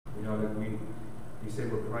You know, like we say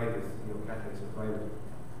we're private. You know, Catholics are private.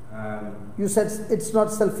 You said it's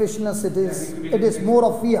not selfishness. It it is more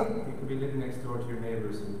of fear. You could be living next door to your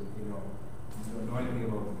neighbours and don't know anything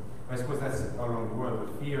about them. I suppose that's all around the world.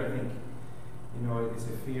 But fear, I think, it's a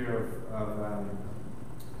fear of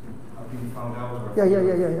being found out. Or Yeah.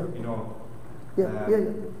 You know. Yeah.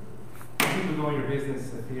 People know your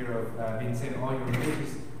business, a fear of being seen, oh, you're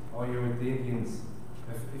religious, or you're with the Indians.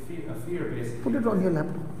 A fear basically. Put it on your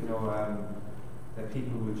laptop. That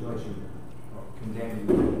people will judge you, or condemn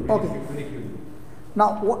you, ridicule you.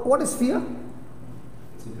 Now, what is fear?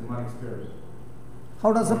 It's a demonic spirit.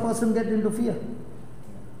 How does a person get into fear?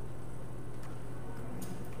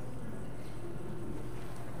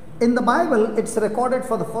 In the Bible, it's recorded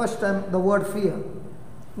for the first time the word fear.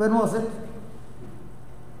 When was it?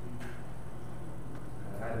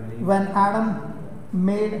 When Adam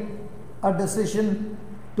made a decision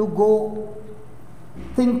to go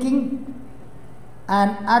thinking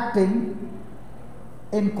and acting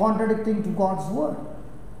in contradicting to God's word.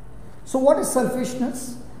 So what is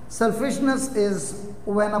selfishness? Selfishness is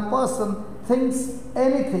when a person thinks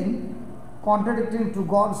anything contradicting to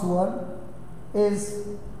God's word is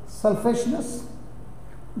selfishness.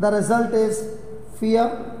 The result is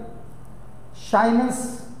fear.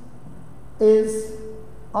 Shyness is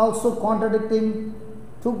also contradicting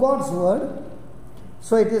to God's word.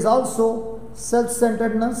 So it is also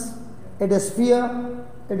self-centeredness, it is fear,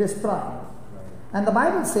 it is pride. And the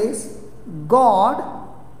Bible says God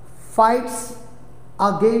fights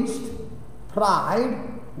against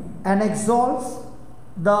pride and exalts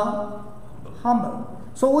the humble.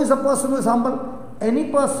 So who is a person who is humble?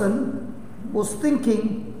 Any person whose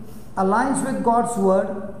thinking aligns with God's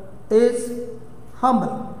word is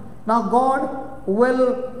humble. Now God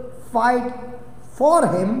will fight for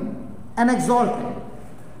him and exalt him.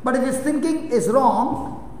 But if his thinking is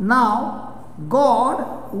wrong, now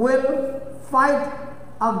God will fight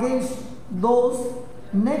against those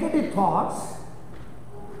negative thoughts,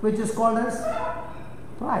 which is called as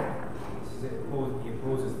pride. He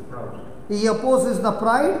opposes the proud. He opposes the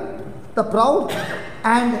pride, the proud,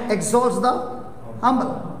 and exalts the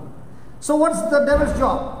humble. So what's the devil's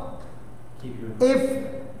job? If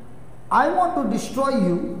I want to destroy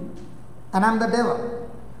you and I'm the devil,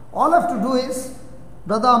 all I have to do is,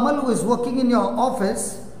 Brother Amal, who is working in your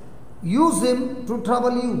office, use him to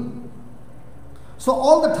trouble you. So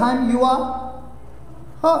all the time you are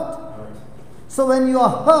hurt. So when you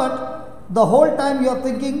are hurt, the whole time you are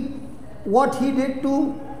thinking what he did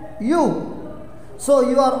to you. So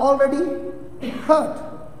you are already hurt.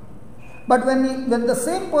 But when the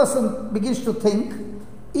same person begins to think,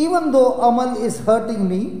 even though Amal is hurting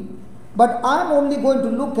me, but I am only going to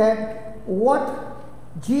look at what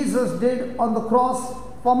Jesus did on the cross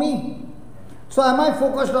for me. So am I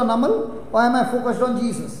focused on Amal or am I focused on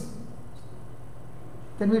Jesus?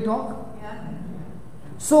 Can we talk? Yeah.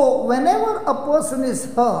 So whenever a person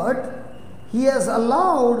is hurt, he has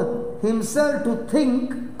allowed himself to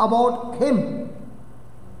think about him.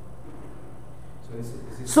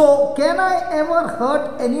 So can I ever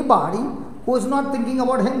hurt anybody who is not thinking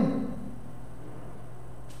about him?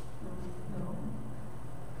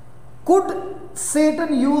 Could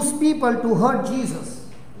Satan use people to hurt Jesus?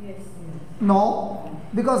 Yes. No,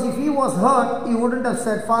 because if he was hurt, he wouldn't have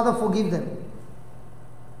said, Father, forgive them.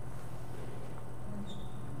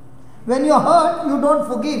 When you're hurt, you don't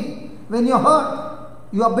forgive. When you're hurt,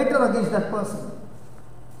 you are bitter against that person.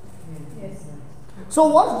 Yes. So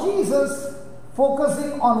was Jesus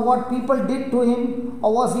focusing on what people did to him,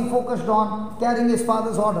 or was he focused on carrying his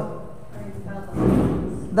Father's order?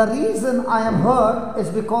 The reason I am hurt is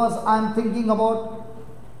because I am thinking about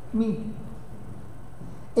me.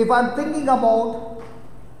 If I am thinking about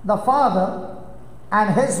the Father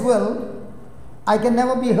and his will, I can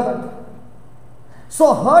never be hurt.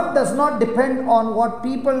 So hurt does not depend on what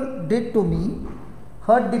people did to me.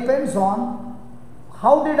 Hurt depends on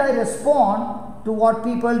how did I respond to what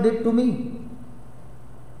people did to me.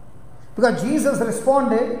 Because Jesus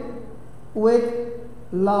responded with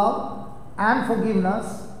love and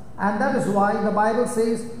forgiveness, and that is why the Bible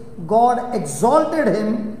says God exalted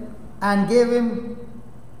him and gave him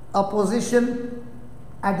a position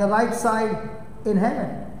at the right side in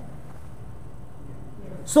heaven.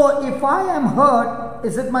 So if I am hurt,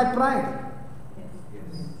 is it my pride?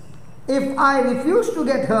 If I refuse to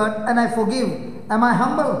get hurt and I forgive, am I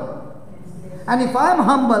humble? And if I am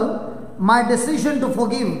humble, my decision to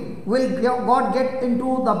forgive, will God get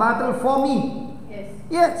into the battle for me?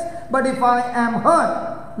 Yes. But if I am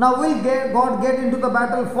hurt, now will God get into the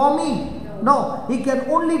battle for me? No. He can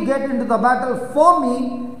only get into the battle for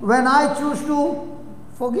me when I choose to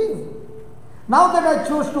Forgive. Now that I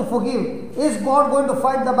choose to forgive, is God going to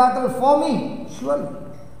fight the battle for me? Surely.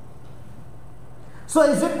 So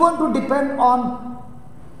is it going to depend on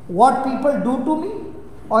what people do to me?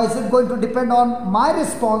 Or is it going to depend on my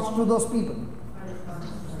response to those people?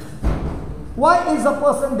 Why is a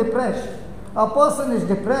person depressed? A person is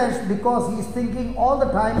depressed because he is thinking all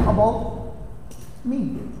the time about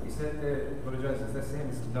me. He said, apologize, is that same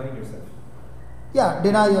as denying yourself? Yeah,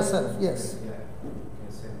 deny yourself, yes. Yeah.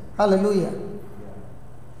 Yes, same. Hallelujah. Yeah.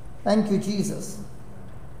 Thank you, Jesus.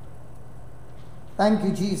 Thank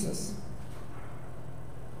you, Jesus.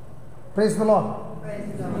 Praise the Lord.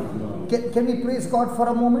 Praise the Lord. Can we praise God for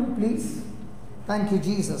a moment, please? Thank you,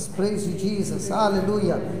 Jesus. Praise you, Jesus.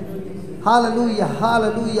 Hallelujah. Hallelujah.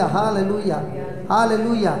 Hallelujah. Hallelujah.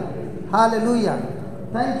 Hallelujah. Hallelujah.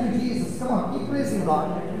 Thank you, Jesus. Come on, keep praising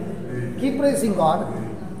God. Keep praising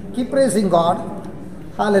God. Keep praising God.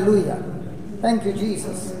 Hallelujah. Thank you,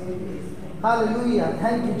 Jesus. Hallelujah.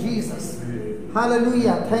 Thank you, Jesus.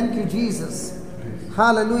 Hallelujah. Thank you, Jesus.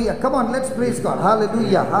 Hallelujah. Come on, let's praise God.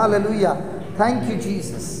 Hallelujah. Hallelujah. Thank you,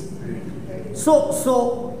 Jesus.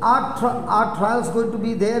 So our trials going to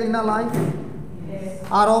be there in our life?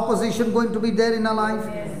 Our opposition going to be there in our life?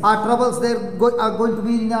 Our troubles are going to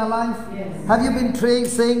be in our life? Have you been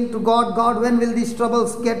saying to God, God, when will these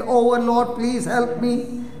troubles get over? Lord, please help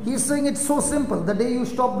me. He's saying it's so simple. The day you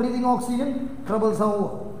stop breathing oxygen, troubles are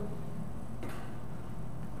over.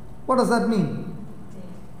 What does that mean?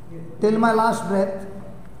 Till my last breath,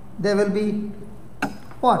 there will be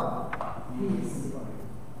what?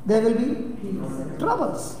 There will be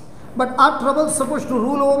troubles. But are troubles supposed to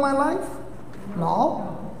rule over my life?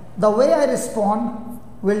 No. The way I respond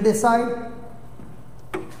will decide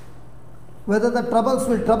whether the troubles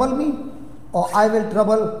will trouble me or I will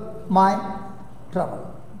trouble my trouble.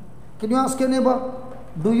 Can you ask your neighbor,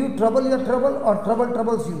 do you trouble your trouble or trouble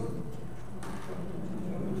troubles you?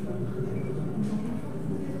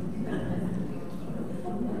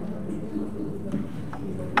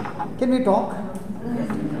 Can we talk?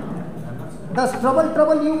 Does trouble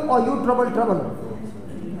trouble you or you trouble?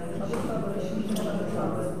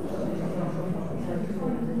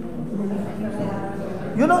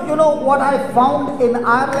 You know what I found in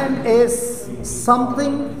Ireland is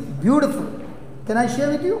something beautiful. Can I share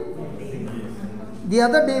with you? The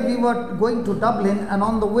other day we were going to Dublin, and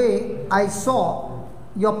on the way I saw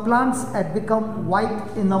your plants had become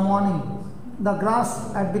white in the morning. The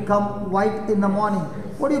grass had become white in the morning.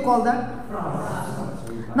 What do you call that?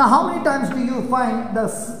 Now, how many times do you find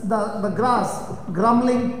the grass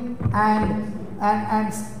grumbling and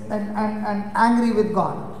angry with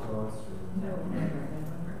God?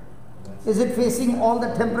 Is it facing all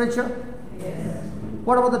the temperature? Yes.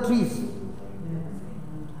 What about the trees?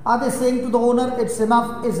 Are they saying to the owner, it's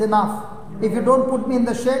enough is enough? If you don't put me in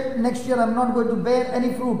the shed, next year I'm not going to bear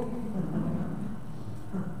any fruit.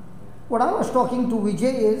 What I was talking to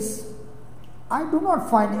Vijay is, I do not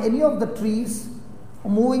find any of the trees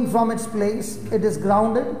moving from its place. It is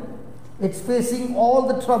grounded. It's facing all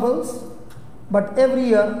the troubles. But every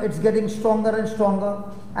year it's getting stronger and stronger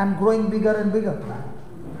and growing bigger and bigger.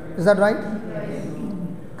 Is that right? Yes.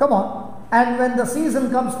 Come on. And when the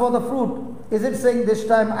season comes for the fruit, is it saying this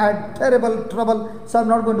time I had terrible trouble, so I'm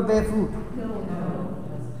not going to bear fruit? No.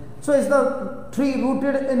 So is the tree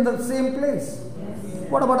rooted in the same place? Yes.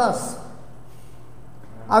 What about us?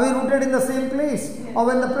 Are we rooted in the same place? Or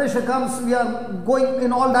when the pressure comes, we are going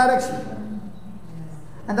in all directions?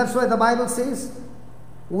 And that's why the Bible says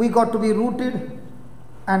we got to be rooted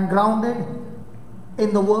and grounded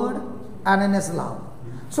in the Word and in His love.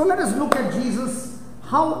 So let us look at Jesus,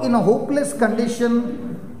 how in a hopeless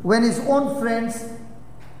condition, when His own friends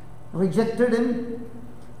rejected Him,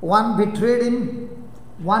 one betrayed Him,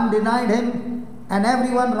 one denied Him, and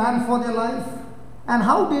everyone ran for their life. And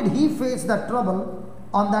how did He face that trouble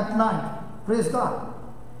on that night? Praise God.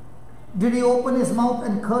 Did He open His mouth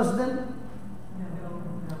and curse them?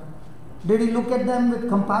 No. Did He look at them with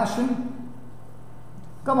compassion?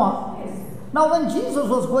 Come on. Yes. Now when Jesus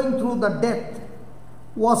was going through the death,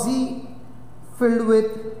 was He filled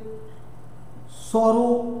with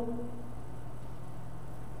sorrow?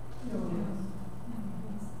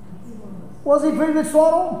 Was He filled with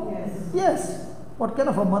sorrow? Yes. Yes. What kind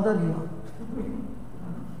of a mother you are?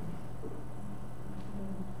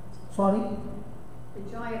 Sorry?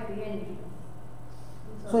 The joy at the end.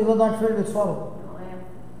 So He was not filled with sorrow. No, I am.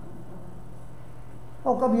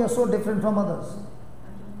 How come you are so different from others?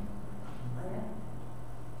 I am.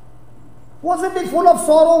 Wasn't He full of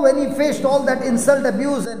sorrow when He faced all that insult,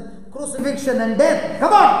 abuse and crucifixion and death?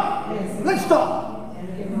 Come on! Yes. Let's talk!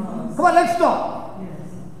 Yes. Come on, let's talk!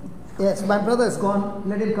 Yes, my brother is gone.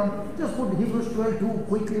 Let him come. Just put Hebrews 12:2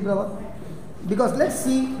 quickly, brother. Because let's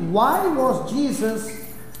see, why was Jesus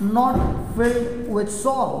not filled with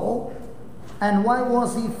sorrow and why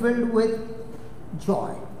was he filled with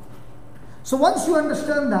joy? So once you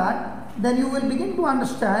understand that, then you will begin to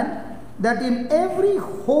understand that in every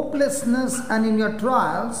hopelessness and in your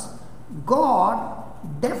trials, God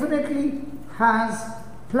definitely has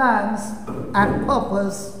plans and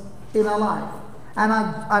purpose in our life. And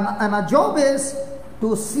our job is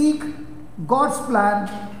to seek God's plan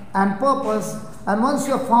and purpose. And once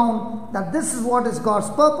you have found that this is what is God's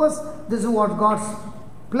purpose, this is what God's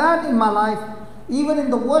plan in my life, even in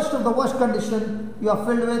the worst of the worst condition, you are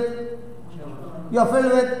filled with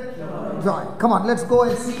joy. Come on, let's go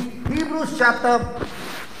and see Hebrews chapter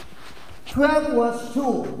 12 verse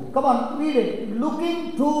 2. Come on, read it.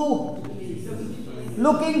 Looking to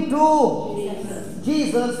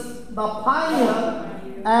Jesus, the pioneer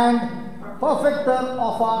and perfecter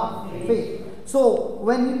of our faith. So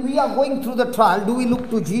when we are going through the trial, do we look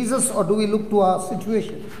to Jesus or do we look to our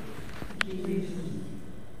situation?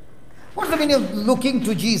 What's the meaning of looking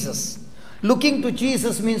to Jesus? Looking to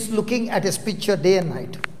Jesus means looking at his picture day and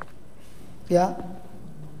night. Yeah?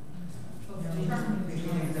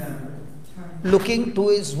 Looking to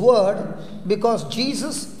his word, because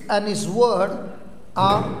Jesus and his word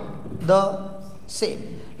are the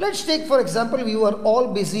same. Let's take, for example, we were all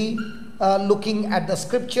busy looking at the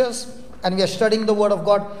scriptures and we are studying the word of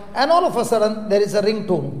God, and all of a sudden there is a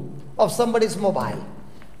ringtone of somebody's mobile.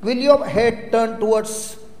 Will your head turn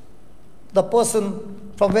towards the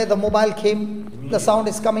person from where the mobile came, the sound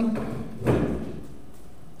is coming?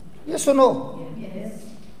 Yes or no? Yes.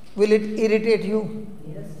 Will it irritate you?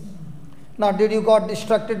 Yes. Now, did you got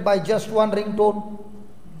distracted by just one ringtone?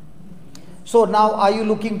 So now, are you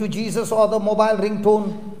looking to Jesus or the mobile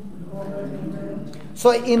ringtone?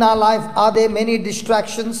 So in our life, are there many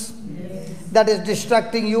distractions that is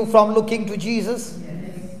distracting you from looking to Jesus?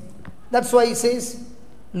 That's why he says,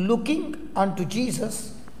 looking unto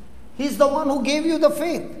Jesus. He's the one who gave you the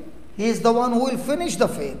faith. He is the one who will finish the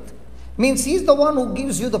faith. Means he is the one who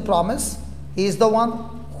gives you the promise. He is the one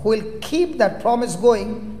who will keep that promise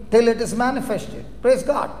going till it is manifested. Praise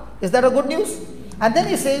God. Is that a good news? And then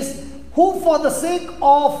he says, who for the sake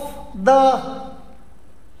of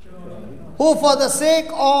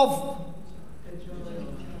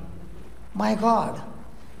my God.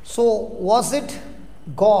 So was it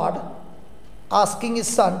God asking his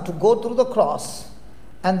son to go through the cross,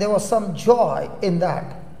 and there was some joy in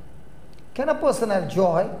that? Can a person have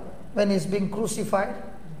joy when he's being crucified?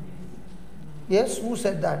 Yes, who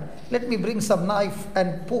said that? Let me bring some knife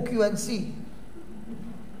and poke you and see.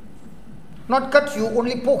 Not cut you,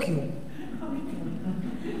 only poke you.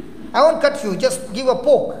 I won't cut you, just give a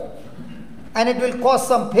poke. And it will cause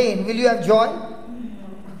some pain. Will you have joy?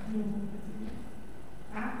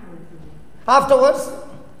 Afterwards?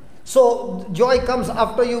 So joy comes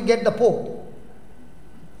after you get the poke.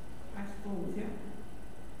 I suppose, yeah.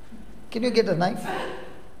 Can you get a knife?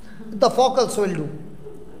 The fork also will do.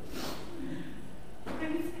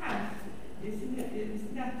 And it's past. Isn't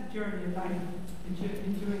that the journey of life?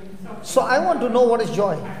 Enjoying the suffering? So I want to know what is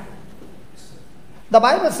joy. The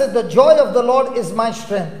Bible says the joy of the Lord is my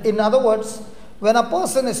strength. In other words, when a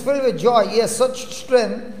person is filled with joy, he has such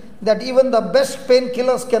strength that even the best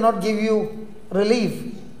painkillers cannot give you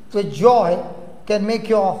relief. With joy can make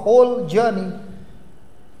your whole journey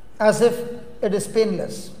as if it is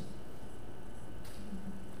painless.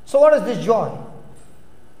 So what is this joy?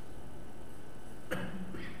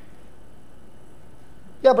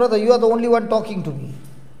 Yeah, brother, you are the only one talking to me.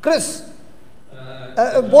 Chris,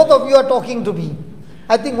 both of you are talking to me.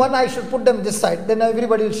 I think one I should put them this side, then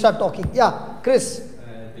everybody will start talking. Yeah, Chris.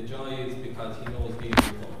 The joy is because he knows the end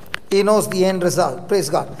result. He knows the end result. Praise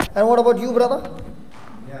God. And what about you, brother?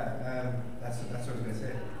 Yeah, that's what I was going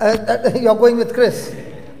to say. You're going with Chris.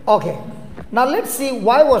 Okay. Now let's see,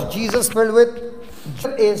 why was Jesus filled with?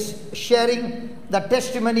 Is sharing the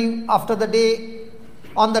testimony after the day,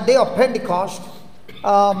 on the day of Pentecost,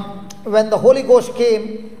 when the Holy Ghost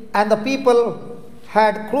came and the people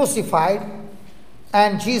had crucified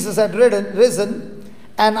and Jesus had risen,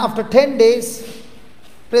 and after 10 days,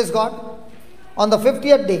 praise God, on the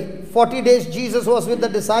 50th day, 40 days Jesus was with the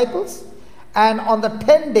disciples, and on the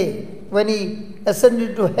 10th day, when he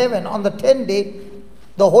ascended to heaven, on the 10th day,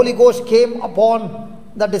 the Holy Ghost came upon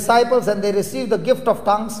the disciples and they received the gift of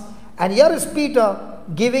tongues. And here is Peter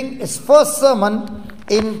giving his first sermon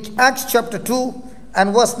in Acts chapter 2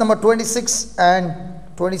 and verse number 26 and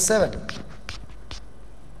 27.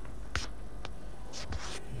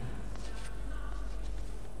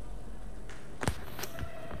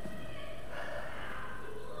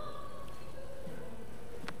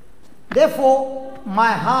 Therefore,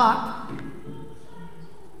 my heart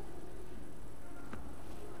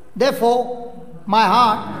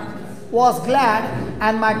was glad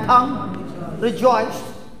and my tongue rejoiced.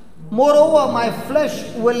 Moreover, my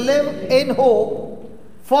flesh will live in hope,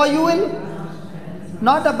 for you will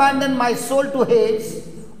not abandon my soul to Hades,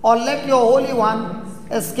 or let your Holy One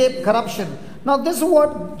escape corruption. Now, this is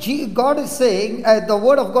what God is saying, the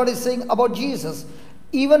Word of God is saying about Jesus.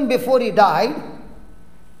 Even before He died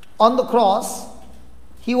on the cross,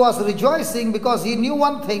 He was rejoicing because He knew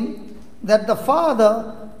one thing, that the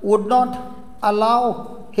Father would not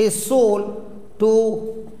allow His soul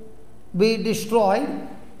to be destroyed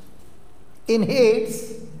in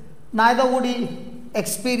Hades, neither would He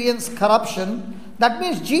experience corruption. That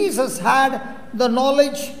means Jesus had the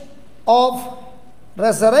knowledge of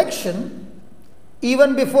resurrection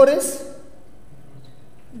even before His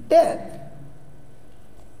death.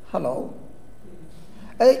 Hello?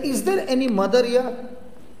 Is there any mother here?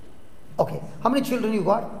 Okay. How many children you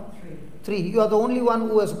got? Three. You are the only one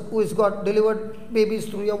who has got delivered babies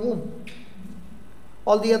through your womb.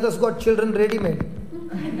 All the others got children ready-made.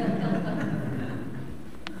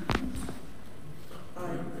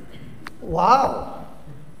 Wow.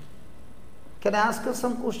 Can I ask her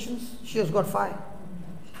some questions? She has got 5.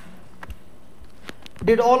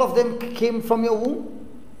 Did all of them came from your womb?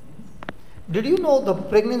 Did you know the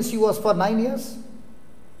pregnancy was for 9 years?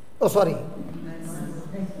 Oh, sorry.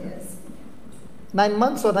 9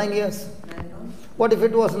 months or 9 years? What if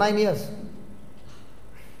it was 9 years?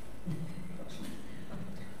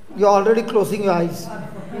 You're already closing your eyes.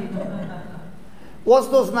 Was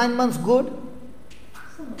those 9 months good?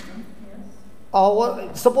 Or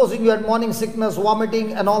supposing you had morning sickness,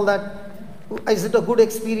 vomiting and all that, is it a good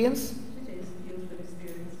experience? It is a beautiful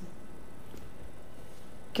experience.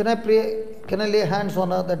 Can I pray? Can I lay hands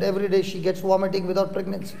on her that every day she gets vomiting without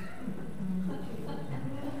pregnancy?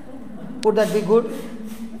 Would that be good?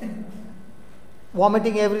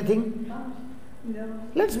 Vomiting everything? No.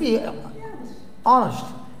 Let's be honest.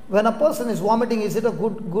 When a person is vomiting, is it a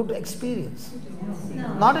good experience?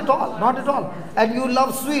 No. Not at all. Not at all. And you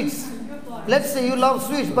love sweets. Let's say you love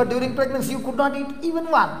sweets, but during pregnancy you could not eat even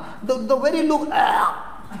one. The very look.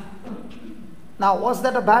 Now, was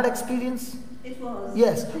that a bad experience? It was.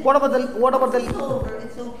 Yes. What about It's the? over.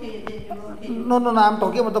 It's okay. Then you're okay. No. I'm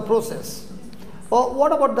talking about the process. Or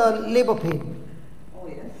what about the labor pain? Oh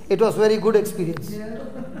yes. It was very good experience. Yeah.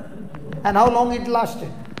 And how long it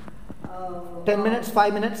lasted? 10 long. minutes,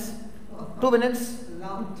 5 minutes, 2 minutes,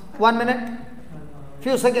 Long. 1 minute,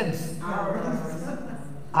 few seconds, Hours.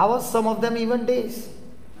 hours, some of them even days.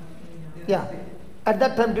 Yeah. At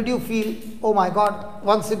that time, did you feel, oh my God,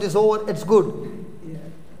 once it is over, it's good?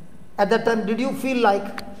 At that time, did you feel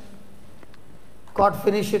like, God,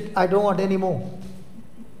 finish it, I don't want any more?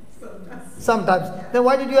 Sometimes. Then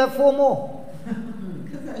why did you have 4 more?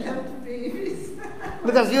 Because I love babies.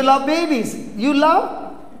 Because you love babies. You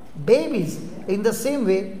love babies. In the same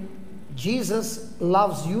way, Jesus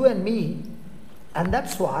loves you and me, and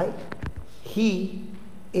that's why He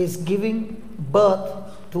is giving birth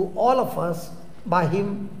to all of us by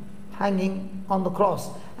Him hanging on the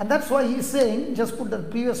cross. And that's why He's saying, just put the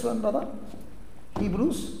previous one, brother,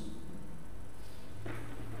 Hebrews.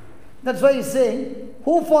 That's why He's saying,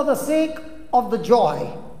 who for the sake of the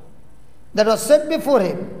joy that was set before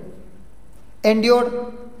Him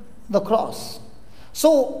endured the cross.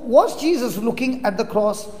 So, was Jesus looking at the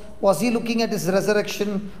cross? Was He looking at His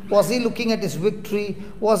resurrection? Was He looking at His victory?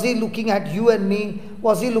 Was He looking at you and me?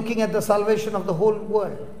 Was He looking at the salvation of the whole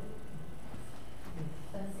world?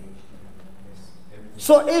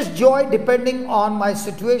 So, is joy depending on my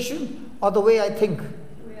situation or the way I think?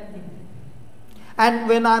 And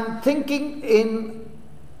when I'm thinking in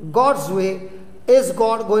God's way, is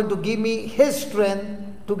God going to give me His strength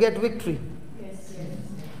to get victory?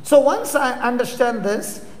 So once I understand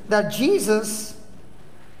this, that Jesus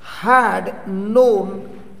had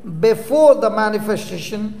known before the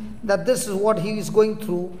manifestation that this is what He is going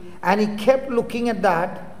through, and He kept looking at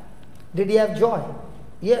that, did He have joy?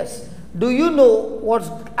 Yes. Do you know what's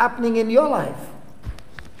happening in your life?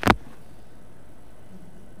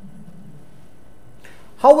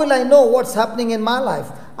 How will I know what's happening in my life?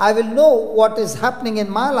 I will know what is happening in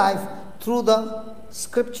my life through the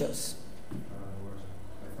scriptures.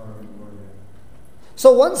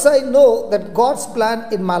 So once I know that God's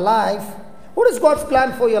plan in my life, what is God's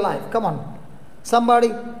plan for your life? Come on.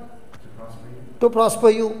 Somebody. To prosper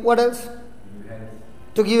you. What else?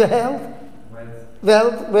 To give you health.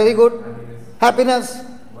 Wealth. Very good. Happiness.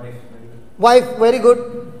 Wife. Very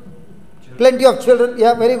good. Plenty of children.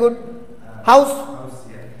 Yeah, very good. House.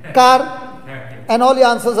 Car. and all your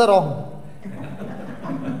answers are wrong.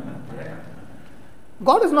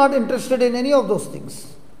 God is not interested in any of those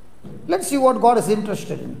things. Let's see what God is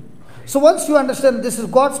interested in. So once you understand this is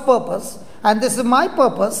God's purpose and this is my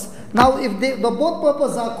purpose, now if the both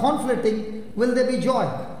purposes are conflicting, will there be joy?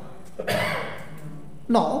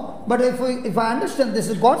 No. But if I understand this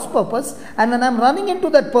is God's purpose and then I'm running into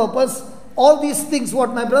that purpose, all these things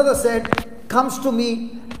what my brother said comes to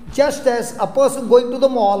me just as a person going to the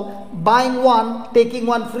mall, buying one, taking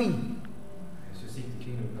one free. So seek the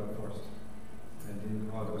kingdom of God first, and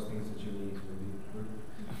then all those things that you need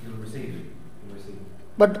you'll receive. You'll receive.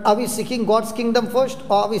 But are we seeking God's kingdom first,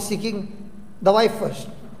 or are we seeking the wife first?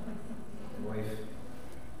 The wife,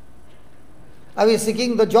 Are we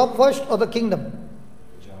seeking the job first or the kingdom?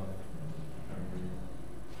 the job,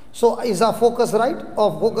 So is our focus right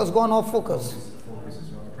or focus gone off focus? focus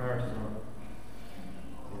is wrong, priorities are wrong.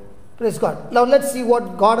 Praise God. Now let's see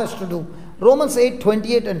what God has to do. Romans 8,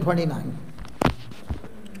 28 and 29.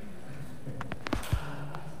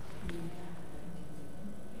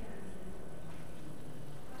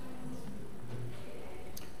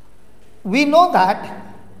 We know that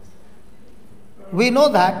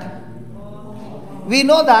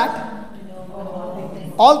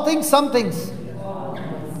all things, some things,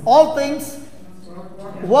 all things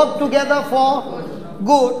work together for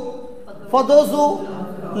good for those who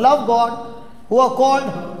love God, who are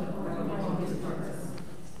called.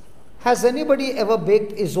 Has anybody ever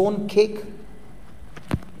baked his own cake?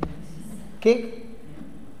 Cake?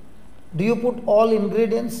 Do you put all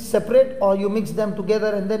ingredients separate or you mix them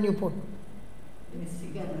together and then you put?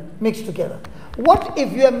 Mix together. What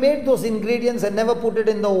if you have made those ingredients and never put it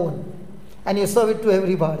in the oven and you serve it to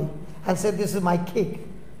everybody and say this is my cake?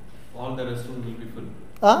 All the restroom will be full.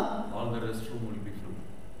 Huh? All the restroom will be full.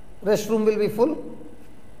 Restroom will be full?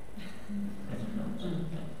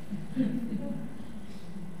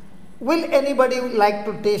 Will anybody like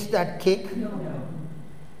to taste that cake? No.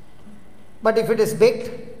 But if it is baked?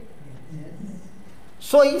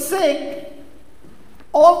 So he's saying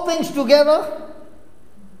all things together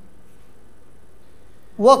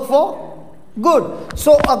work for good.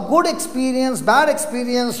 So a good experience, bad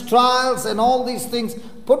experience, trials and all these things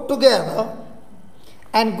put together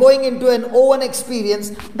and going into an oven experience,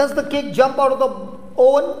 does the cake jump out of the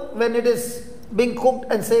oven when it is being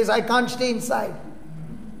cooked and says, I can't stay inside?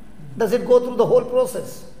 Does it go through the whole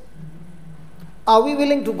process? Are we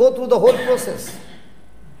willing to go through the whole process?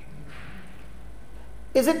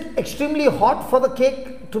 Is it extremely hot for the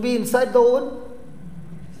cake to be inside the oven?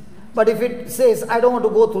 But if it says, I don't want to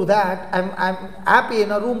go through that, I'm happy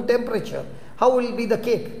in a room temperature, how will be the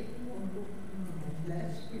cake?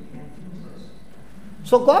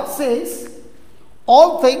 So God says,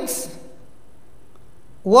 all things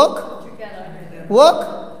work Together.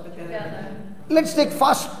 Work? Let's take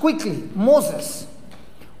fast quickly. Moses.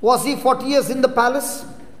 Was he 40 years in the palace?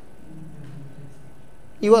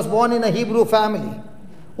 He was born in a Hebrew family.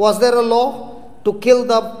 Was there a law to kill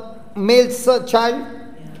the male child?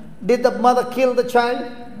 Did the mother kill the child?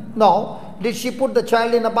 No. Did she put the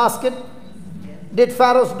child in a basket? Did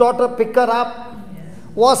Pharaoh's daughter pick her up?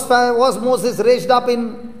 Was Moses raised up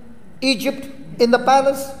in Egypt in the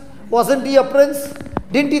palace? Wasn't he a prince?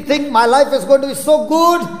 Didn't he think my life is going to be so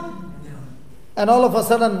good? And all of a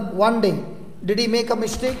sudden, one day, did he make a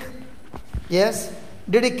mistake? Yes.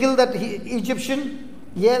 Did he kill that Egyptian?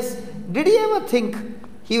 Yes. Did he ever think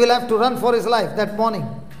he will have to run for his life that morning?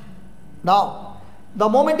 No. The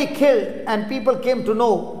moment he killed and people came to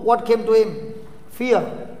know, what came to him? Fear.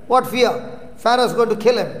 What fear? Pharaoh is going to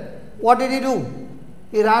kill him. What did he do?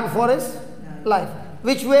 He ran for his life.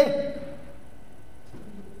 Which way?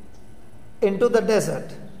 Into the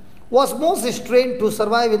desert. Was Moses trained to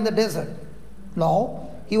survive in the desert? No.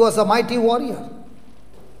 He was a mighty warrior.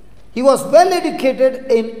 He was well educated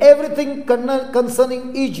in everything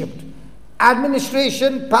concerning Egypt.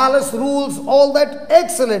 Administration, palace rules, all that,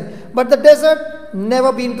 excellent. But the desert,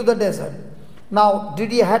 never been to the desert. Now,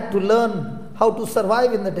 did he have to learn how to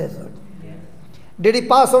survive in the desert? Yes. Did he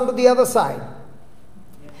pass on to the other side?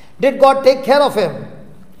 Did God take care of him?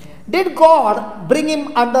 Did God bring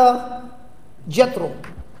him under Jethro?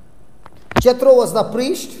 Jethro was the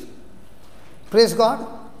priest, praise God,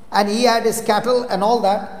 and he had his cattle and all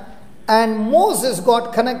that. And Moses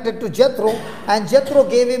got connected to Jethro, and Jethro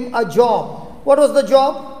gave him a job. What was the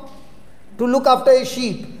job? To look after his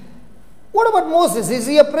sheep. What about Moses? Is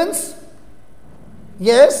he a prince?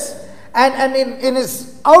 Yes. And in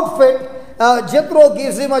his outfit, Jethro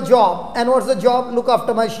gives him a job. And what's the job? Look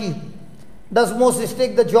after my sheep. Does Moses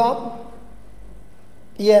take the job?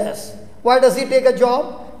 Yes. Why does he take a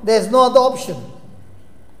job? There's no other option.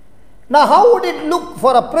 Now, how would it look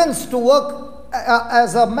for a prince to work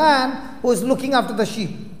as a man who is looking after the sheep?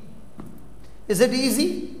 Is it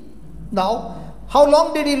easy? No. How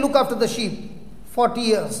long did he look after the sheep? 40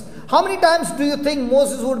 years. How many times do you think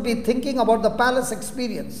Moses would be thinking about the palace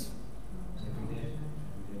experience?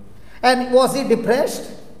 And was he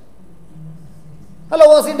depressed? Hello,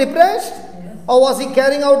 was he depressed? Or was he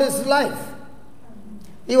carrying out his life?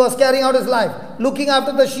 He was carrying out his life, looking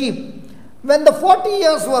after the sheep. When the 40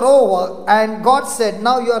 years were over and God said,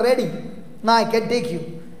 now you are ready, now I can take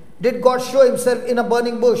you. Did God show himself in a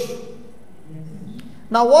burning bush?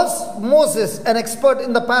 Now, was Moses an expert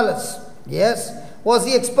in the palace? Yes. Was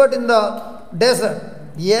he expert in the desert?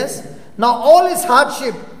 Yes. Now, all his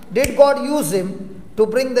hardship, did God use him to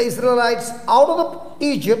bring the Israelites out of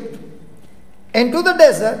Egypt into the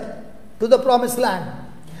desert to the promised land?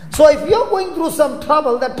 So, if you are going through some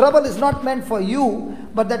trouble, that trouble is not meant for you,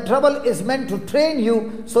 but that trouble is meant to train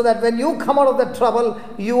you, so that when you come out of that trouble,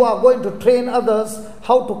 you are going to train others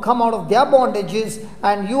how to come out of their bondages,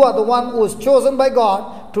 and you are the one who is chosen by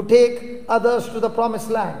God to take others to the promised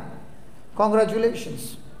land.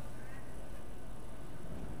 Congratulations.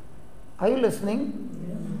 Are you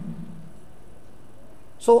listening?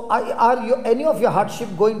 So, are any of your hardship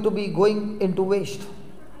going to be going into waste?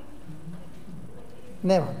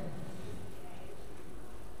 Never.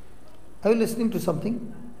 Are you listening to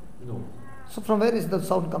something? No. So from where is the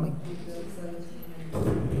sound coming?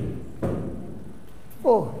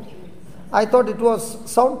 Oh, I thought it was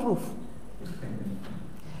soundproof.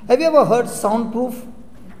 Have you ever heard soundproof?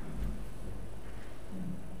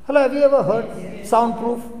 Hello, have you ever heard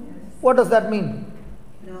soundproof? What does that mean?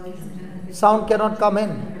 Sound cannot come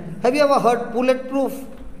in. Have you ever heard bulletproof?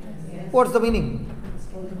 What's the meaning?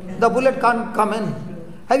 The bullet can't come in.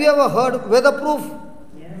 Have you ever heard weatherproof?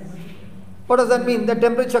 What does that mean? The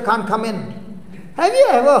temperature can't come in. Have you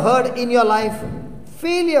ever heard in your life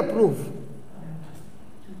failure proof?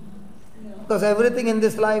 Because everything in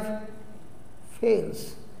this life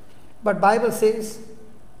fails. But Bible says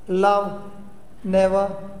love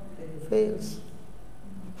never fails.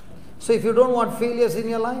 So if you don't want failures in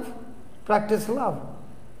your life, practice love.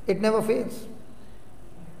 It never fails.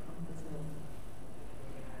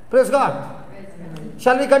 Praise God.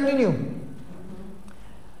 Shall we continue?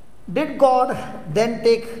 Did God then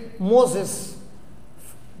take Moses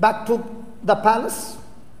back to the palace?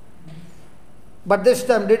 But this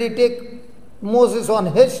time, did he take Moses on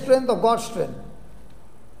his strength or God's strength?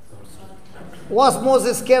 Was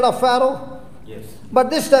Moses scared of Pharaoh? Yes. But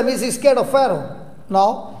this time, is he scared of Pharaoh?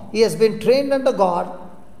 No. He has been trained under God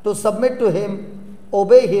to submit to him,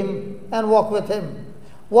 obey him, and walk with him.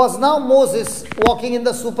 Was now Moses walking in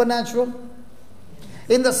the supernatural?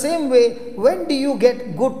 In the same way, when do you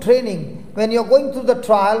get good training? When you're going through the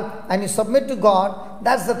trial and you submit to God,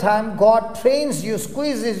 that's the time God trains you,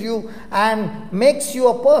 squeezes you, and makes you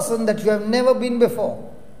a person that you have never been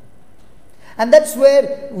before. And that's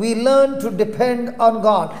where we learn to depend on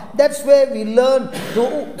God. That's where we learn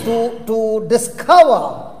to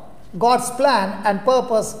discover God's plan and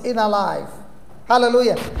purpose in our life.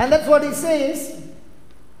 Hallelujah. And that's what he says.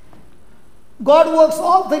 God works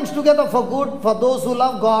all things together for good for those who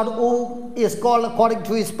love God, who is called according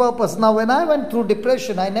to his purpose. Now, when I went through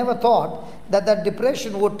depression, I never thought that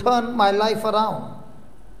depression would turn my life around.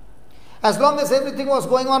 As long as everything was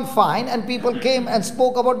going on fine and people came and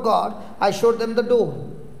spoke about God, I showed them the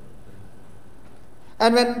door.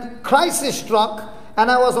 And when crisis struck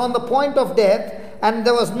and I was on the point of death and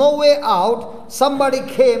there was no way out, somebody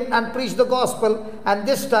came and preached the gospel, and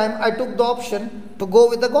this time I took the option to go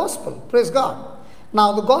with the gospel. Praise God.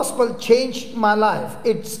 Now the gospel changed my life.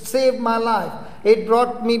 It saved my life. It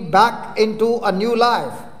brought me back into a new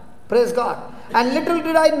life. Praise God. And little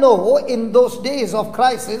did I know in those days of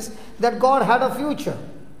crisis that God had a future.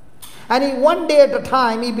 And one day at a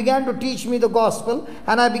time, he began to teach me the gospel,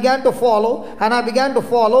 and I began to follow, and I began to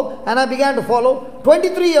follow, and I began to follow.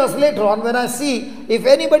 23 years later on, when I see, if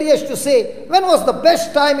anybody has to say, when was the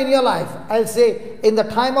best time in your life? I'll say, in the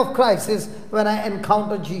time of crisis, when I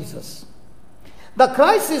encountered Jesus. The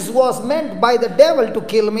crisis was meant by the devil to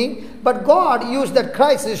kill me, but God used that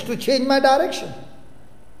crisis to change my direction.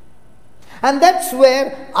 And that's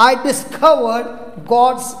where I discovered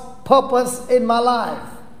God's purpose in my life.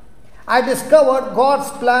 I discovered God's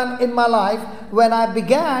plan in my life when I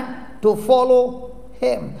began to follow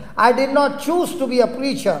him. I did not choose to be a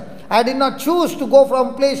preacher. I did not choose to go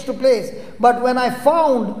from place to place. But when I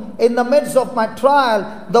found in the midst of my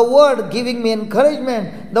trial the word giving me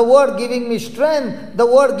encouragement, the word giving me strength, the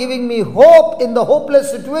word giving me hope in the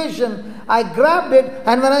hopeless situation, I grabbed it.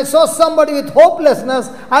 And when I saw somebody with hopelessness,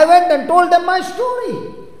 I went and told them my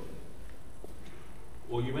story.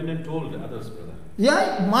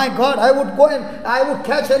 Yeah, my God, I would go and I would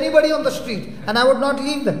catch anybody on the street and I would not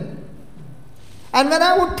leave them. And when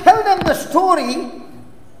I would tell them the story,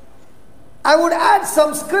 I would add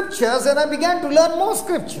some scriptures and I began to learn more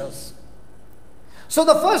scriptures. So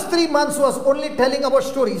the first 3 months was only telling about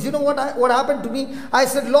stories. You know what happened to me? I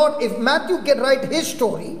said, Lord, if Matthew can write his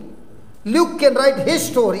story, Luke can write his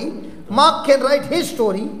story, Mark can write his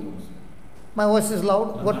story. My voice is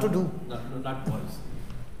loud. What to do? Not voice.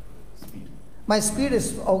 Speed. My speed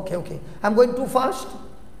is okay. I'm going too fast.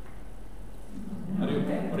 Are you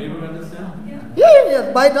able to understand?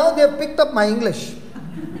 Yeah. By now they have picked up my English.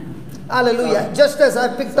 Hallelujah. Just as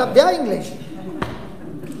I picked up their English.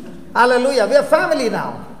 Hallelujah. We are family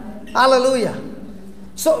now. Hallelujah.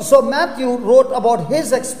 So Matthew wrote about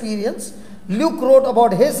his experience. Luke wrote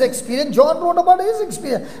about his experience. John wrote about his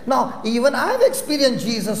experience. Now, even I have experienced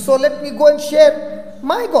Jesus. So let me go and share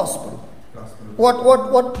my gospel.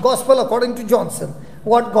 What gospel according to Johnson?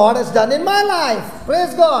 What God has done in my life.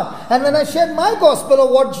 Praise God. And when I share my gospel of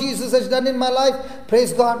what Jesus has done in my life,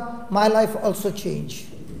 praise God, my life also changed.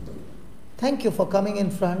 Thank you for coming in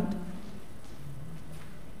front.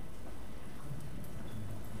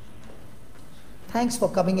 Thanks for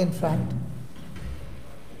coming in front.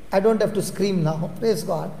 I don't have to scream now. Praise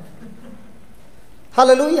God.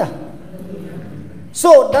 Hallelujah.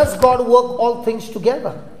 So, does God work all things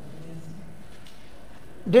together?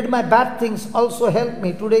 Did my bad things also help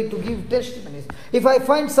me today to give testimonies? If I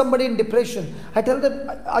find somebody in depression, I tell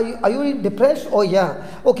them, are you depressed? Oh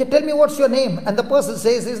yeah. Okay, tell me what's your name. And the person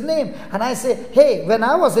says his name. And I say, hey, when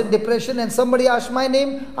I was in depression and somebody asked my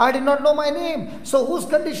name, I did not know my name. So whose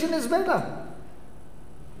condition is better?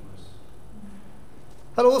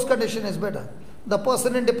 Hello, whose condition is better? The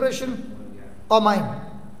person in depression or mine?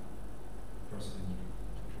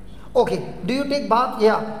 Okay, do you take bath?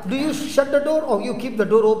 Yeah. Do you shut the door or you keep the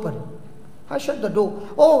door open? I shut the door.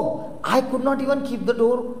 Oh, I could not even keep the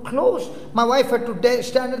door closed. My wife had to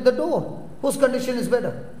stand at the door. Whose condition is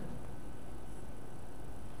better?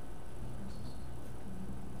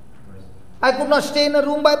 I could not stay in a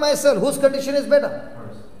room by myself. Whose condition is better?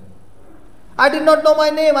 I did not know my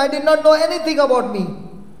name. I did not know anything about me.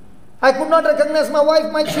 I could not recognize my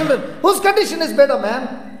wife, my children. Whose condition is better,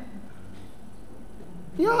 ma'am?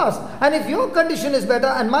 Yes. And if your condition is better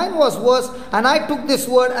and mine was worse and I took this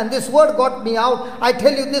word and this word got me out, I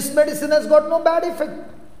tell you this medicine has got no bad effect.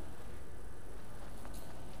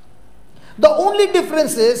 The only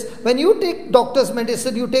difference is when you take doctor's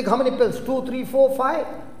medicine, you take how many pills? 2, 3, 4, 5.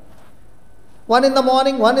 One in the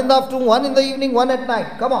morning, one in the afternoon, one in the evening, one at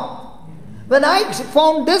night. Come on. When I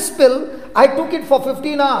found this pill, I took it for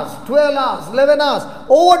 15 hours, 12 hours, 11 hours,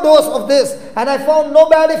 overdose of this, and I found no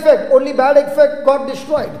bad effect, only bad effect got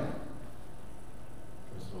destroyed.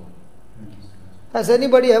 Has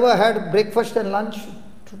anybody ever had breakfast and lunch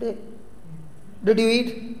today? Did you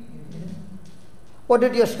eat? What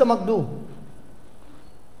did your stomach do?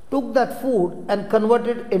 Took that food and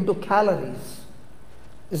converted into calories.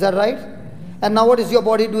 Is that right? And now what is your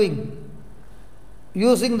body doing?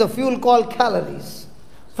 Using the fuel called calories.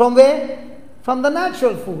 From where? From the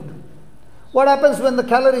natural food. What happens when the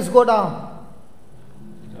calories go down?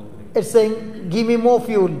 It's saying, give me more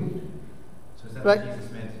fuel. So is that right? what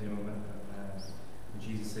Jesus meant?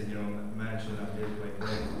 Jesus said, man shall not live by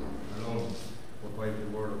bread alone, but by the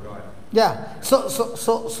word of God. Yeah.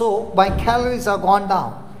 So my calories are gone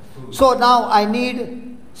down. So now I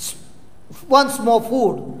need once more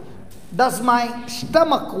food. Does my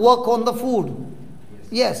stomach work on the food?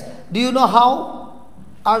 Yes. Do you know how?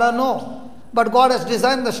 I don't know. But God has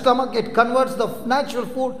designed the stomach. It converts the natural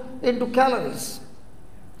food into calories.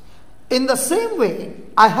 In the same way,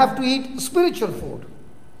 I have to eat spiritual food.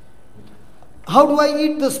 How do I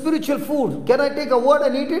eat the spiritual food? Can I take a word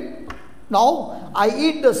and eat it? No. I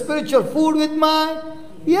eat the spiritual food with my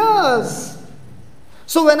ears.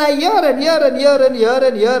 So when I hear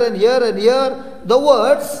the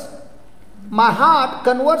words, my heart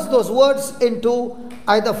converts those words into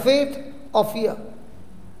either faith or fear.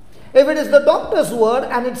 If it is the doctor's word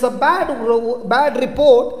and it's a bad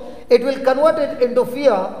report, it will convert it into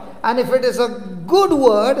fear. And if it is a good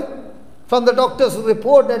word from the doctor's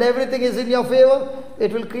report that everything is in your favor,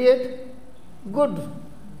 it will create good.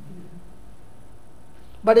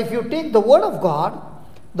 But if you take the word of God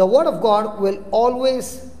will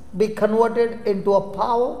always be converted into a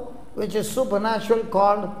power which is supernatural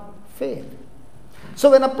called faith.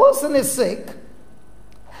 So when a person is sick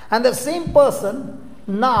and the same person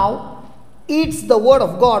now eats the word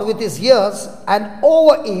of God with his ears and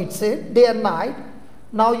overeats it day and night,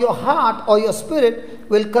 now your heart or your spirit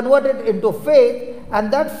will convert it into faith,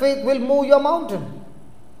 and that faith will move your mountain.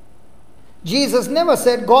 Jesus never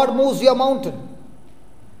said, God moves your mountain.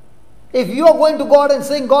 If you are going to God and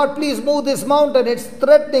saying, God, please move this mountain, it's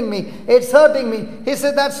threatening me, it's hurting me. He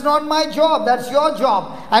said, that's not my job, that's your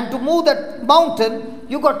job. And to move that mountain,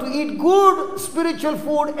 you got to eat good spiritual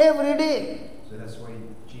food every day. So that's why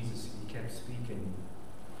Jesus, he kept speaking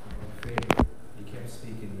about faith. He kept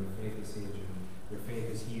speaking, your faith has saved you, your faith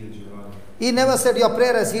has healed you. He never said, your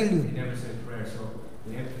prayer has healed you. He never said prayer. So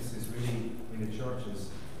the emphasis really in the churches,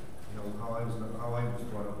 how I was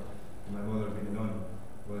brought up, and my mother being a nun,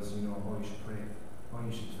 was, oh, you should pray, oh,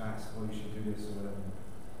 you should fast, oh, you should do this or whatever.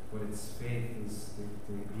 But it's faith is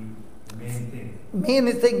the main thing. Main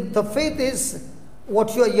thing, the faith is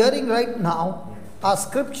what you are hearing right now are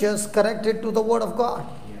scriptures connected to the word of God.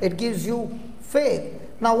 It gives you faith.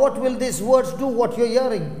 Now what will these words do, what you are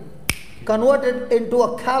hearing? Convert it into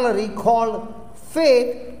a calorie called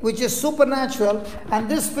faith, which is supernatural, and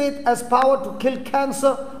this faith has power to kill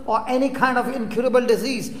cancer or any kind of incurable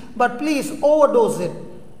disease. But please overdose it.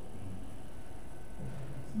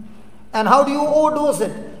 And how do you overdose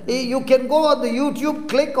it? You can go on the YouTube,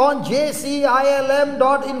 click on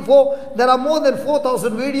JCILM.info. There are more than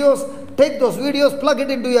 4,000 videos. Take those videos, plug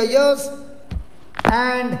it into your ears,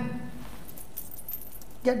 and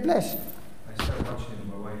get blessed. I started watching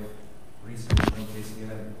my wife recently on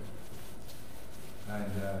JCILM,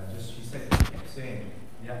 and she kept saying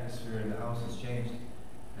the atmosphere in the house has changed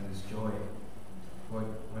and there's joy. But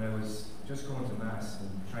when I was just going to Mass and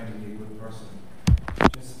trying to be a good person,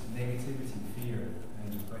 just negativity, fear,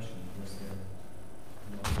 and depression was there.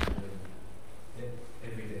 The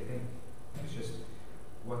everyday thing. It's just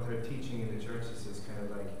what they're teaching in the churches is kind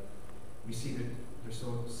of like, we see that they're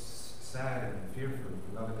so sad and fearful.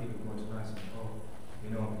 A lot of people going to Mass and,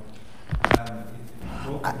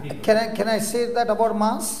 Can I say that about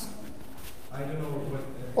Mass? I don't know what...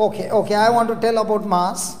 Okay, I want to tell about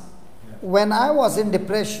Mass. When I was in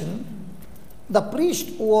depression, the priest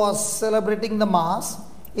who was celebrating the Mass,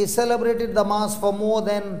 he celebrated the Mass for more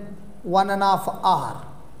than 1.5 hours.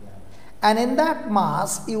 And in that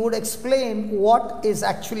Mass, he would explain what is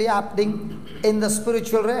actually happening in the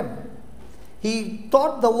spiritual realm. He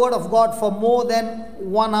taught the Word of God for more than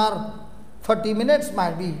 1 hour, 30 minutes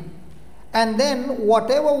might be. And then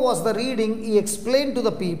whatever was the reading, he explained to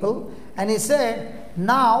the people, and he said,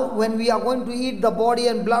 now when we are going to eat the body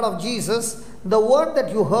and blood of Jesus, the word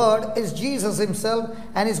that you heard is Jesus himself,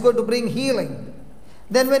 and is going to bring healing.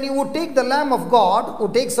 Then when you would take the Lamb of God,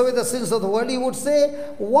 who takes away the sins of the world, he would say,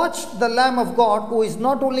 watch the Lamb of God, who is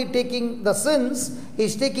not only taking the sins,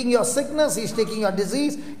 he's taking your sickness, he's taking your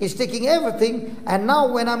disease, he's taking everything. And now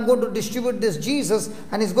when I'm going to distribute this Jesus,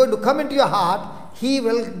 and he's going to come into your heart, he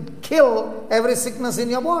will kill every sickness in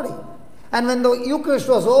your body. And when the Eucharist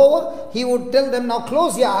was over, he would tell them, now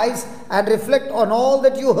close your eyes and reflect on all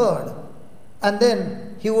that you heard. And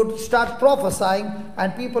then he would start prophesying,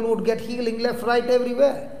 and people would get healing left, right,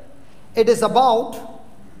 everywhere. It is about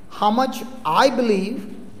how much I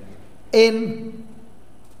believe in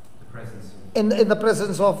the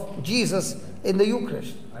presence of Jesus in the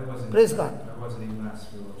Eucharist. Praise God. I wasn't in Mass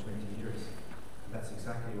for over 20 years. That's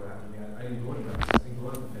exactly what happened to me. I didn't go to Mass. I didn't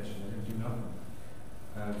go to confession. I didn't do nothing.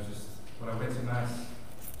 But I went to Mass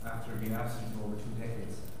after being absent for over 2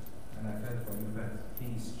 decades, and I felt what you felt: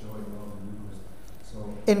 peace, joy, love, and Eucharist. So,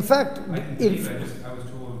 in fact, I was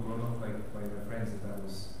told growing up by my friends that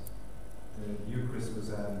the Eucharist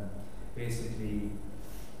was basically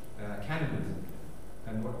cannibalism,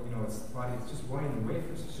 and it's body, it's just wine and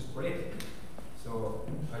wafers, it's just breaking. So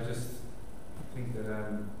I just think that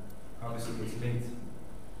obviously it's linked,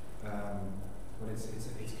 but it's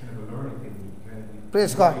kind of a learning thing.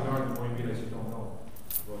 Praise God. You learn before you realize you don't know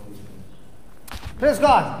about these things. Praise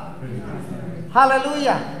God.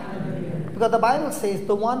 Hallelujah. Because the Bible says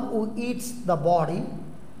the one who eats the body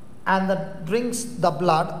and that drinks the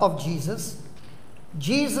blood of Jesus,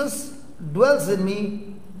 Jesus dwells in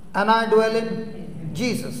me and I dwell in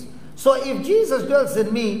Jesus. So if Jesus dwells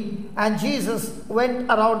in me and Jesus went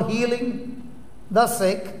around healing the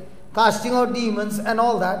sick, casting out demons and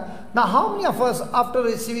all that, now how many of us after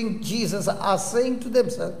receiving Jesus are saying to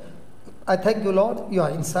themselves, I thank you Lord, you are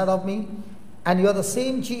inside of me and you are the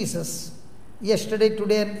same Jesus yesterday,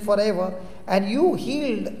 today and forever, and you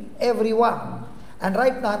healed everyone. And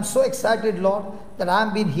right now I'm so excited, Lord, that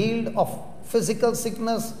I'm being healed of physical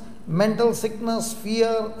sickness, mental sickness,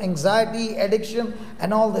 fear, anxiety, addiction,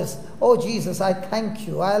 and all this. Oh Jesus, I thank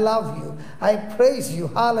you, I love you, I praise you,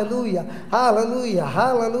 hallelujah, hallelujah,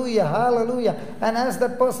 hallelujah, hallelujah. And as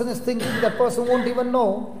that person is thinking, that person won't even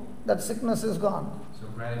know that sickness is gone. So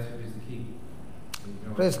gratitude is the key.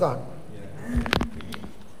 Praise God. Yeah.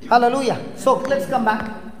 Hallelujah. So let's come back.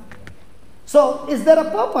 So, is there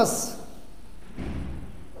a purpose?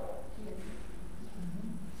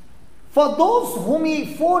 For those whom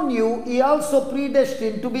he foreknew, he also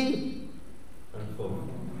predestined to be.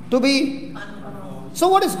 So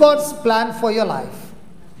what is God's plan for your life?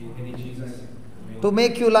 To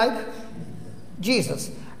make you like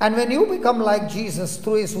Jesus. And when you become like Jesus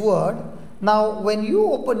through his word, now when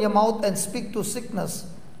you open your mouth and speak to sickness,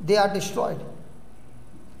 they are destroyed.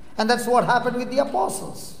 And that's what happened with the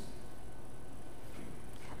apostles.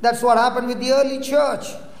 That's what happened with the early church.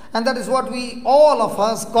 And that is what we, all of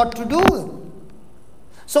us, got to do.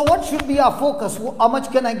 So what should be our focus? How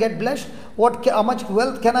much can I get blessed? How much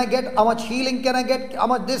wealth can I get? How much healing can I get? How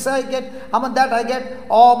much this I get? How much that I get?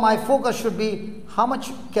 Or my focus should be, how much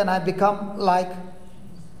can I become like?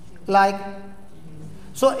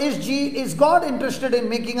 So is God interested in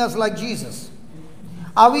making us like Jesus?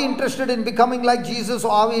 Are we interested in becoming like Jesus,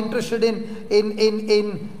 or are we interested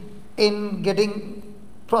in getting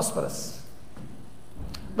prosperous?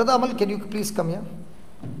 Brother Amal, can you please come here?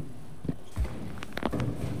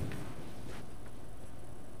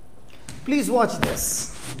 Please watch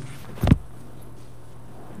this.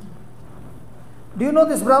 Do you know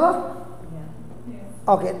this brother?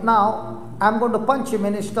 Okay, now I'm going to punch him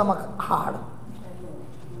in his stomach hard.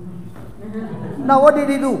 Now what did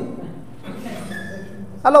he do?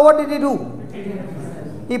 Hello, what did he do?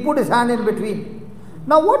 He put his hand in between.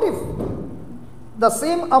 Now what if the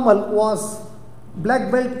same Amal was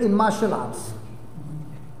black belt in martial arts?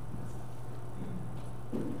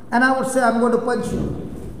 And I would say, I'm going to punch you.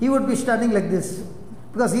 He would be standing like this.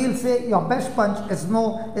 Because he'll say, your best punch is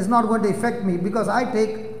not going to affect me, because I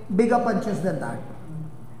take bigger punches than that.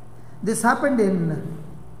 This happened in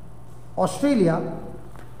Australia.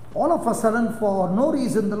 All of a sudden, for no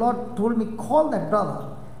reason, the Lord told me, call that brother.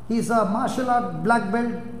 He's a martial art black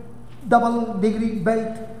belt, double degree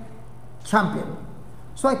belt champion.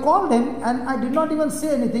 So I called him and I did not even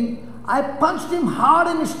say anything. I punched him hard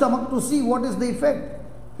in his stomach to see what is the effect.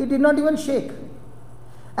 He did not even shake.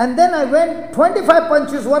 And then I went 25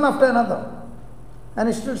 punches one after another. And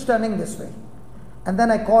he's still standing this way. And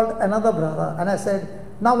then I called another brother and I said,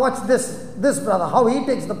 now watch this brother, how he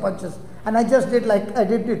takes the punches. And I just did like I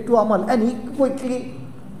did it to Amal, and he quickly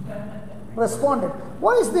responded.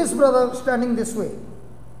 Why is this brother standing this way?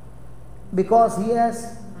 Because he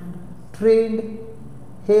has trained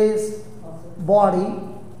his body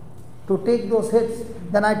to take those hits.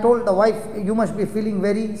 Then I told the wife, you must be feeling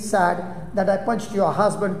very sad that I punched your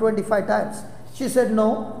husband 25 times. She said,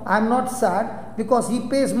 no, I'm not sad, because he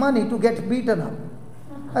pays money to get beaten up.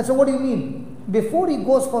 I said, what do you mean? Before he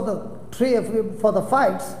goes for the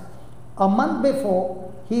fights, a month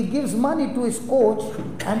before, he gives money to his coach,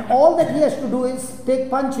 and all that he has to do is take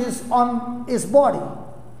punches on his body.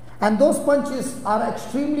 And those punches are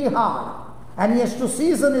extremely hard, and he has to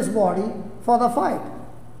season his body for the fight.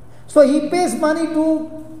 So he pays money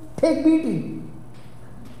to take beating.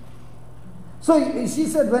 So she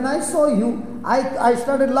said, when I saw you, I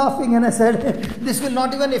started laughing and I said, this will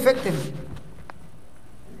not even affect him.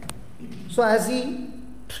 So as he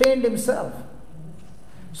trained himself.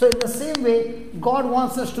 So in the same way, God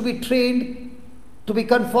wants us to be trained to be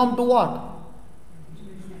conformed to what?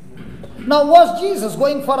 Now, was Jesus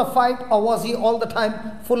going for a fight, or was he all the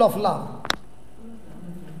time full of love?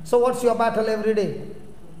 So what's your battle every day?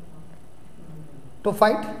 To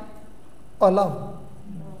fight or love?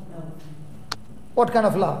 What kind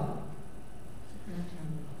of love?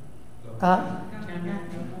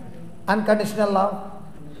 Unconditional love?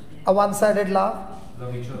 A one-sided love?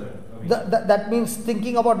 Love each other. That means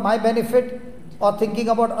thinking about my benefit or thinking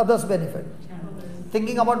about others' benefit.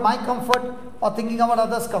 Thinking about my comfort or thinking about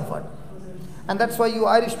others' comfort. And that's why you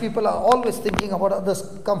Irish people are always thinking about others'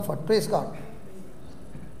 comfort. Praise God.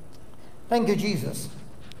 Thank you, Jesus.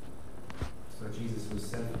 So Jesus was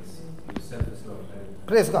selfless. He was selfless love. Right?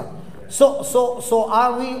 Praise God. So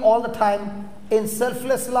are we all the time in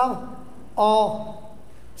selfless love or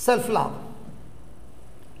self-love?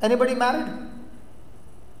 Anybody married?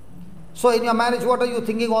 So in your marriage, what are you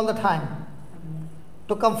thinking all the time?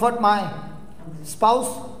 To comfort my spouse,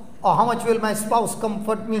 or how much will my spouse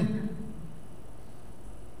comfort me?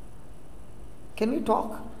 Can we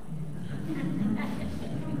talk?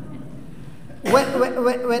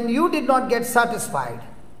 When you did not get satisfied,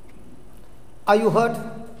 are you hurt?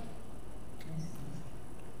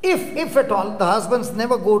 If at all, the husbands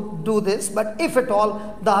never go do this, but if at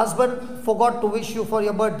all, the husband forgot to wish you for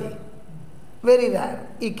your birthday. Very rare.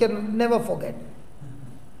 He can never forget.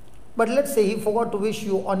 But let's say he forgot to wish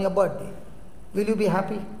you on your birthday. Will you be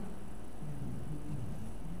happy?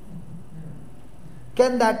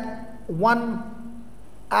 Can that one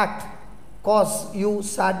act cause you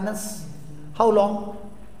sadness? How long?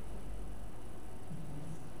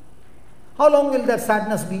 How long will that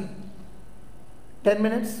sadness be? 10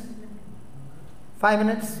 minutes? 5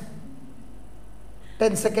 minutes?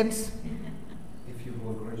 10 seconds? If you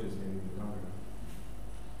hold grudges, maybe longer.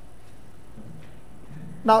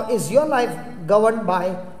 Now, is your life governed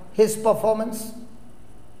by his performance?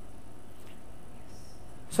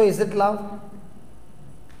 So is it love?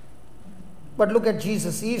 But look at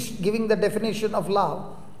Jesus. He is giving the definition of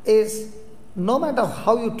love is, no matter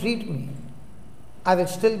how you treat me, I will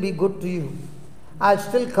still be good to you. I'll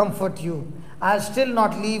still comfort you. I'll still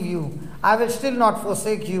not leave you. I will still not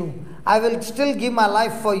forsake you. I will still give my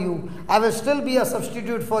life for you. I will still be a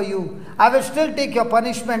substitute for you. I will still take your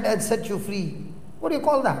punishment and set you free. What do you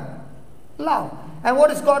call that? Love. And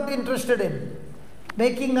what is God interested in?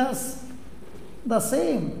 Making us the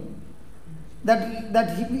same.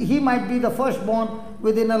 That he might be the firstborn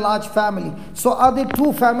within a large family. So are there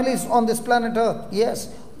two families on this planet Earth?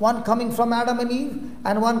 Yes. One coming from Adam and Eve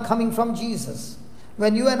and one coming from Jesus.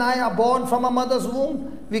 When you and I are born from a mother's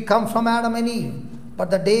womb, we come from Adam and Eve. But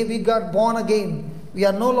the day we got born again, we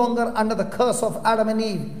are no longer under the curse of Adam and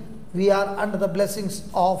Eve. We are under the blessings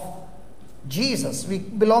of Jesus. We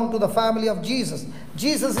belong to the family of Jesus.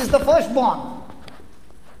 Jesus is the firstborn.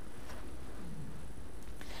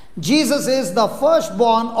 Jesus is the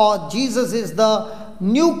firstborn, or Jesus is the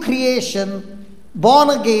new creation, born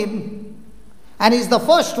again, and He's the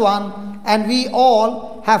first one, and we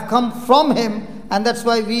all have come from Him, and that's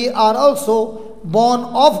why we are also born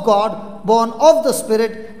of God, born of the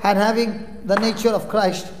Spirit, and having the nature of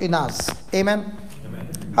Christ in us. Amen.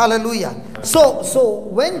 Amen. Hallelujah. So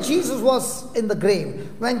when Jesus was in the grave,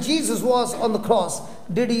 when Jesus was on the cross,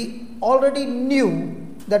 did He already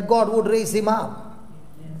knew that God would raise Him up?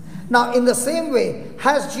 Now, in the same way,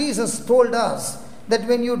 has Jesus told us that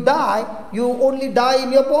when you die, you only die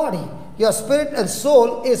in your body. Your spirit and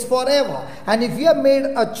soul is forever. And if you have made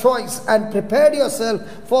a choice and prepared yourself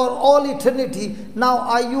for all eternity, now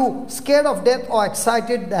are you scared of death or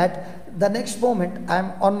excited that the next moment I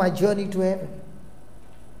am on my journey to heaven?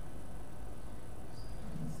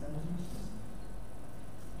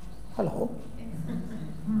 Hello?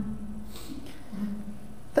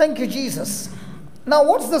 Thank you, Jesus. Now,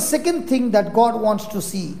 what's the second thing that God wants to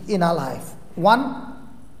see in our life? One,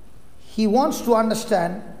 He wants to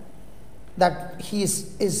understand that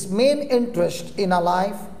His main interest in our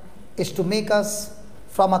life is to make us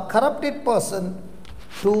from a corrupted person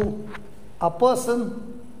to a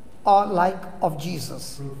person or like of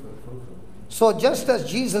Jesus. So just as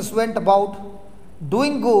Jesus went about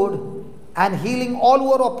doing good and healing all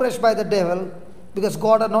who were oppressed by the devil, because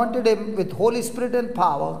God anointed Him with Holy Spirit and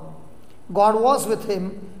power, God was with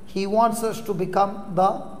him. He wants us to become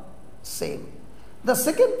the same. The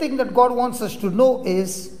second thing that God wants us to know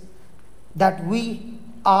is that we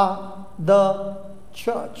are the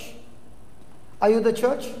church. Are you the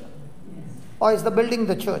church? Yes. Or is the building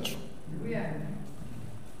the church? We are.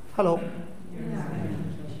 Hello? Yes.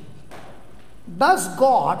 Does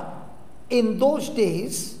God in those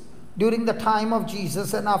days, during the time of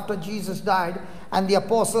Jesus and after Jesus died and the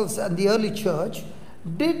apostles and the early church,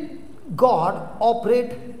 did God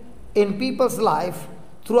operate in people's life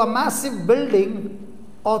through a massive building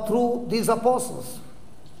or through these apostles?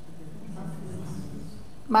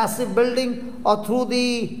 Massive building or through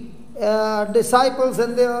the disciples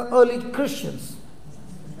and the early Christians?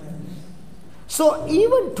 So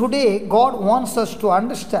even today, God wants us to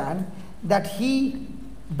understand that He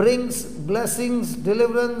brings blessings,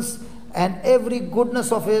 deliverance, and every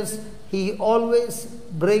goodness of His, He always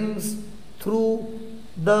brings through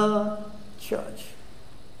the church.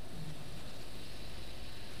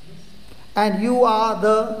 And you are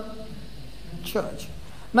the church.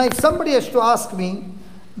 Now, if somebody has to ask me,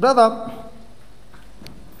 brother,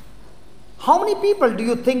 how many people do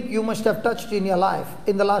you think you must have touched in your life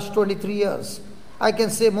in the last 23 years? I can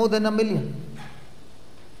say more than 1 million.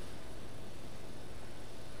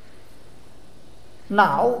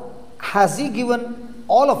 Now, has He given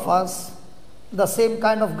all of us the same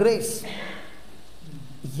kind of grace?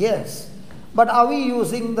 Yes. But are we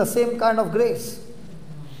using the same kind of grace?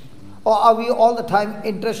 Or are we all the time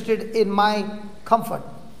interested in my comfort?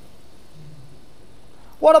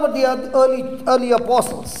 What about the early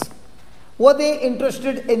apostles? Were they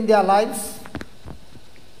interested in their lives?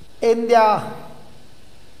 In their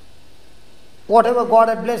whatever God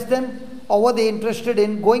had blessed them? Or were they interested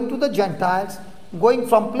in going to the Gentiles, going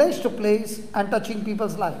from place to place and touching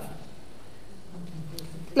people's life?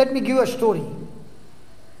 Let me give you a story.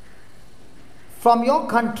 From your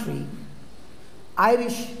country,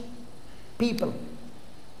 Irish people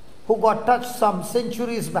who got touched some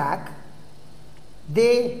centuries back,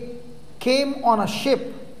 they came on a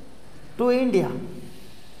ship to India.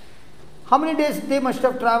 How many days they must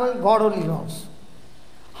have traveled? God only knows.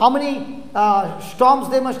 How many storms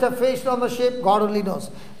they must have faced on the ship? God only knows.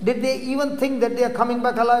 Did they even think that they are coming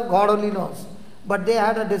back alive? God only knows. But they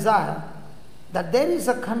had a desire that there is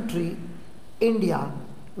a country, India,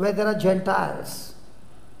 where there are Gentiles.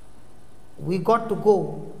 We got to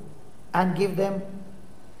go and give them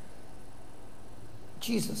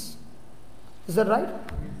Jesus. Is that right?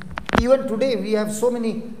 Even today we have so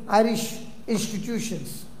many Irish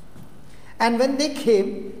institutions. And when they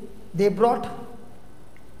came, they brought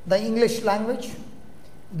the English language,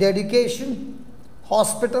 the education,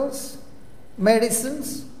 hospitals,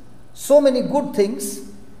 medicines, so many good things.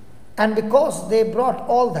 And because they brought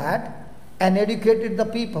all that and educated the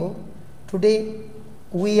people, today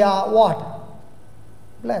we are what?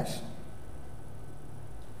 Blessed.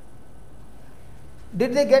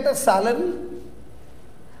 Did they get a salary?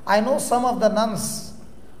 I know some of the nuns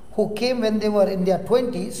who came when they were in their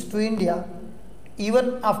 20s to India,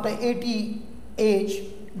 even after 80 age,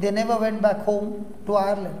 they never went back home to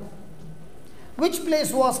Ireland. Which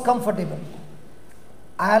place was comfortable?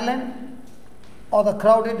 Ireland or the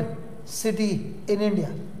crowded city in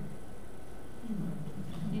India?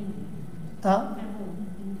 Huh?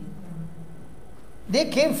 They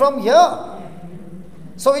came from here.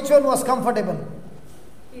 So which one was comfortable?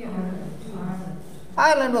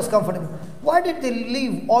 Ireland was comfortable. Why did they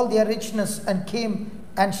leave all their richness and came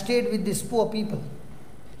and stayed with these poor people?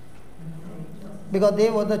 Because they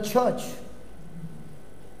were the church.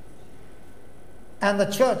 And the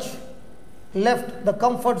church left the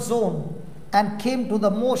comfort zone and came to the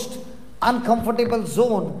most uncomfortable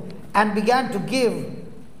zone and began to give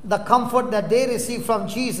the comfort that they received from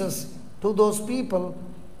Jesus to those people,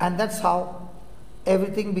 and that's how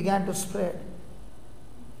everything began to spread.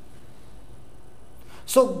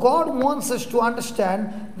 So God wants us to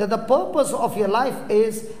understand that the purpose of your life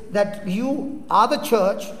is that you are the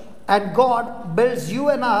church, and God builds you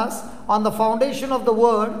and us on the foundation of the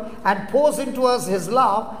Word and pours into us His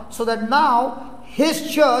love, so that now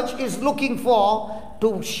His church is looking for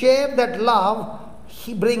to share that love,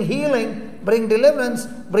 bring healing, bring deliverance,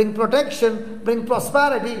 bring protection, bring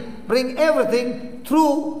prosperity, bring everything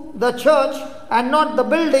through the church and not the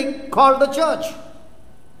building called the church.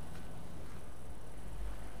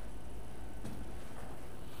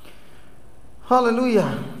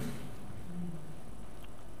 Hallelujah.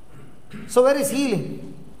 So where is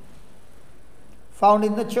healing? Found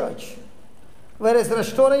in the church. Where is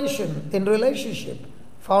restoration in relationship?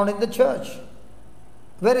 Found in the church.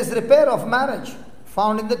 Where is repair of marriage?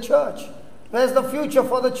 Found in the church. Where is the future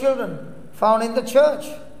for the children? Found in the church.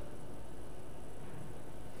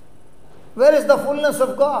 Where is the fullness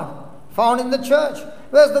of God? Found in the church.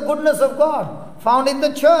 Where is the goodness of God? Found in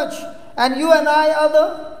the church. And you and I are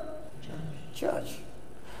the church.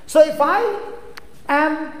 So if I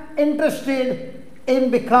am interested in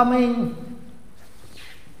becoming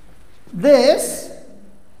this,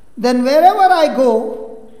 then wherever I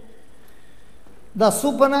go, the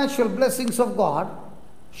supernatural blessings of God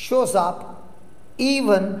shows up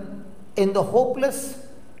even in the hopeless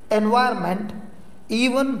environment,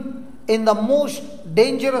 even in the most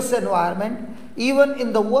dangerous environment, even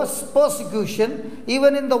in the worst persecution,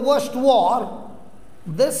 even in the worst war.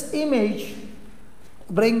 This image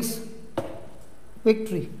brings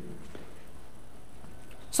victory.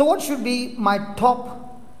 So what should be my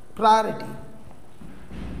top priority?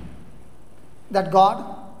 That God,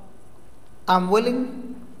 I'm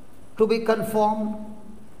willing to be conformed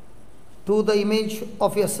to the image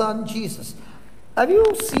of your Son, Jesus. Have you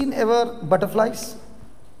seen ever butterflies?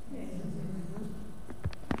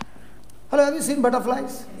 Hello, have you seen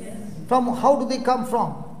butterflies? Yes. From how do they come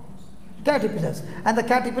from? Caterpillars. And the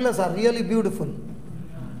caterpillars are really beautiful.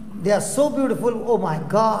 They are so beautiful. Oh my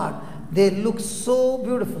God. They look so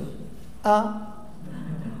beautiful.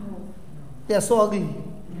 They are so ugly.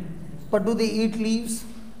 But do they eat leaves?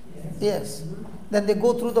 Yes. Then they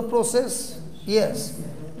go through the process? Yes.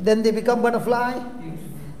 Then they become butterfly?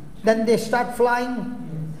 Then they start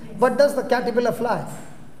flying? But does the caterpillar fly?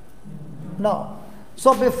 No.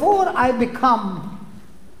 So before I become,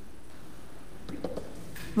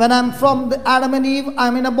 when I'm from the Adam and Eve,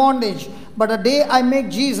 I'm in a bondage. But the day I make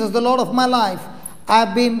Jesus the Lord of my life,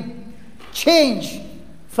 I've been changed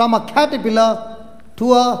from a caterpillar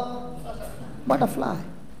to a butterfly.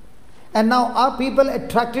 And now are people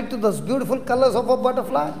attracted to those beautiful colors of a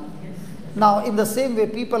butterfly? Now in the same way,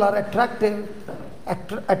 people are attracted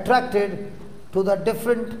to the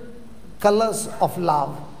different colors of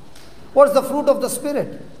love. What is the fruit of the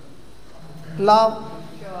Spirit? love,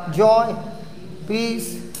 joy,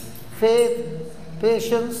 peace, faith,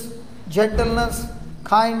 patience, gentleness,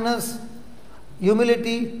 kindness,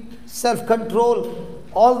 humility, self-control.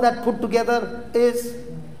 All that put together is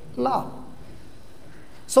love.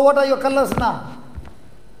 So what are your colors now?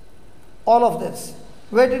 All of this.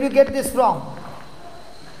 Where did you get this from?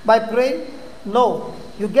 By praying? No.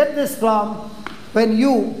 You get this from when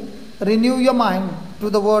you renew your mind to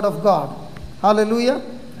the Word of God. Hallelujah.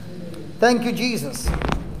 Thank you, Jesus.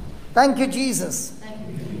 Thank you, Jesus.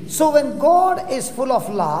 So when God is full of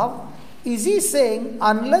love, is He saying,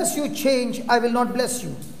 unless you change, I will not bless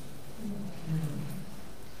you?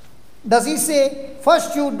 Does He say,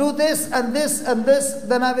 first you do this and this and this,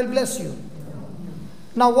 then I will bless you?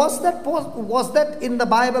 Now was that in the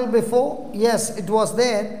Bible before? Yes, it was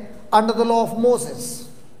there under the law of Moses.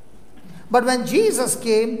 But when Jesus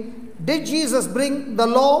came, did Jesus bring the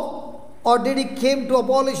law, or did He came to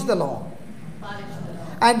abolish the law?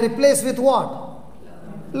 And replace with what?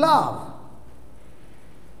 Love.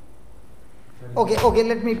 Okay,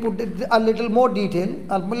 let me put it a little more detail.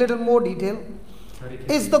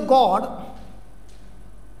 Is the God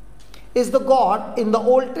in the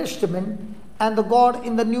Old Testament and the God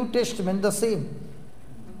in the New Testament the same?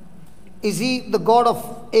 Is He the God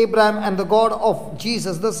of Abraham and the God of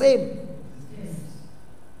Jesus the same? Yes.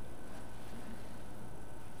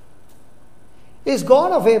 Is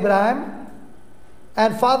God of Abraham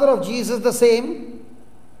and Father of Jesus the same?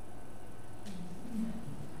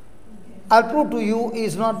 I'll prove to you He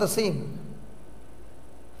is not the same.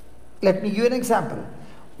 Let me give you an example.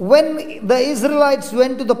 When the Israelites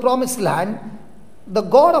went to the promised land, the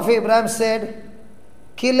God of Abraham said,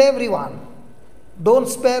 kill everyone. Don't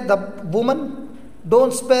spare the woman,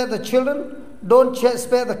 don't spare the children, don't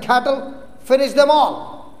spare the cattle, finish them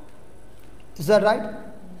all. Is that right? It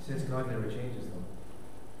says God never changes though.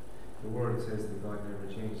 The word says that God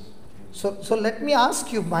never changes. So let me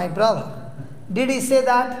ask you, my brother, did He say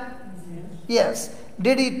that? Yes.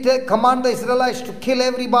 Did He command the Israelites to kill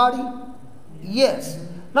everybody? Yes.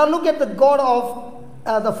 Now look at the God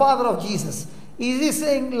of the Father of Jesus. Is He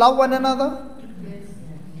saying love one another?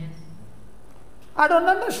 I don't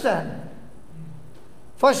understand.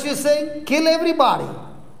 First He's saying kill everybody.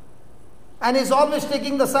 And He's always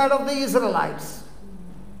taking the side of the Israelites.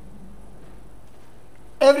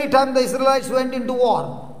 Every time the Israelites went into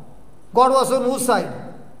war, God was on whose side?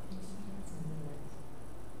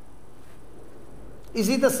 Is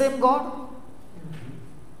He the same God?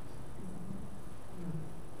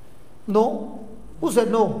 No. Who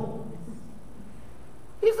said no?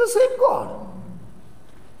 He's the same God.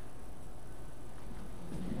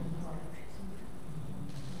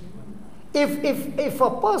 If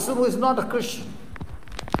a person who is not a Christian,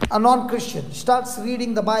 a non-Christian, starts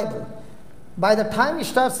reading the Bible, by the time he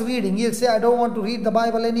starts reading, he'll say, I don't want to read the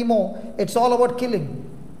Bible anymore. It's all about killing.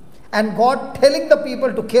 And God telling the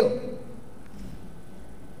people to kill.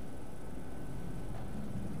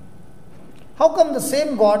 How come the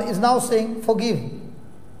same God is now saying, forgive?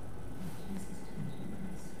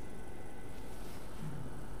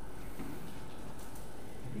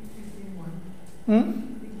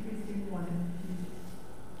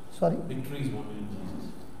 Sorry? Victory is won in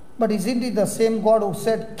Jesus. But isn't it the same God who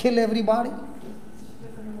said, kill everybody?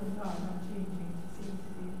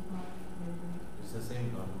 It's the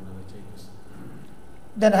same God who never changes.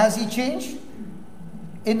 Then has He changed?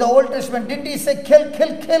 In the Old Testament, didn't He say, kill,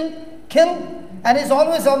 kill, kill, kill? And He's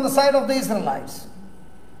always on the side of the Israelites.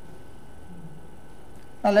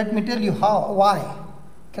 Now let me tell you why.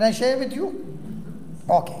 Can I share with you?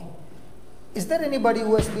 Okay. Is there anybody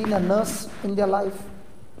who has been a nurse in their life?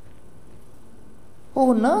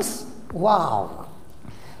 Oh, nurse? Wow.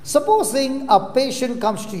 Supposing a patient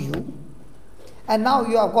comes to you and now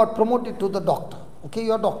you have got promoted to the doctor. Okay,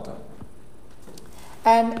 you're a doctor.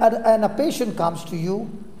 And a patient comes to you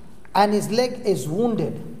and his leg is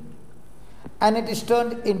wounded and it is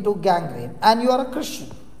turned into gangrene, and you are a Christian.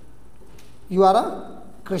 You are a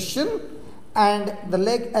Christian and the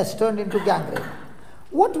leg has turned into gangrene.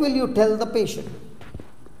 What will you tell the patient?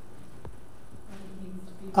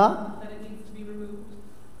 That it needs to be removed.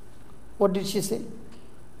 What did she say?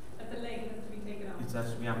 That the leg has to be taken off. It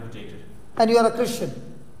has to be amputated. And you are a Christian.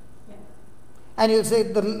 Yes. And you say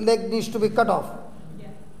the leg needs to be cut off. Yes.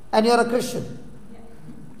 And you are a Christian. Yes.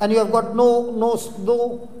 And you have got no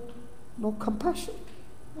compassion.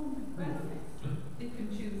 Well, it can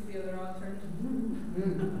choose the other alternative.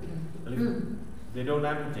 Well, if they don't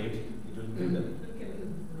amputate, it will kill them. It'll kill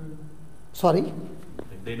them. Sorry?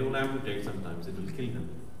 If they don't amputate sometimes, it will kill them.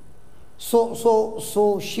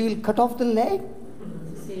 So she will cut off the leg?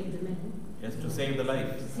 save the man. Yes, to save the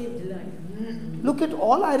life. To save the life. Look at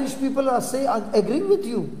all Irish people are agreeing with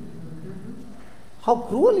you. How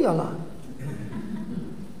cruel you all are.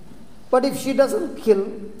 But if she doesn't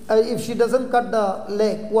if she doesn't cut the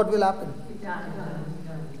leg, what will happen?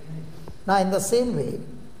 Now in the same way,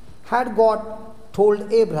 had God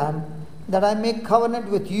told Abraham that I make covenant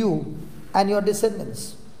with you and your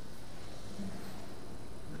descendants,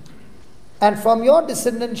 and from your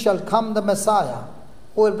descendants shall come the Messiah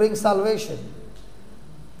who will bring salvation.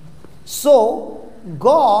 So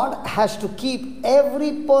God has to keep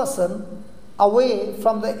every person away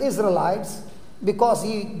from the Israelites, because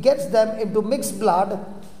he gets them into mixed blood,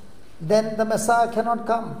 then the Messiah cannot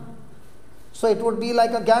come. So it would be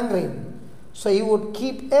like a gangrene. So he would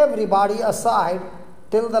keep everybody aside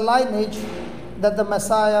till the lineage that the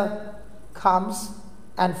Messiah comes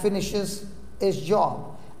and finishes his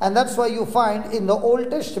job. And that's why you find in the Old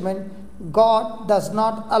Testament, God does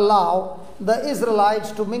not allow the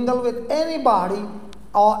Israelites to mingle with anybody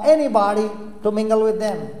or anybody to mingle with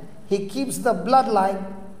them. He keeps the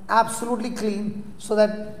bloodline absolutely clean, so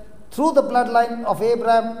that through the bloodline of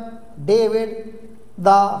Abraham, David,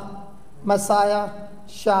 the Messiah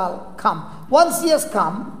shall come. Once he has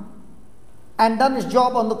come and done his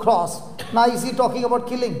job on the cross, now is he talking about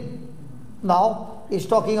killing? Now he's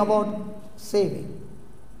talking about saving.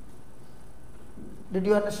 Did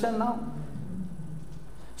you understand now?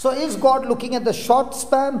 So is God looking at the short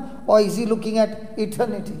span, or is he looking at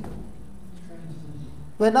eternity?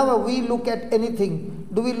 Whenever we look at anything,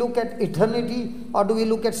 do we look at eternity or do we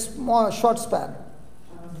look at short span?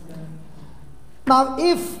 Now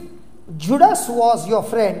if Judas was your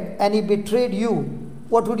friend and he betrayed you,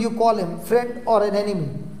 what would you call him? Friend or an enemy?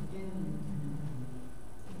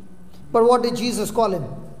 But what did Jesus call him?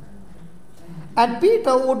 And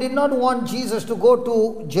Peter, who did not want Jesus to go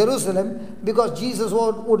to Jerusalem because Jesus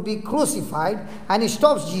would be crucified, and he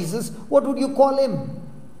stops Jesus, what would you call him?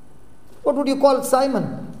 What would you call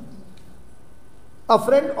Simon? A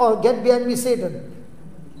friend, or get behind me, Satan?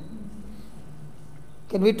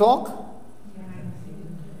 Can we talk?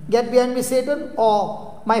 Get behind me, Satan,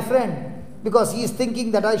 or my friend, because he is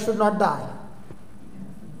thinking that I should not die.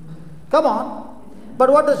 Come on. But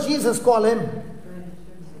what does Jesus call him?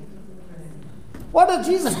 What does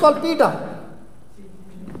Jesus call Peter?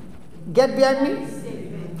 Get behind me.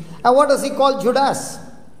 And what does he call Judas?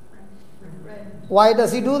 Why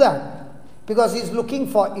does he do that? Because he's looking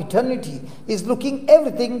for eternity. He's looking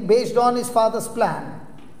everything based on his Father's plan.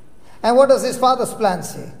 And what does his Father's plan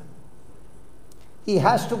say? He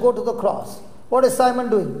has to go to the cross. What is Simon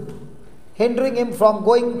doing? Hindering him from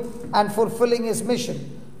going and fulfilling his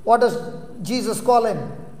mission. What does Jesus call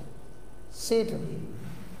him? Satan.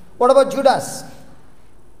 What about Judas?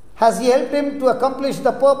 Has he helped him to accomplish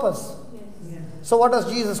the purpose? Yes. So what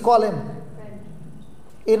does Jesus call him?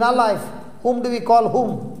 In our life, whom do we call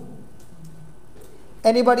whom?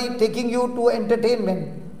 Anybody taking you to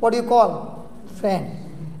entertainment, what do you call? Friend.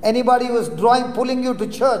 Anybody who is pulling you to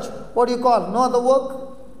church, what do you call? No other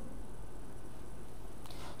work?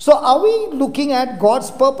 So are we looking at God's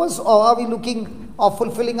purpose, or are we looking of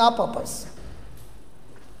fulfilling our purpose?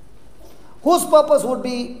 Whose purpose would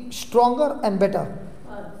be stronger and better?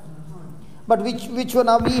 But which one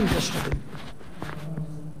are we interested in?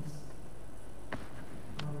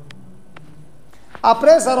 Our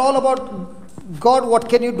prayers are all about, God, what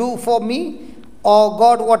can you do for me? Or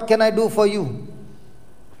God, what can I do for you?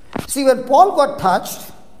 See, when Paul got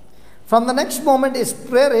touched, from the next moment his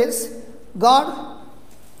prayer is, God,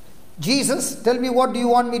 Jesus, tell me what do you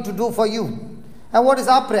want me to do for you? And what is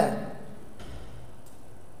our prayer?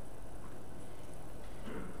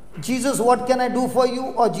 Jesus, what can I do for you?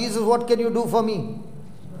 Or Jesus, what can you do for me?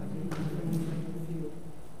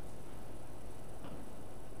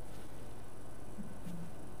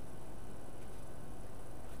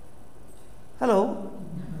 Hello?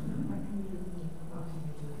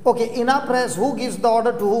 Okay, in our prayers, who gives the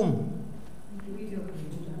order to whom?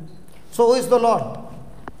 So who is the Lord?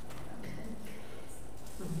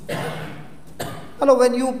 Hello,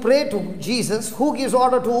 when you pray to Jesus, who gives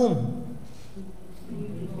order to whom?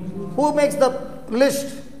 Who makes the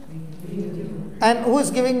list? And who is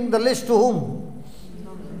giving the list to whom?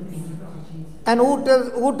 And who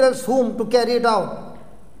tells whom to carry it out?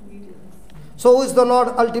 So who is the Lord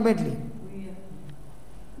ultimately?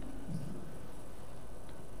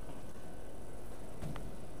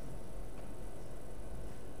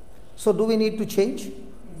 So do we need to change?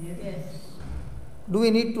 Yes. Do we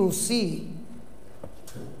need to see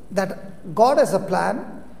that God has a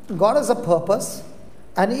plan, God has a purpose,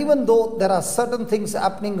 and even though there are certain things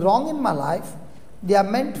happening wrong in my life, they are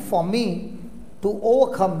meant for me to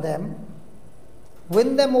overcome them,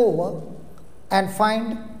 win them over, and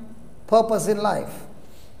find purpose in life.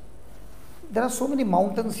 There are so many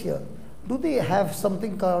mountains here. Do they have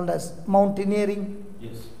something called as mountaineering?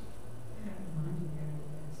 Yes.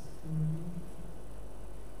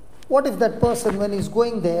 What if that person, when he's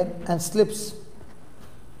going there and slips,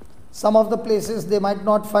 some of the places they might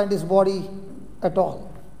not find his body at all?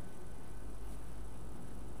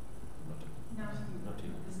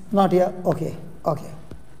 Not here? Okay, okay.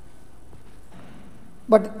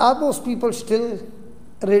 But are those people still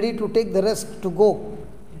ready to take the risk to go?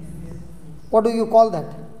 What do you call that?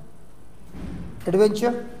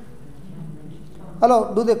 Adventure?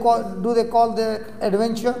 Hello, do they call the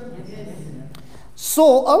adventure? So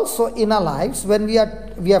also in our lives, when we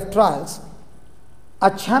have trials,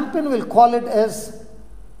 a champion will call it as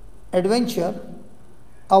adventure,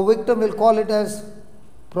 a victim will call it as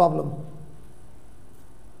problem.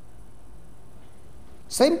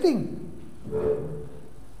 Same thing.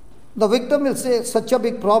 The victim will say, such a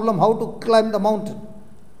big problem, how to climb the mountain.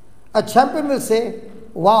 A champion will say,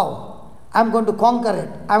 wow, I'm going to conquer it,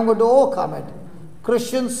 I'm going to overcome it.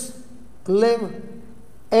 Christians live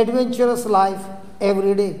adventurous life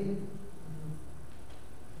every day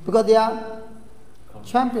because they are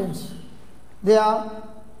champions, they are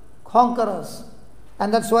conquerors,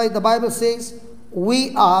 and that's why the Bible says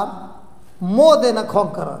we are more than a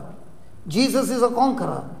conqueror. Jesus is a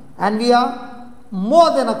conqueror, and we are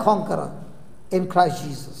more than a conqueror in Christ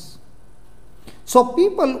Jesus. So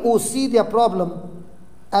people who see their problem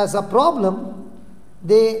as a problem,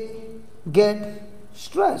 they get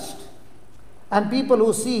stressed, and people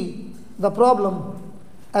who see the problem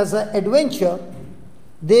as an adventure,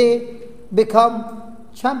 they become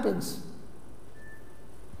champions.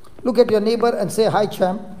 Look at your neighbor and say, hi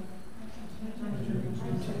champ.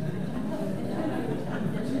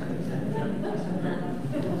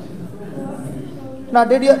 Now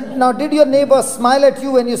did your neighbor smile at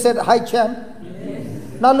you when you said hi champ?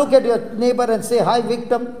 Yes. Now look at your neighbor and say hi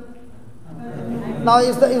victim. Now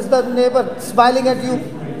is the neighbor smiling at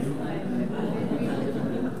you?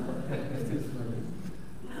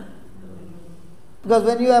 Because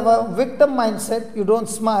when you have a victim mindset, you don't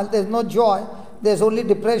smile, there's no joy, there's only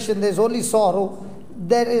depression, there's only sorrow.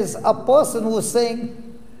 There is a person who is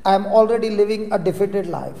saying, I am already living a defeated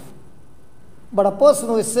life. But a person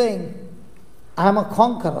who is saying, I am a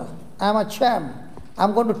conqueror, I am a champ, I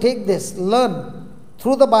am going to take this, learn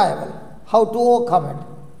through the Bible how to overcome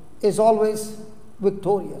it, is always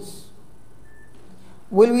victorious.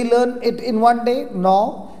 Will we learn it in one day?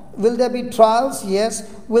 No. Will there be trials?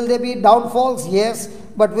 Yes. Will there be downfalls? Yes.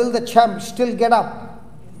 But will the champ still get up?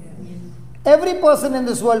 Yes. Every person in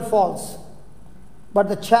this world falls. But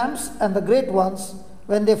the champs and the great ones,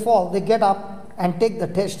 when they fall, they get up and take the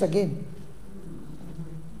test again.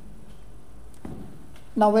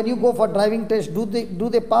 Now when you go for driving test, do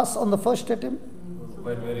they pass on the first attempt?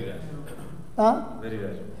 Very rare. Huh? Very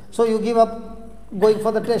rare. So you give up going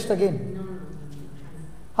for the test again?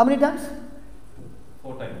 How many times?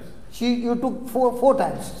 4 times. You took four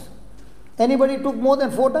times. Anybody took more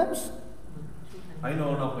than 4 times? I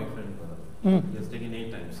know one of my friends, brother. He has taken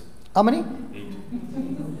 8 times. How many? 8.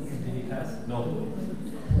 Did he pass? No.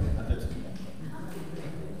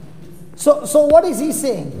 So what is he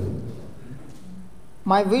saying?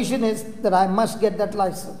 My vision is that I must get that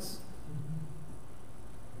license.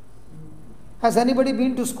 Has anybody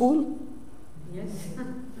been to school? Yes.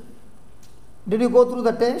 Did you go through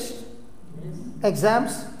the test? Yes.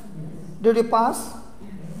 Exams? Yes. Did you pass?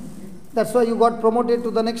 That's why you got promoted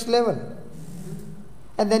to the next level.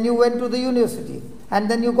 And then you went to the university. And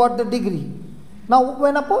then you got the degree. Now,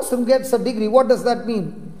 when a person gets a degree, what does that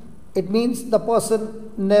mean? It means the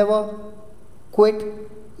person never quit.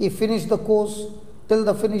 He finished the course till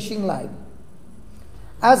the finishing line.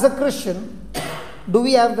 As a Christian, do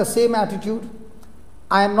we have the same attitude?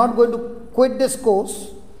 I am not going to quit this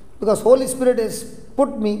course because Holy Spirit has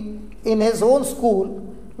put me in His own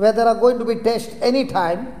school where there are going to be tests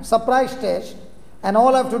anytime, surprise test, and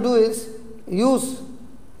all I have to do is use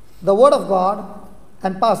the Word of God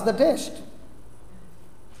and pass the test.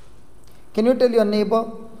 Can you tell your neighbor,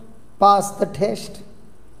 pass the test?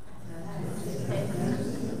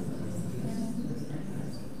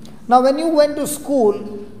 Now when you went to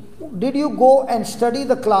school, did you go and study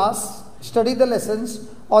the class, study the lessons,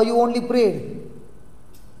 or you only prayed?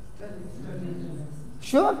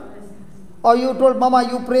 Sure? Or you told Mama,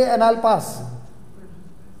 you pray and I'll pass?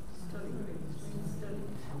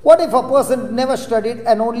 What if a person never studied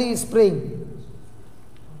and only is praying?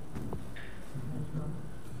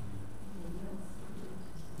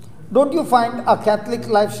 Don't you find a Catholic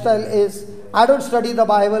lifestyle is I don't study the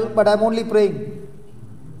Bible, but I'm only praying.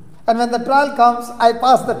 And when the trial comes, I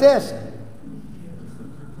pass the test.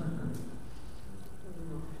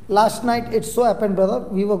 Last night it so happened, brother,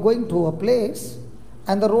 we were going to a place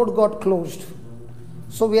and the road got closed.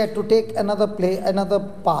 So we had to take another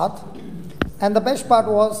path. And the best part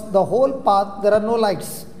was the whole path, there are no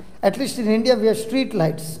lights. At least in India we have street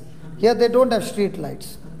lights. Here they don't have street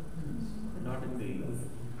lights. Not in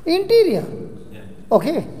the Interior. yeah.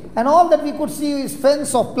 Okay. And all that we could see is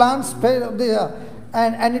fence of plants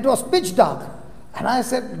and it was pitch dark. And I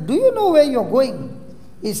said, do you know where you're going?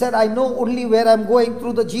 He said, I know only where I'm going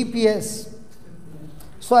through the GPS.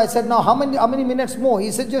 So I said, now how many minutes more?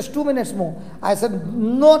 He said, just 2 minutes more. I said,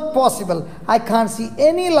 not possible. I can't see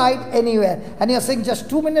any light anywhere. And you're saying just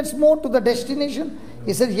 2 minutes more to the destination?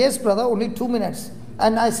 He said, yes, brother, only 2 minutes.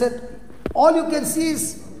 And I said, all you can see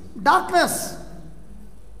is darkness.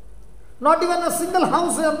 Not even a single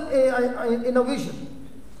house in a vision,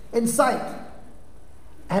 in sight.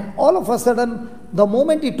 And all of a sudden, the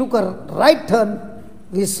moment he took a right turn,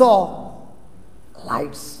 we saw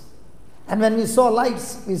lights. And when we saw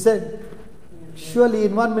lights, we said, surely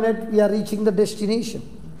in 1 minute we are reaching the destination.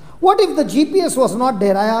 What if the GPS was not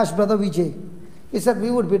there? I asked Brother Vijay. He said,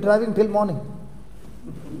 we would be driving till morning.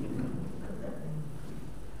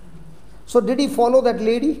 So did he follow that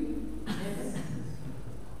lady?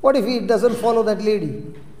 What if he doesn't follow that lady?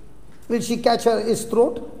 Will she catch his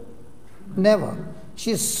throat? Never.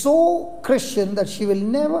 She is so Christian that she will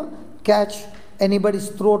never catch anybody's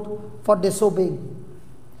throat for disobeying.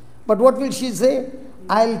 But what will she say?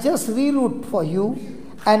 I'll just reroute for you.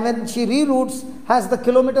 And when she reroutes, has the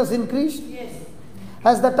kilometers increased? Yes.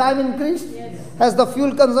 Has the time increased? Yes. Has the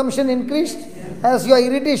fuel consumption increased? Yes. Has your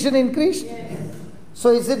irritation increased? Yes. So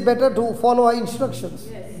is it better to follow her instructions?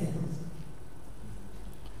 Yes.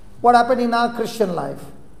 What happened in our Christian life?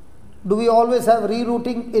 Do we always have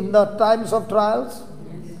rerouting in the times of trials?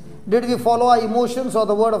 Yes. Did we follow our emotions or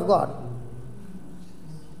the word of God?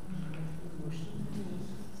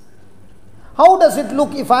 How does it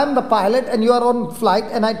look if I am the pilot and you are on flight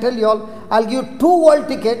and I tell you all, I'll give you 2 world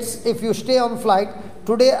tickets if you stay on flight.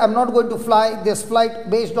 Today I'm not going to fly this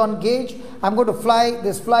flight based on gauge. I'm going to fly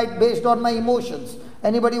this flight based on my emotions.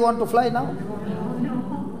 Anybody want to fly now?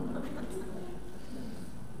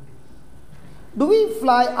 Do we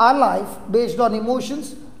fly our life based on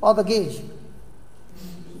emotions or the gauge?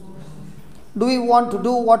 Do we want to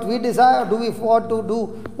do what we desire or do we want to do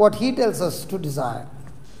what He tells us to desire?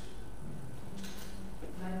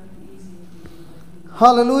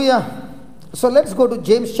 Hallelujah. So let's go to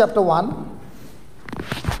James chapter 1.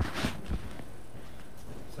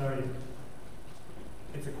 Sorry.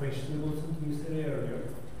 It's a question about something you said earlier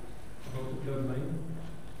about the bloodline.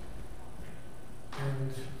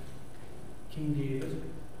 And King David,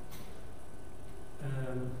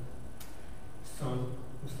 son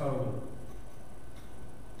of Solomon.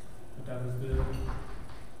 But that was the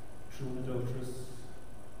true and adulterous.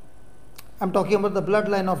 I'm talking about the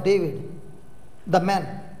bloodline of David. The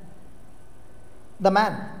man. The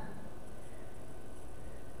man.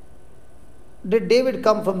 Did David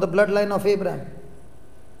come from the bloodline of Abraham?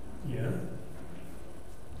 Yeah.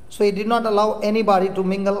 So he did not allow anybody to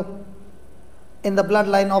mingle in the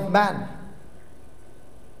bloodline of man.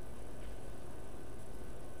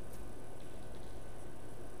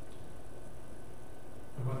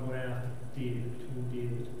 And what about after David, between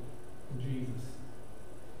David and Jesus?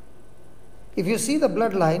 If you see the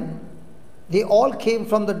bloodline, they all came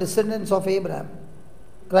from the descendants of Abraham,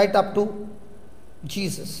 right up to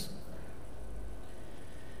Jesus.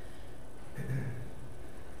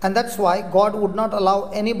 And that's why God would not allow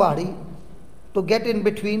anybody to get in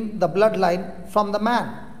between the bloodline from the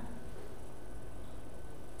man.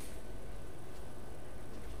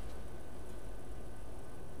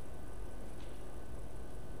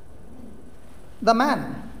 The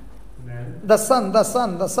man. Man, The son, the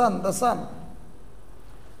son, the son, the son.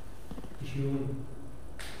 human.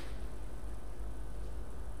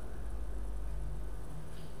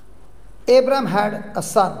 Abraham had a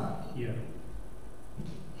son. Yeah.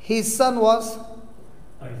 His son was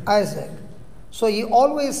Isaac. So he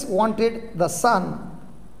always wanted the son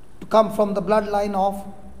to come from the bloodline of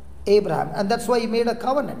Abraham. And that's why he made a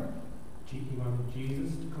covenant. He wanted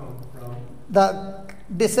Jesus to come from. The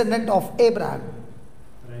descendant of Abraham.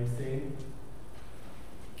 And I'm saying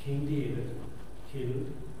King David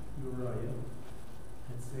killed Uriah,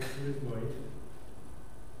 had sex with his wife,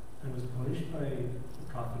 and was punished by the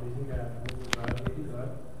prophet God, and was violating God.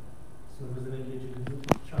 So it was an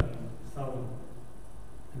illegitimate child, Solomon,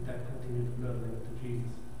 and that continued the bloodline to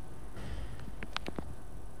Jesus.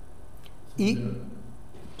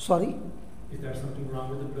 So Sorry? Is there something wrong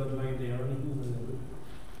with the bloodline there or anything?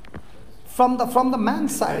 From the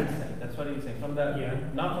man's side. That's what he's saying. From the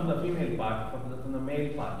not from the female part, from the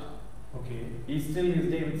male part. Okay. He still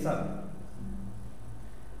is David's son.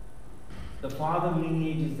 The father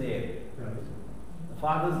lineage is there. Right. The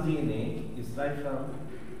father's DNA is right from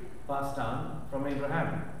passed on from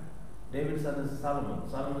Abraham. David's son is Solomon.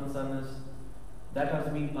 Solomon's son is that has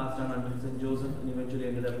been passed on until Saint Joseph and eventually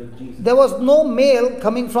ended up with Jesus. There was no male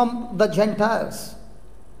coming from the Gentiles.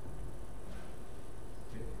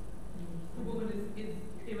 The woman is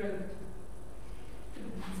irrelevant.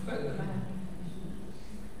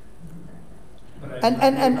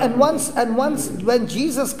 And once when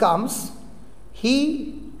Jesus comes,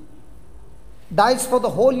 he dies for the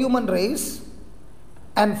whole human race,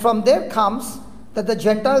 and from there comes that the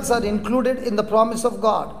Gentiles are included in the promise of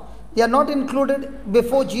God. They are not included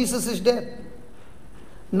before Jesus is dead.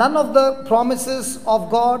 None of the promises of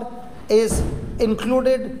God is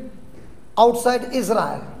included outside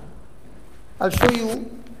Israel. I'll show you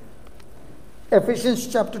Ephesians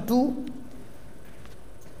chapter 2.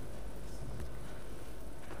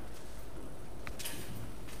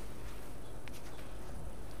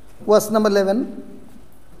 Verse number 11.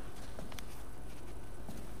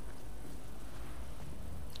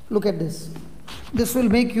 Look at this. This will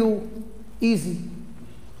make you easy.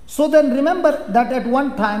 So then remember that at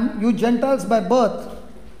one time you Gentiles by birth,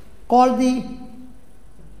 called the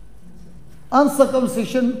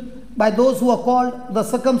uncircumcision by those who are called the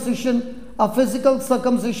circumcision, a physical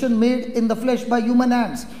circumcision made in the flesh by human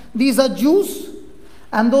hands. These are Jews,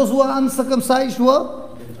 and those who are uncircumcised were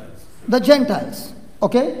the Gentiles.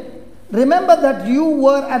 Okay? Remember that you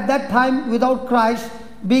were at that time without Christ,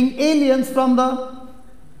 being aliens from the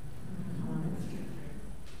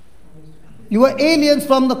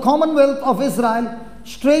commonwealth of Israel,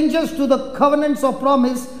 strangers to the covenants of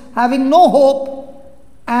promise, having no hope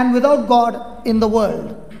and without God in the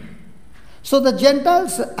world. So the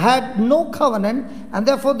Gentiles had no covenant, and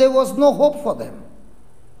therefore there was no hope for them.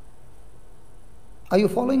 Are you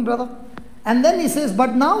following, brother? And then he says,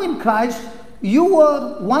 but now in Christ, you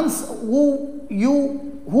were once who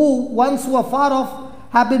once were far off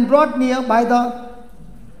have been brought near by the.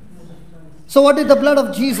 So what did the blood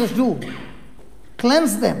of Jesus do?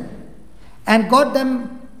 Cleanse them and got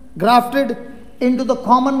them grafted into the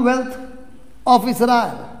commonwealth of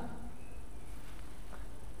Israel.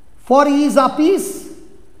 For he is our peace.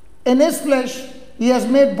 In his flesh he has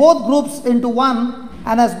made both groups into one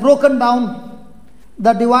and has broken down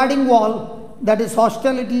the dividing wall, that is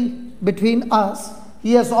hostility between us.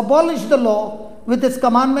 He has abolished the law with its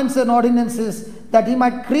commandments and ordinances, that he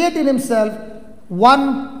might create in himself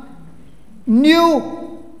one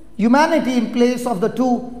new humanity in place of the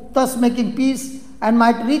two, thus making peace, and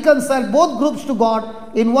might reconcile both groups to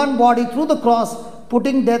God in one body through the cross,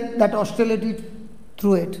 putting death that hostility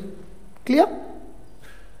through it. Clear?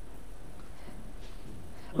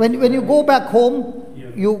 When you go back home,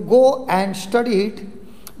 you go and study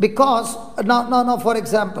it, because now for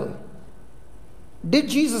example, did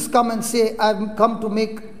Jesus come and say, I've come to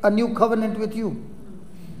make a new covenant with you?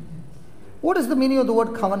 What is the meaning of the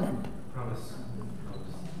word covenant? Promise.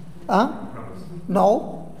 Huh? Promise.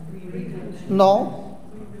 No. No.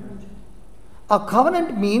 A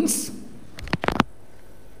covenant means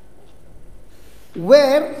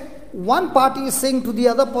where one party is saying to the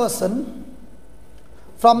other person,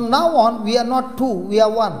 from now on we are not two, we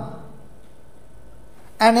are one.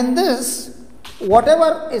 And in this,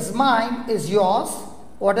 whatever is mine is yours,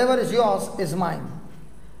 whatever is yours is mine.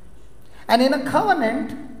 And in a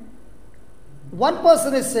covenant, one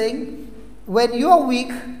person is saying, when you are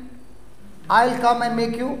weak, I'll come and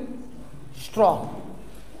make you strong.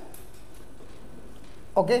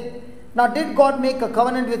 Okay? Now, did God make a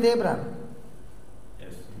covenant with Abraham?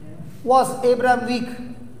 Yes. Was Abraham weak?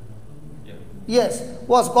 Yeah. Yes.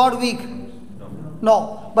 Was God weak? No.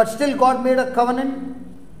 No. But still God made a covenant.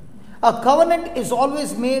 A covenant is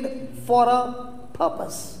always made for a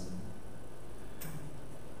purpose.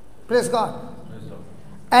 Praise God. Praise God.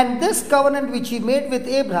 And this covenant which he made with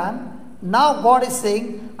Abraham, now God is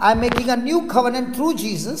saying, I'm making a new covenant through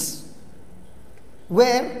Jesus,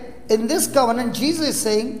 where in this covenant Jesus is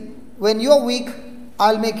saying, when you're weak,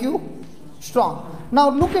 I'll make you strong. Now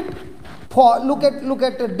look at Paul, look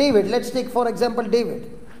at David. Let's take for example David.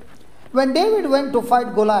 When David went to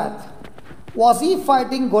fight Goliath, was he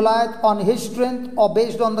fighting Goliath on his strength or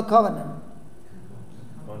based on the covenant?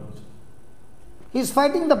 He's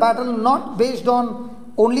fighting the battle not based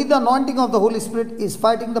on only the anointing of the Holy Spirit. He's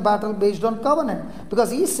fighting the battle based on covenant.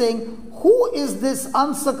 Because he's saying, who is this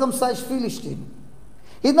uncircumcised Philistine?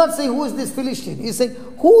 He's not saying who is this Philistine. He's saying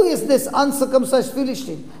who is this uncircumcised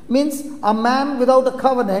Philistine. Means a man without a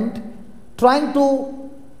covenant trying to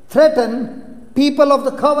threaten people of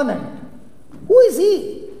the covenant. Who is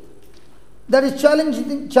he? That is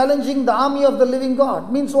challenging the army of the living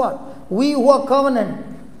God. Means what? We who are covenant.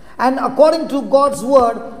 And according to God's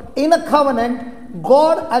word, in a covenant,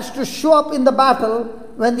 God has to show up in the battle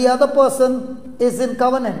when the other person is in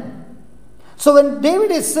covenant. So when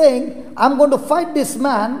David is saying, I'm going to fight this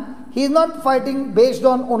man, he is not fighting based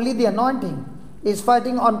on only the anointing. He is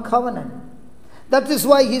fighting on covenant. That is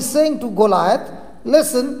why he is saying to Goliath,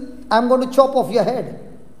 listen, I'm going to chop off your head.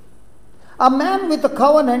 A man with a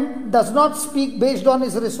covenant does not speak based on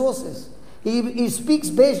his resources. He speaks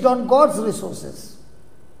based on God's resources.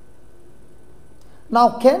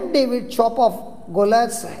 Now, can David chop off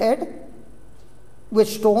Goliath's head with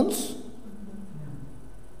stones?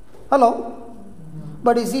 Hello?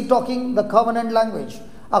 But is he talking the covenant language?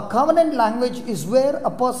 A covenant language is where a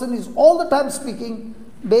person is all the time speaking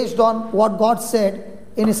based on what God said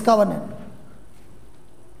in his covenant.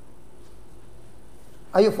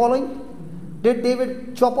 Are you following? Did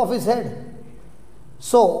David chop off his head?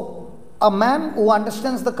 So, a man who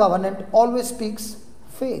understands the covenant always speaks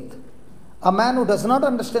faith. A man who does not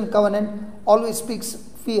understand covenant always speaks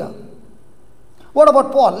fear. What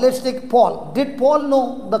about Paul? Let's take Paul. Did Paul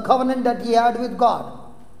know the covenant that he had with God?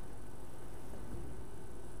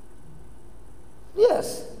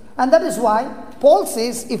 Yes. And that is why Paul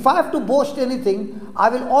says, if I have to boast anything, I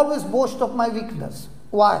will always boast of my weakness.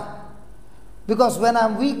 Why? Because when I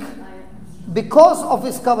am weak, because of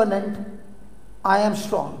his covenant, I am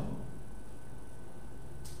strong.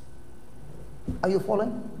 Are you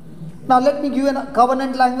following? Now let me give you a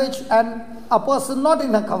covenant language and a person not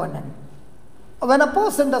in a covenant. When a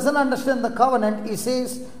person doesn't understand the covenant, he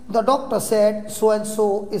says, the doctor said, so and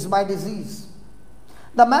so is my disease.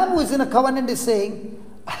 The man who is in a covenant is saying,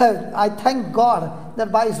 I thank God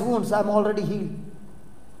that by his wounds I am already healed.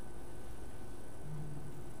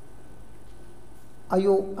 Are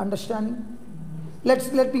you understanding?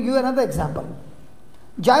 Let me give you another example.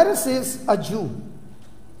 Jairus is a Jew.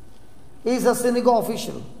 He is a synagogue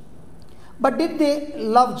official. But did they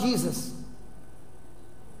love Jesus?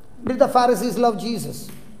 Did the Pharisees love Jesus?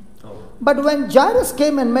 No. But when Jairus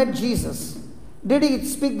came and met Jesus, did he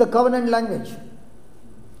speak the covenant language?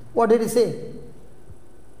 What did he say?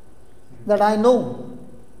 That I know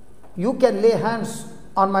you can lay hands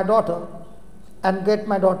on my daughter and get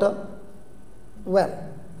my daughter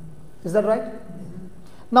well. Is that right?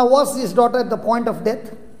 Now, was his daughter at the point of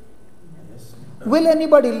death? Yes. Will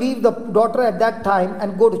anybody leave the daughter at that time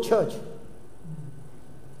and go to church?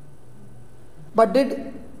 But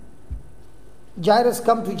did Jairus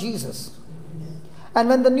come to Jesus? And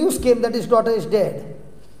when the news came that his daughter is dead,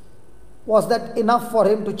 was that enough for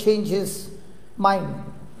him to change his mind?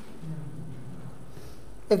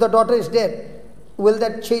 If the daughter is dead, will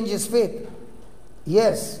that change his faith?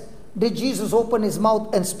 Yes. Did Jesus open his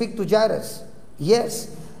mouth and speak to Jairus?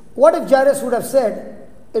 Yes. What if Jairus would have said,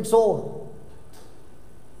 it's over?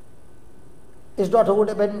 His daughter would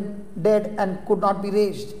have been dead and could not be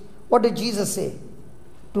raised. What did Jesus say?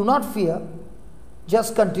 Do not fear,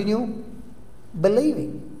 just continue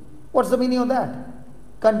believing. What's the meaning of that?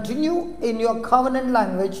 Continue in your covenant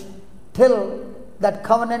language till that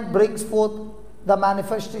covenant brings forth the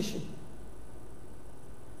manifestation.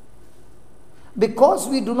 Because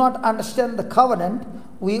we do not understand the covenant,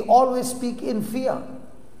 we always speak in fear.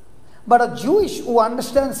 But a Jewish who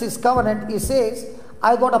understands his covenant, he says,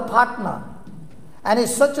 I got a partner. And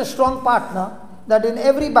he's such a strong partner that in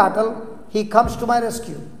every battle, he comes to my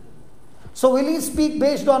rescue. So will he speak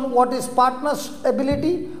based on what is partner's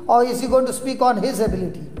ability, or is he going to speak on his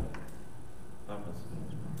ability? Partners.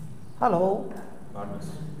 Hello? Partners.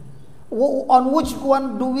 On which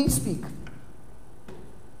one do we speak?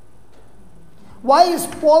 Why is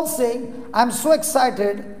Paul saying, I'm so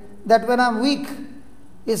excited that when I'm weak,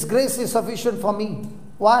 his grace is sufficient for me?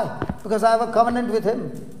 Why? Because I have a covenant with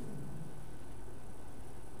him.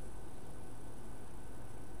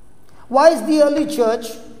 Why is the early church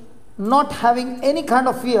not having any kind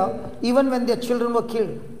of fear even when their children were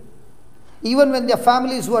killed? Even when their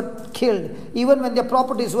families were killed? Even when their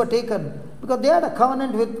properties were taken? Because they had a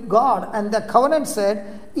covenant with God, and the covenant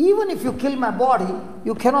said, even if you kill my body,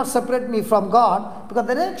 you cannot separate me from God, because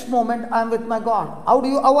the next moment I am with my God. How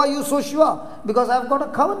are you so sure? Because I have got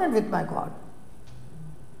a covenant with my God.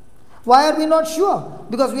 Why are we not sure?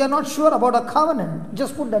 Because we are not sure about a covenant.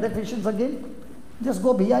 Just put that Ephesians again. Just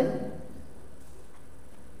go behind.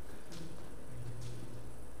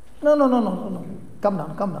 No. Come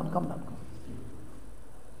down.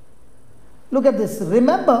 Look at this.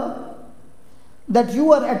 Remember that you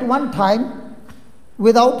were at one time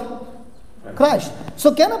without Christ.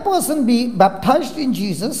 So can a person be baptized in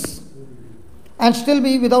Jesus and still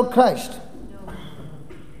be without Christ?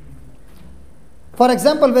 For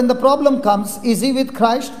example, when the problem comes, is he with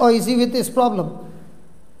Christ or is he with his problem?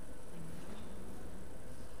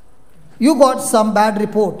 You got some bad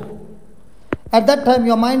report. At that time,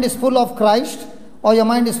 your mind is full of Christ or your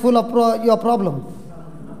mind is full of your problem.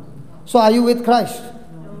 So are you with Christ?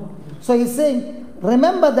 So he's saying,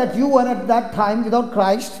 remember that you were at that time without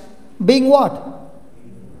Christ, being what?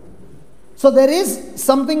 So there is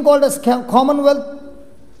something called as Commonwealth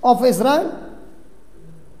of Israel.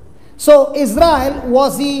 So Israel,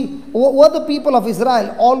 were the people of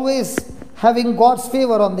Israel always having God's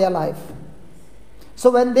favor on their life? So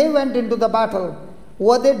when they went into the battle,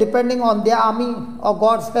 were they depending on their army or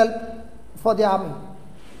God's help for their army?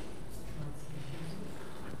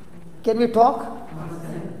 Can we talk?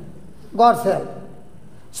 God's help.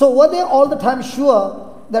 So were they all the time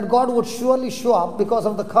sure that God would surely show up because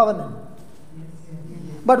of the covenant?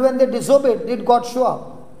 But when they disobeyed, did God show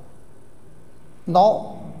up?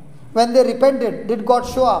 No. When they repented, did God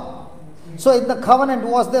show up? So in the covenant,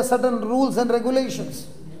 was there certain rules and regulations?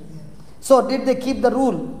 So did they keep the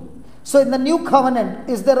rule? So in the new covenant,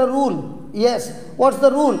 is there a rule? Yes. What's the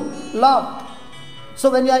rule? Love. So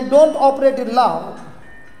when I don't operate in love,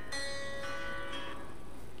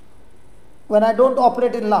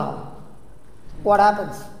 what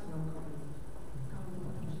happens?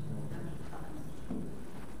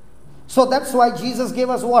 So that's why Jesus gave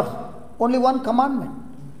us what? Only one commandment.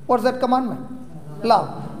 What's that commandment?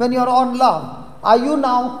 Love. When you're on love, are you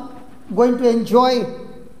now going to enjoy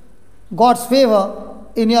God's favor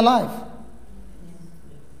in your life?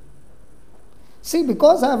 See,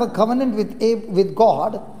 because I have a covenant with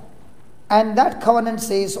God, and that covenant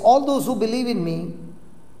says, all those who believe in me,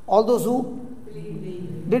 all those who,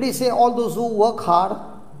 did he say all those who work hard?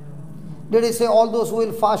 Did he say all those who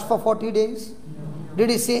will fast for 40 days? Did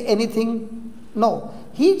he say anything? No.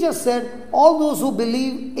 He just said all those who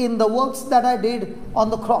believe in the works that I did on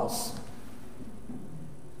the cross.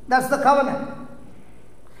 That's the covenant.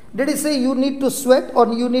 Did he say you need to sweat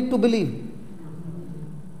or you need to believe?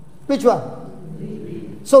 Which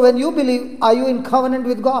one? So when you believe, are you in covenant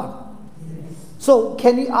with God? So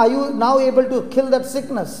are you now able to kill that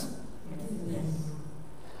sickness?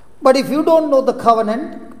 But if you don't know the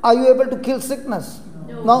covenant, are you able to kill sickness?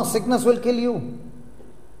 No, sickness will kill you.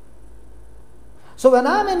 So when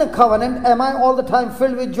I'm in a covenant, am I all the time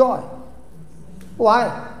filled with joy?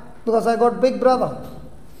 Why? Because I got big brother.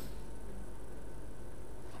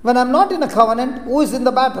 When I'm not in a covenant, who is in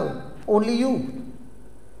the battle? Only you.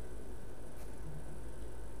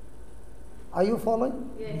 Are you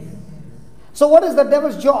following? Yes. So what is the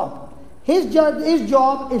devil's job? His job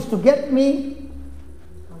is to get me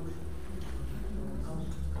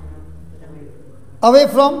away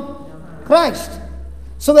from Christ.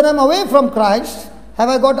 So when I'm away from Christ, have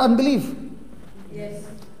I got unbelief? Yes.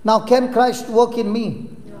 Now can Christ work in me?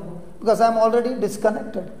 No. Because I'm already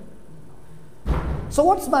disconnected. So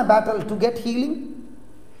what's my battle? To get healing?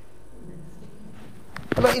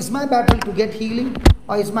 Hello, is my battle to get healing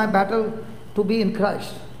or is my battle to be in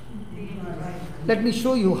Christ? Let me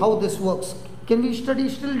show you how this works. Can we study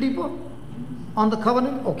still deeper on the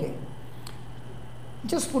covenant? Okay.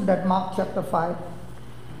 Just put that Mark chapter 5.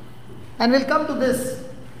 And we'll come to this.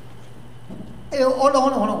 Hey, hold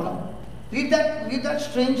on. Read that,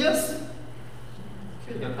 strangers.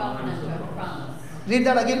 Through the covenant of promise. Read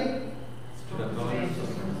that again.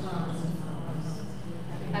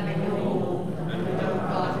 Having no hope and without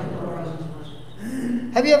God in the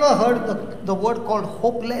world. Have you ever heard the word called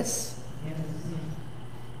hopeless?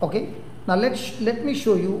 Okay. Now let me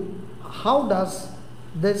show you how does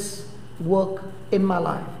this work in my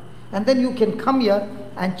life. And then you can come here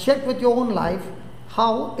and check with your own life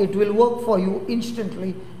how it will work for you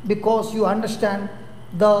instantly because you understand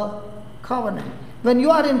the covenant. When you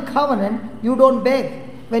are in covenant, you don't beg.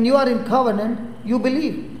 When you are in covenant, you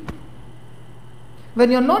believe. When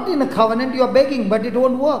you're not in a covenant, you are begging, but it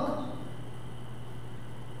won't work.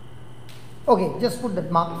 Okay, just put that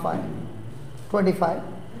Mark 5:25.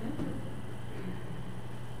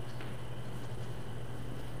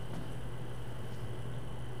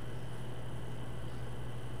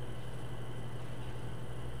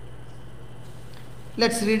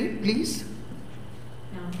 Let's read it, please.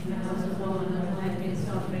 Now there was a woman who had been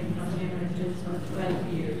suffering from hemorrhages for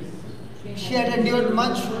 12 years. She had endured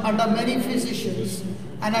much under many physicians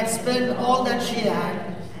and had spent all that she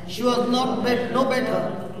had. She was no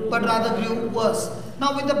better, but rather grew worse.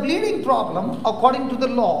 Now with the bleeding problem, according to the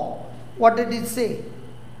law, what did it say?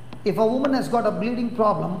 If a woman has got a bleeding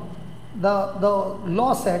problem, the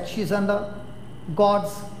law said she's under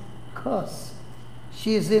God's curse.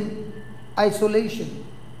 She is in isolation.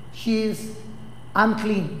 She is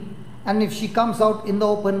unclean. And if she comes out in the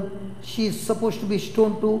open, she is supposed to be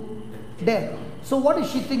stoned to death. So what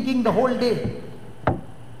is she thinking the whole day?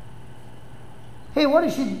 Hey, what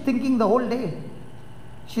is she thinking the whole day?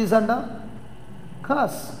 She's under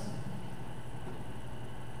curse.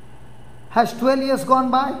 Has 12 years gone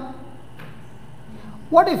by?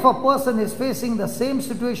 What if a person is facing the same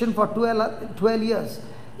situation for 12 years?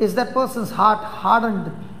 Is that person's heart hardened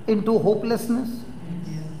into hopelessness?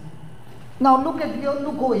 Now look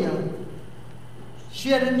over here. She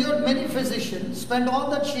had endured many physicians, spent all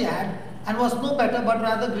that she had, and was no better but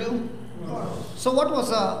rather grew. So what was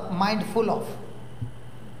her mind full of?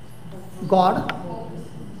 God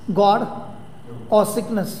or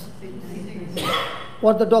sickness?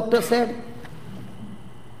 What the doctor said?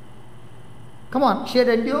 Come on, she had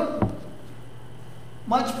endured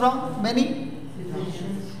much from many.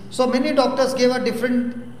 So many doctors gave her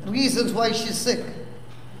different reasons why she's sick.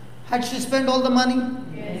 Had she spent all the money?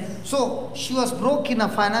 Yes. So she was broke in her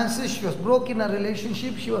finances, she was broke in her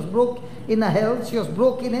relationship, she was broke in her health, she was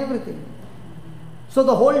broke in everything. So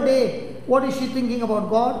the whole day, what is she thinking about,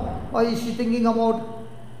 God? Or is she thinking about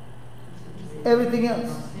everything else?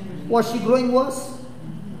 Was she growing worse?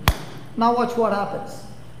 Now watch what happens.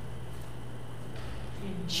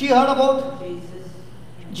 She heard about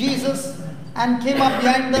Jesus and came up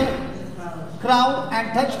behind the crowd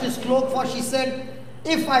and touched his cloak, for she said,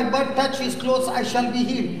 if I but touch his clothes, I shall be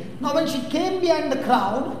healed. Now when she came behind the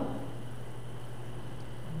crowd,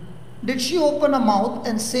 did she open her mouth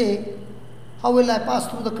and say, how will I pass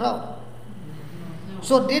through the crowd?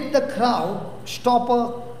 So did the crowd stop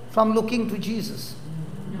her from looking to Jesus?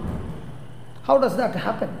 How does that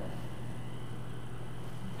happen?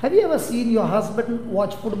 Have you ever seen your husband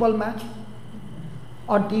watch football match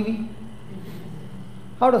on TV?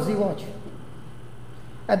 How does he watch?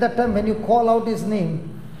 At that time when you call out his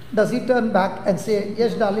name, does he turn back and say,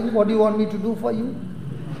 yes darling, what do you want me to do for you?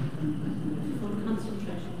 Full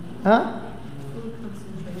concentration. Huh? Full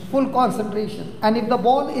concentration. Full concentration. And if the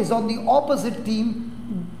ball is on the opposite team,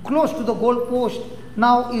 close to the goal post,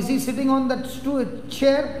 now is he sitting on that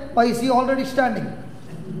chair or is he already standing?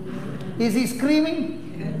 Is he screaming?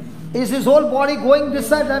 Is his whole body going this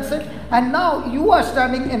side, that side? And now you are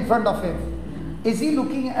standing in front of him. Is he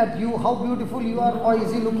looking at you, how beautiful you are, or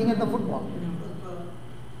is he looking at the football?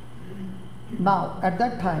 Now, at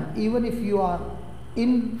that time, even if you are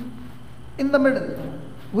in the middle,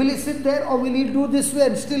 will he sit there or will he do this way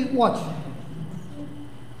and still watch?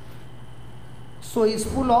 So he is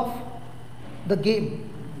full of the game.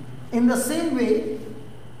 In the same way,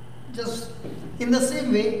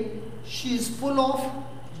 she is full of,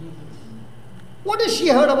 what has she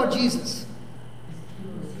heard about Jesus?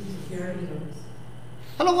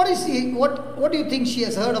 Hello, what do you think she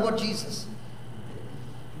has heard about Jesus?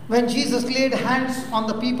 When Jesus laid hands on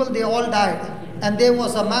the people, they all died. And there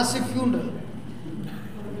was a massive funeral.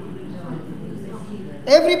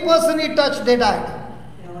 Every person he touched, they died.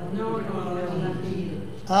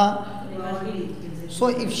 So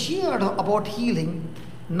if she heard about healing,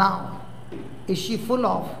 now, is she full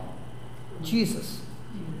of Jesus?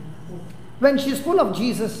 When she's full of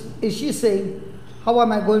Jesus, is she saying, how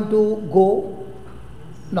am I going to go?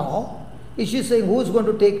 No. Is she saying, who's going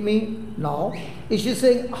to take me? No. Is she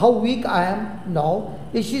saying, how weak I am? No.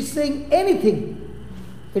 Is she saying anything?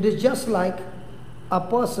 It is just like a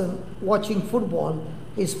person watching football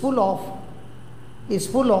is full of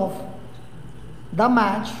the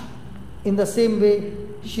match. In the same way,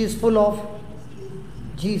 she is full of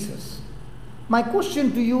Jesus. My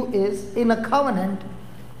question to you is, in a covenant,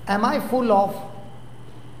 am I full of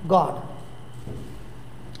God?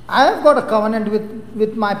 I have got a covenant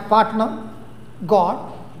with my partner,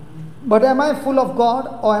 God, but am I full of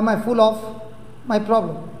God or am I full of my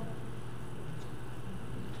problem?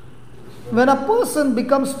 When a person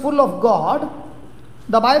becomes full of God,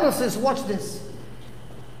 the Bible says, watch this.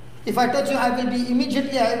 If I touch you, I will be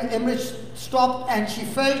immediately, hemorrhage stopped, and she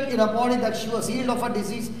felt in her body that she was healed of her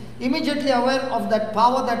disease. Immediately aware of that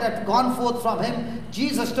power that had gone forth from him,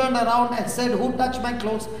 Jesus turned around and said, who touched my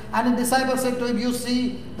clothes? And the disciple said to him, you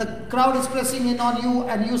see, the crowd is pressing in on you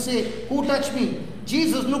and you say, who touched me?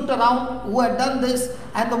 Jesus looked around who had done this,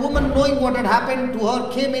 and the woman, knowing what had happened to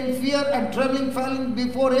her, came in fear and trembling, fell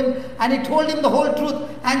before him, and he told him the whole truth.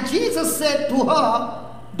 And Jesus said to her,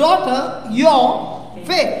 daughter, your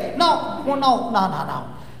faith. Now.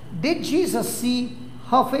 Did Jesus see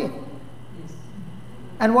her faith?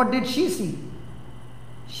 And what did she see?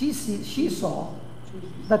 She saw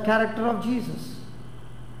the character of Jesus.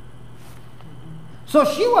 So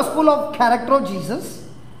she was full of character of Jesus,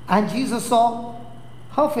 and Jesus saw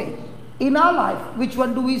her faith. In our life, which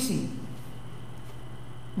one do we see?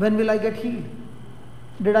 When will I get healed?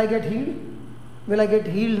 Did I get healed? Will I get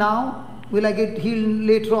healed now? Will I get healed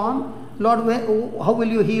later on? Lord, how will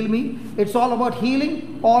you heal me? It's all about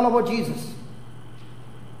healing, all about Jesus.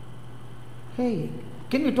 Hey,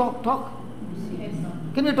 can we talk?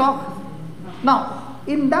 Can we talk? Now,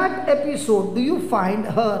 in that episode, do you find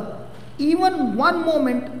her even one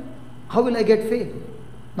moment, how will I get faith?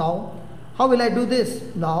 No. How will I do this?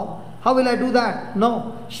 No. How will I do that?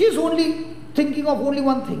 No. She's only thinking of only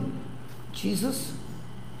one thing. Jesus,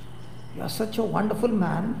 you are such a wonderful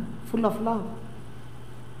man, full of love.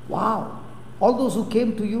 Wow. All those who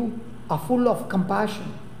came to you are full of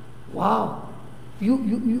compassion. Wow. You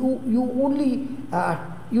only,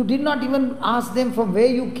 you did not even ask them from where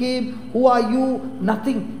you came, who are you,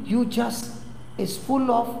 nothing. You just is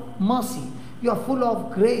full of mercy. You are full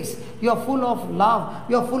of grace. You are full of love.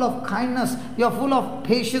 You are full of kindness. You are full of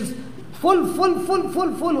patience. Full.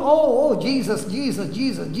 Oh, Jesus.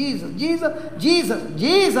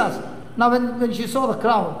 Now when she saw the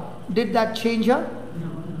crowd, did that change her? No.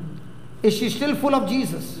 Is she still full of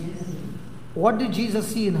Jesus? Yes. What did Jesus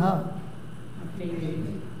see in her? I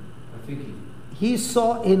think He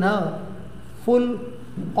saw in her full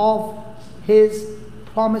of His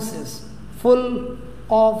promises, full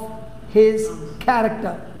of His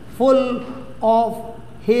character, full of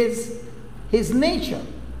His nature.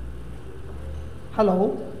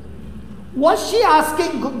 Hello? Was she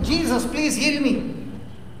asking Jesus, please heal me?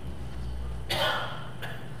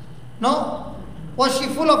 No. Was she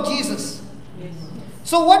full of Jesus? Yes.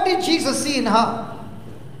 So what did Jesus see in her?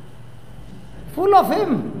 Full of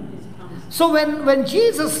Him. His promise. So when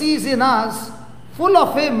Jesus sees in us full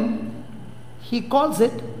of Him, He calls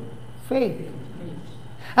it faith.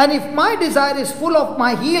 And if my desire is full of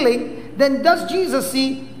my healing, then does Jesus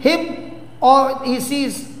see Him or He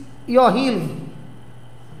sees your healing?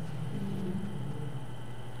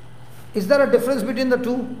 Is there a difference between the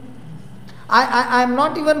two? I'm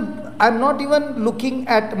not even looking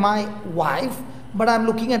at my wife, but I'm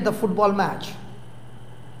looking at the football match.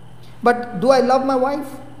 But do I love my wife?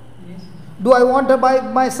 Yes. Do I want her by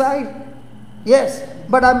my side? Yes.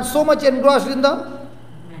 But I'm so much engrossed in the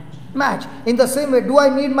match. In the same way, do I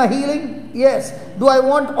need my healing? Yes. Do I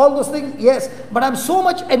want all those things? Yes. But I'm so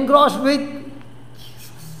much engrossed with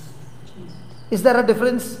Jesus. Is there a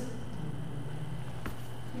difference?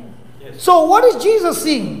 Yes. So what is Jesus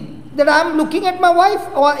seeing? That I'm looking at my wife,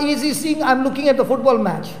 or is He seeing I'm looking at the football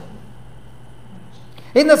match?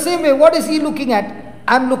 In the same way, what is He looking at?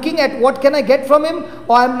 I'm looking at what can I get from Him,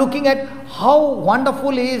 or I'm looking at how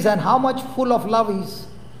wonderful He is and how much full of love He is.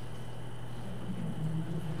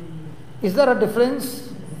 Is there a difference?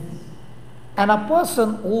 And a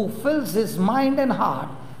person who fills his mind and heart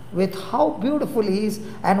with how beautiful He is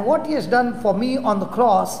and what He has done for me on the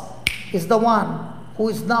cross is the one who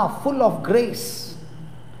is now full of grace.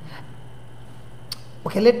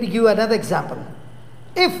 Okay, let me give you another example.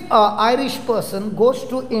 If an Irish person goes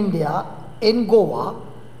to India in Goa,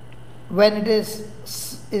 when it is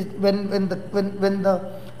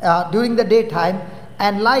during the daytime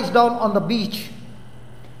and lies down on the beach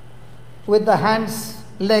with the hands,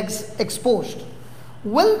 legs exposed,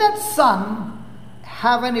 will that sun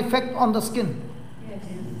have an effect on the skin? Yes.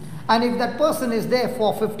 And if that person is there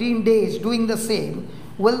for 15 days doing the same,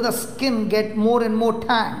 will the skin get more and more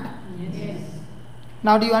tanned? Yes.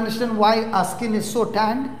 Now do you understand why our skin is so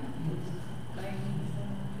tanned?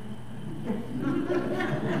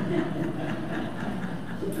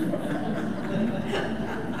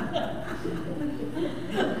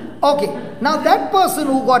 Okay, now that person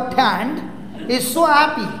who got tanned is so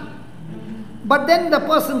happy. But then the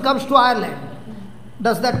person comes to Ireland.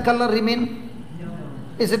 Does that color remain?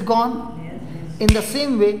 Is it gone? In the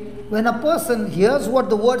same way, when a person hears what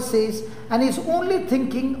the word says and is only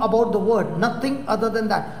thinking about the word, nothing other than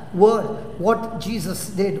that word, what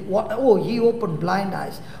Jesus did, oh, He opened blind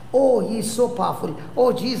eyes, oh, He is so powerful,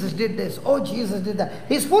 oh, Jesus did this, oh, Jesus did that.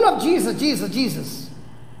 He's full of Jesus.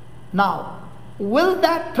 Now, will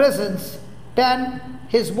that presence tan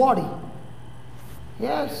his body?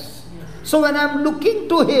 Yes. So when I'm looking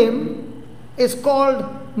to Him, it's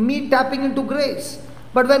called me tapping into grace.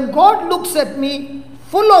 But when God looks at me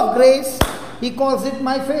full of grace, He calls it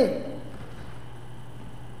my faith.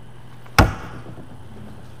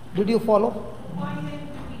 Did you follow? Why then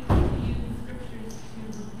do we use scriptures to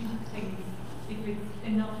rebuke things if it's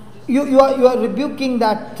enough? You are rebuking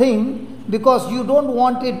that thing because you don't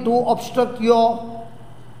want it to obstruct your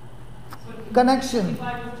connection. If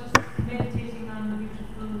I was just meditating on the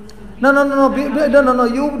beautiful... No.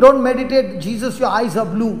 You don't meditate, Jesus, your eyes are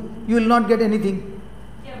blue. You will not get anything.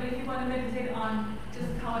 Yeah, but if you want to meditate on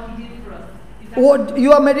just how He did for us. What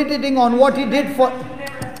you are meditating on what He did for... You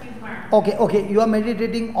never have been harmed. Okay. You are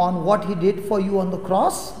meditating on what He did for you on the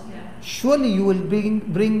cross. Yeah. Surely you will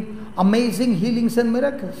bring amazing healings and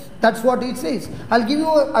miracles. That's what it says. I'll give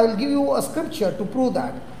you a scripture to prove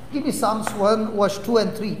that. Give me Psalms 1 verse 2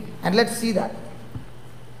 and 3 and let's see that.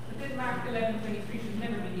 But then Mark 11:23 should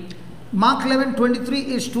never be needed. Mark 11:23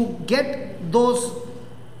 is to get those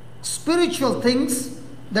spiritual things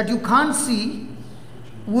that you can't see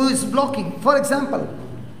who is blocking. For example,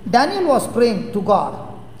 Daniel was praying to God.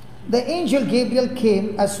 The angel Gabriel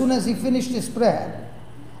came as soon as he finished his prayer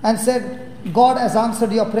and said, God has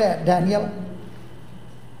answered your prayer, Daniel.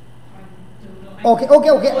 Okay.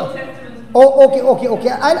 Okay.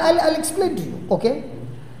 I'll explain to you. Okay.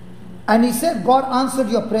 And he said, God answered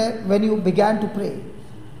your prayer when you began to pray.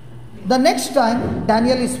 The next time,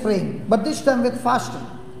 Daniel is praying, but this time with fasting.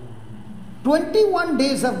 21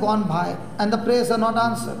 days have gone by and the prayers are not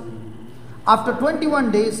answered. After 21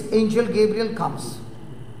 days, angel Gabriel comes.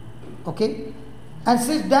 Okay. And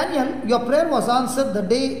says, Daniel, your prayer was answered the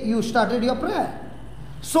day you started your prayer.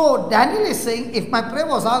 So Daniel is saying, if my prayer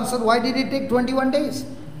was answered, why did it take 21 days?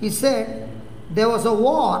 He said, there was a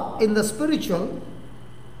war in the spiritual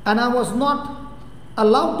and I was not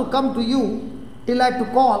allowed to come to you till I had to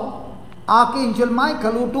call Archangel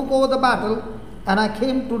Michael who took over the battle and I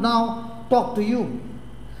came to now talk to you.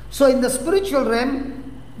 So in the spiritual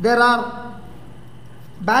realm, there are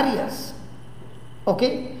barriers.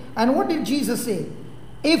 Okay? And what did Jesus say?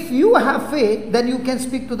 If you have faith, then you can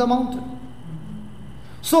speak to the mountain.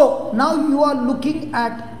 So now you are looking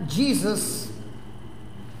at Jesus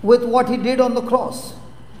with what He did on the cross.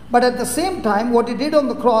 But at the same time, what He did on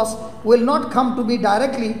the cross will not come to me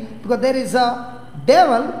directly because there is a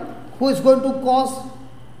devil who is going to cause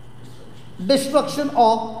destruction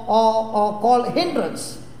or call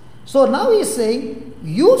hindrance. So now He is saying,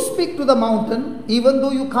 you speak to the mountain even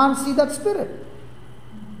though you can't see that spirit.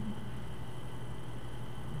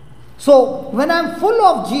 So when I'm full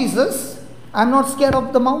of Jesus, I'm not scared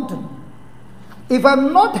of the mountain. If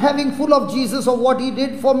I'm not having full of Jesus or what He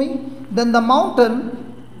did for me, then the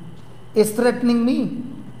mountain is threatening me.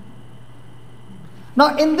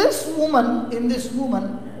 Now in this woman,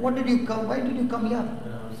 what did you come? Why did you come here?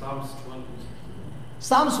 Psalms 1.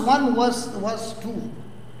 Psalms 1 verse 2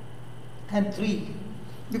 and 3.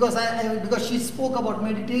 Because she spoke about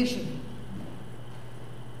meditation.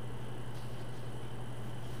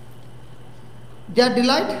 Their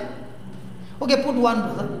delight? Okay, put one,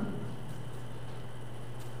 brother.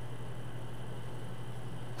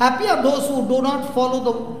 Happy are those who do not follow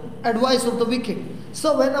the advice of the wicked.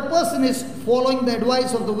 So when a person is following the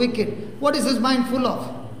advice of the wicked, what is his mind full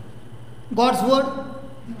of? God's word?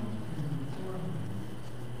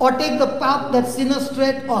 Or take the path that sinners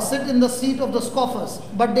tread, or sit in the seat of the scoffers.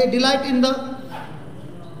 But they delight in the...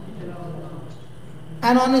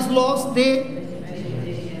 And on His laws they...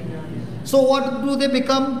 So what do they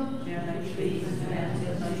become?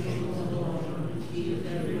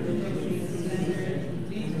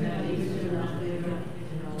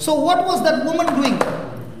 So what was that woman doing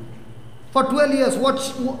for 12 years? What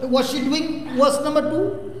was she doing? Verse number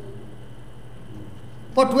 2?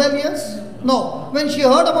 For 12 years? No. When she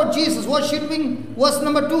heard about Jesus, what was she doing? Verse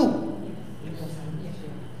number 2.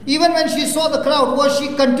 Even when she saw the crowd, was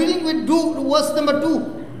she continuing with verse number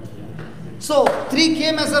 2? So 3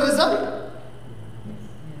 came as a result.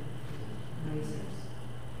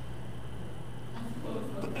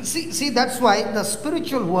 See, that's why the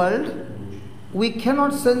spiritual world we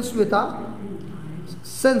cannot sense with our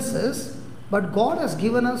senses, but God has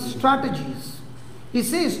given us strategies. He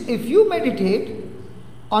says, if you meditate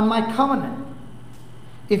on my covenant,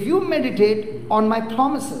 if you meditate on my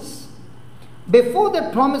promises, before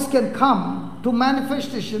that promise can come to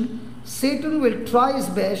manifestation, Satan will try his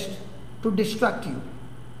best to distract you.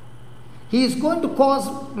 He is going to cause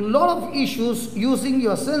a lot of issues using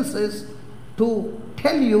your senses to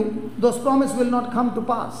tell you those promises will not come to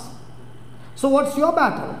pass. So what's your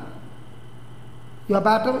battle? Your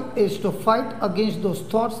battle is to fight against those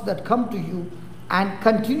thoughts that come to you and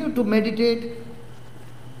continue to meditate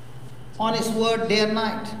on His word day and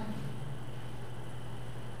night.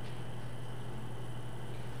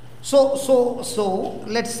 So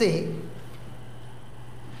let's say,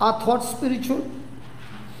 are thoughts spiritual?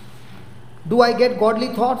 Do I get godly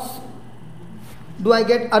thoughts? Do I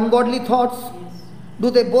get ungodly thoughts?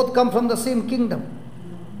 Do they both come from the same kingdom?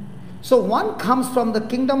 So one comes from the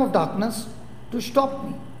kingdom of darkness to stop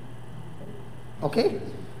me. Okay?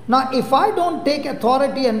 Now, if I don't take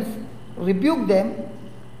authority and rebuke them,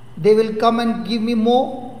 they will come and give me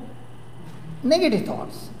more negative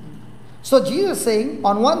thoughts. So Jesus is saying,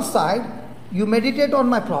 on one side, you meditate on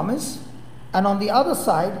my promise, and on the other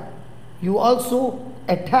side, you also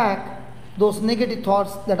attack those negative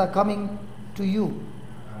thoughts that are coming to you.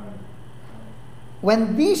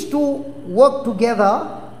 When these two work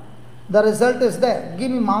together, the result is there.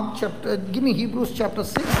 Give me Hebrews chapter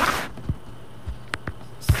 6,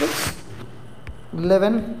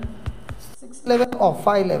 11 or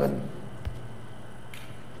 5:11.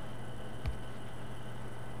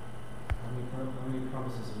 How many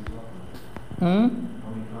promises are we talking about? Hmm? How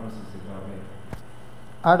many promises did God make?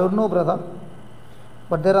 I don't know, brother,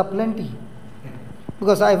 but there are plenty.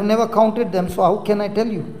 Because I've never counted them, so how can I tell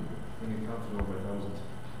you? I think it counted over 1,000.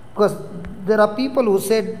 Because there are people who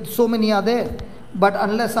said so many are there, but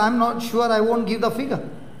unless I'm not sure, I won't give the figure.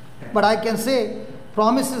 But I can say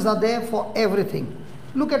promises are there for everything.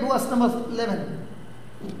 Look at verse number 11.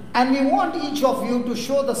 And we want each of you to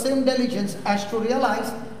show the same diligence as to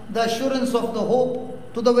realize the assurance of the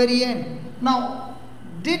hope to the very end. Now,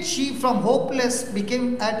 did she from hopeless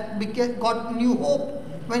got new hope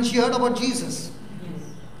when she heard about Jesus? Yes.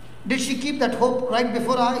 Did she keep that hope right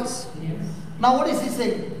before her eyes? Yes. Now what is he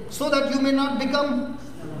saying? So that you may not become,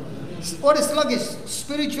 what is sluggish?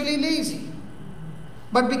 Spiritually lazy.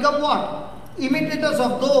 But become what? Imitators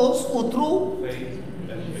of those who through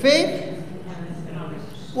faith,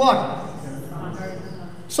 what?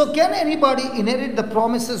 So can anybody inherit the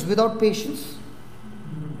promises without patience?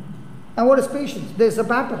 And what is patience? There is a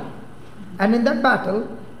battle. And in that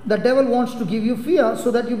battle, the devil wants to give you fear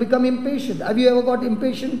so that you become impatient. Have you ever got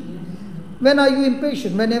impatient? When are you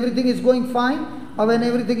impatient? When everything is going fine or when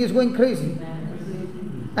everything is going crazy?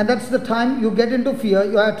 And that's the time you get into fear,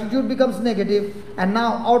 your attitude becomes negative, and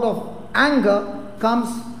now out of anger comes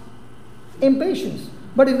impatience.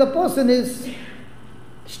 But if the person is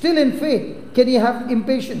still in faith, can he have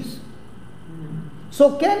impatience?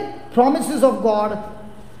 So can promises of God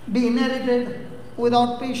be inherited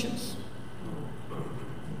without patience?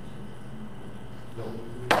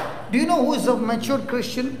 Do you know who is a mature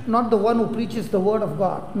Christian? Not the one who preaches the word of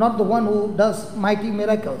God, not the one who does mighty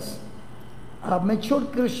miracles. A mature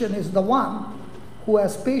Christian is the one who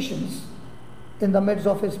has patience in the midst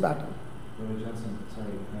of his battle. Brother Johnson,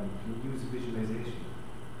 sorry, can you use visualization?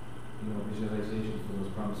 You know, visualization for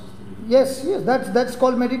those promises to be. Yes, that's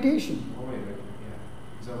called meditation. Oh wait, yeah.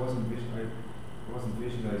 Because I wasn't visualizing.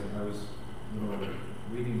 I was,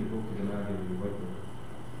 reading the book of the man in the white book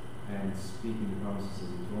and speaking the promises as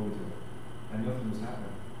he told me to, and nothing was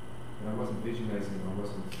happening. But I wasn't visualizing. I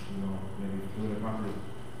wasn't, maybe doing it properly.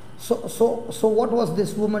 So what was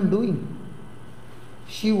this woman doing?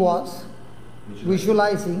 She was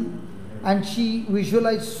visualizing, and she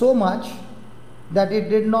visualized so much that it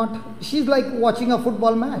did not. She's like watching a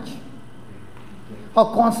football match. Her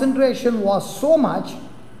concentration was so much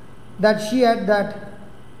that she had that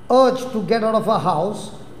urge to get out of her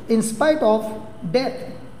house in spite of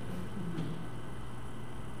death,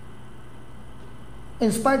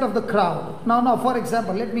 in spite of the crowd. Now, for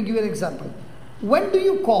example, let me give you an example. When do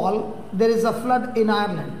you call there is a flood in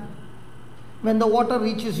Ireland? When the water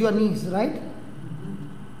reaches your knees, right?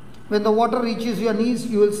 When the water reaches your knees,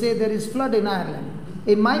 you will say there is flood in Ireland.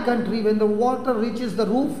 In my country, when the water reaches the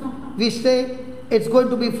roof, we say it's going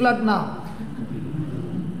to be flood now.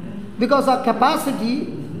 Because our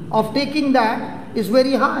capacity of taking that is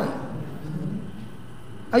very high.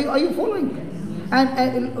 Are you following?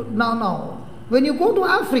 And now, when you go to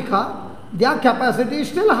Africa, their capacity is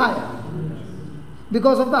still higher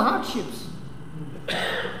because of the hardships.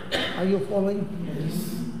 Are you following?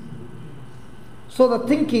 Yes. So the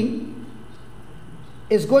thinking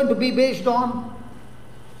is going to be based on.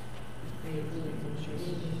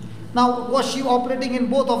 Now, was she operating in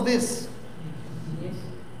both of this? Yes.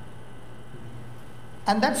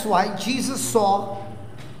 And that's why Jesus saw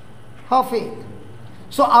her faith.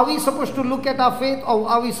 So are we supposed to look at our faith, or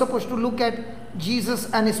are we supposed to look at Jesus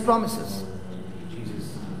and his promises?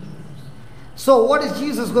 Jesus. So what is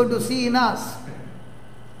Jesus going to see in us?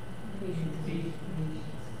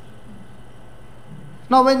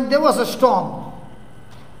 Now when there was a storm,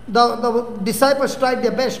 the disciples tried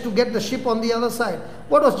their best to get the ship on the other side.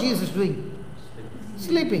 What was Jesus doing?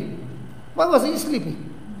 Sleeping. Why was he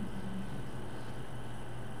sleeping?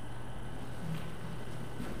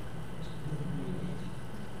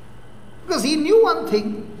 Because he knew one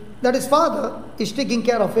thing, that his Father is taking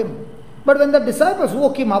care of him. But when the disciples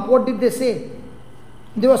woke him up, what did they say?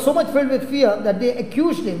 They were so much filled with fear that they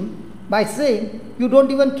accused him by saying, "You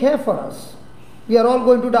don't even care for us. We are all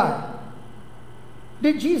going to die."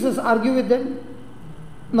 Did Jesus argue with them?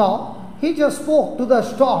 No. He just spoke to the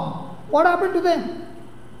storm. What happened to them?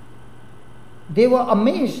 They were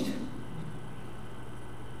amazed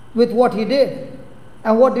with what he did.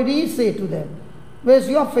 And what did he say to them? Where's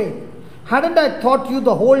your faith? Hadn't I taught you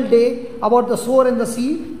the whole day about the sower and the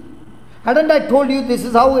seed? Hadn't I told you this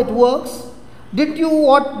is how it works? Did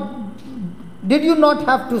you not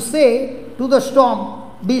have to say to the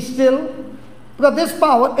storm, be still? Because this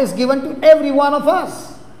power is given to every one of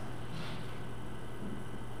us.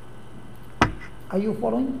 Are you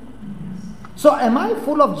following? So am I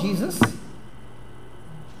full of Jesus?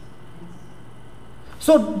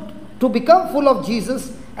 So to become full of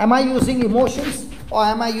Jesus, am I using emotions or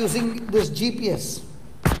am I using this GPS?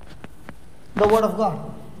 The Word of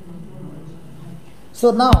God.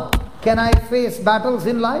 So now, can I face battles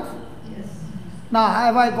in life? Yes. Now,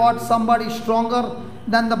 have I got somebody stronger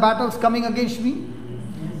than the battles coming against me?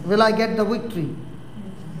 Will I get the victory?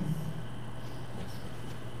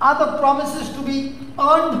 Are the promises to be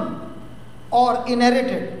earned or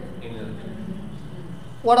inherited?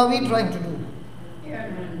 What are we trying to do?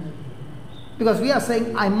 Because we are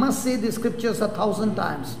saying, I must say the scriptures 1,000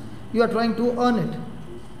 times. You are trying to earn it.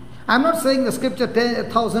 I'm not saying the scripture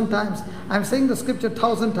 1,000 times. I'm saying the scripture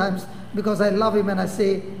 1,000 times because I love him and I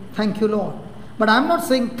say, thank you, Lord. But I'm not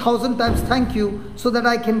saying 1,000 times thank you so that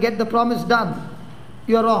I can get the promise done.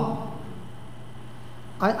 You're wrong.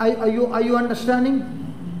 Are you understanding?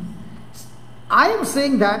 I am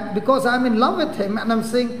saying that because I'm in love with him and I'm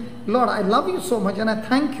saying, Lord, I love you so much and I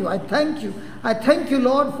thank you. I thank you. I thank you,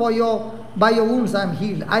 Lord, for by your wounds I'm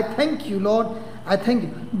healed. I thank you, Lord. I thank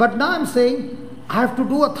you. But now I'm saying I have to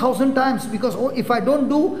do 1,000 times because if I don't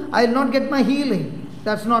do, I'll not get my healing.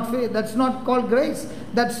 That's not faith. That's not called grace.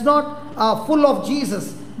 That's not full of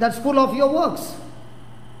Jesus. That's full of your works.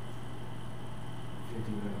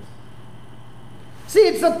 See,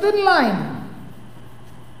 it's a thin line.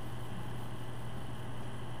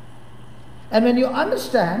 And when you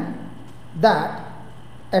understand that,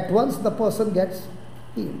 at once the person gets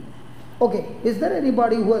healed. Okay, is there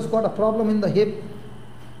anybody who has got a problem in the hip?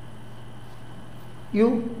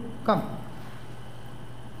 You? Come.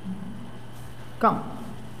 Come.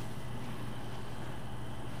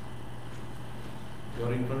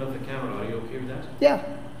 You're in front of the camera, are you okay with that? Yeah.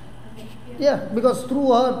 Yeah, because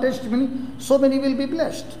through her testimony, so many will be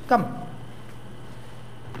blessed. Come.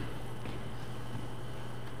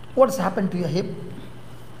 What's happened to your hip?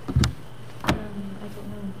 I don't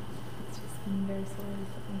know. It's just been very sore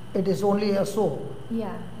recently. It is only a sore,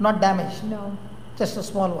 Yeah. not damaged. No. Just a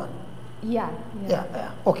small one. Yeah.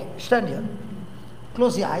 Yeah. Okay, stand here.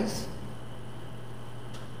 Close your eyes.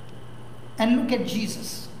 And look at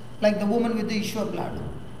Jesus, like the woman with the issue of blood.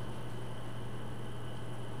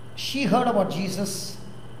 She heard about Jesus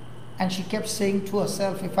and she kept saying to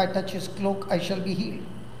herself, if I touch his cloak, I shall be healed.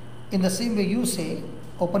 In the same way you say,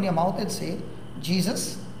 open your mouth and say,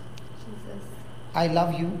 Jesus, Jesus, I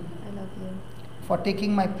love you I love you for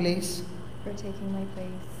taking my place for taking my place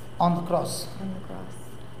on the cross. on the cross.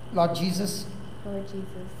 Lord Jesus, Lord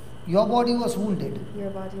Jesus, your body was wounded your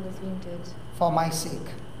body was wounded for my sake.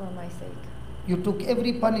 for my sake. You took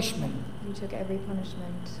every punishment You took every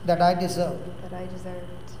punishment that I deserved that I deserved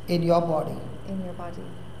in your body. in your body.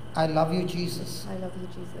 I love you, Jesus. I love you,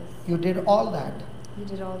 Jesus. You did all that You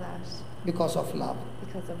did all that because of love,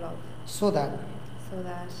 because of love, so that so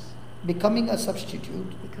that becoming a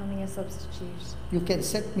substitute, becoming a substitute, you can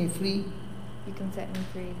set me free you can set me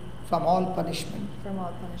free from all punishment. from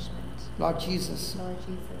all punishment. Lord Jesus, Lord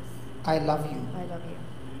Jesus, I love you. I love you.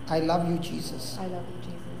 I love you, Jesus. I love you,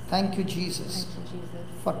 Jesus. Thank you, Jesus, Thank you, Jesus,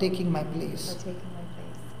 for taking my for place. taking my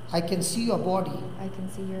place. I can see your body I can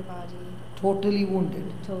see your body totally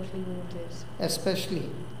wounded, totally wounded, especially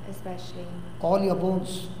especially all your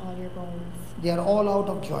bones. all your bones. They are all out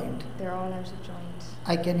of joint. They're all out of joint.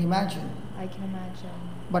 I can imagine, I can imagine,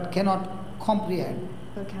 but cannot comprehend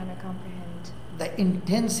but cannot comprehend the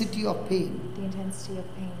intensity of pain the intensity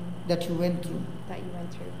of pain that you went through that you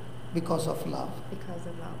went through because of love. because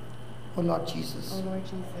of love. Oh Lord Jesus, Oh Lord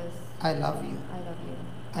Jesus, I love you. I love you.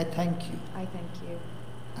 I thank you. I thank you.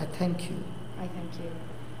 I thank you. I thank you.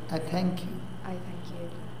 I thank you. I thank you.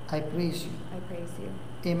 I praise you. I praise you.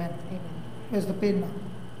 Amen. Amen. Where's the pain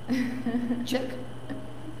now? Check.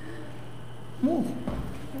 Move.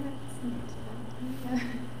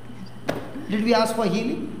 Did we ask for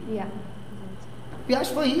healing? Yeah. We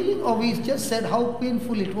asked for healing, or we just said how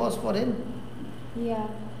painful it was for him? Yeah.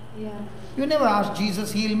 Yeah. You never asked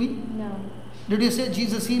Jesus, heal me. No. Did you say,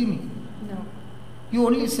 Jesus, heal me? No. You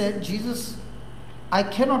only said, Jesus, I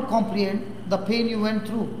cannot comprehend the pain you went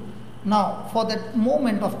through. Now, for that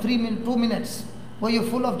moment of 2 minutes, Were you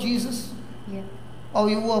full of Jesus? Yeah. Or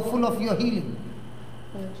you were full of your healing?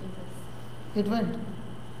 Oh, Jesus. It went.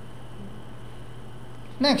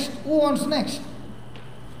 Next. Who wants next?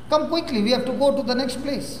 Come quickly. We have to go to the next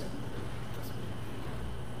place.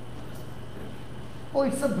 Oh,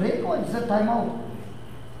 it's a break or it's a time out?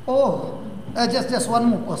 Oh, just one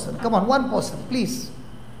more person. Come on, one person, please.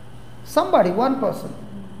 Somebody, one person.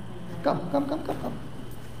 Come.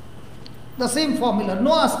 The same formula.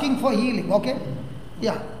 No asking for healing, okay?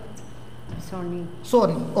 Yeah.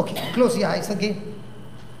 Sorry. Okay. Close your eyes again.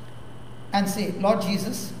 And say, Lord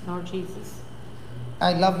Jesus. Lord Jesus,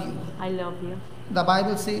 I love you. I love you. The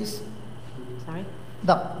Bible says. Sorry?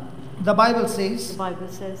 The Bible says. The Bible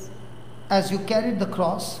says, As you carried the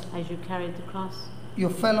cross. as you carried the cross, You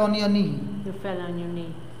fell on your knee. you fell on your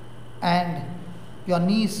knee, And your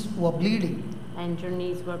knees were bleeding. and your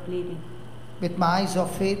knees were bleeding. With my eyes of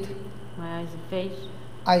faith, My eyes of faith,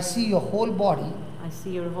 I see your whole body I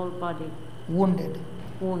see your whole body wounded.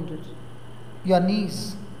 wounded. Your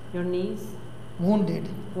knees Your knees wounded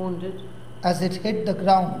wounded as it hit the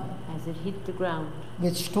ground as it hit the ground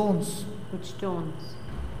with stones. with stones.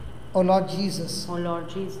 Oh Lord Jesus, O Lord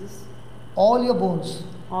Jesus, all your bones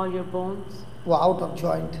all your bones were out of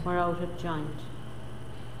joint. were out of joint.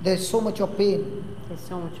 There's so much of pain There's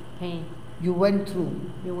so much pain you went through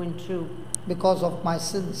you went through because of my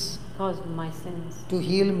sins, because of my sins, to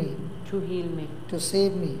heal me, to heal me, to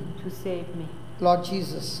save me. to save me. Lord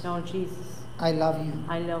Jesus, Lord Jesus, I love you.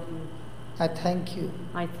 I love you. I thank you.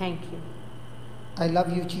 I thank you. I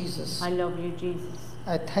love you, Jesus. I love you, Jesus.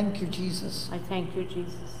 I thank you, Jesus, I thank you,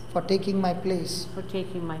 Jesus, for taking my place for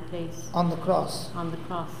taking my place on the cross. on the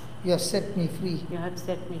cross. You have set me free. You have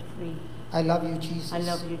set me free. I love you, Jesus. I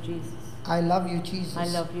love you, Jesus. I love you, Jesus. I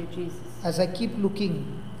love you, Jesus. As I keep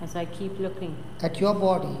looking As I keep looking at your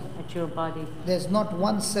body, at your body, there's not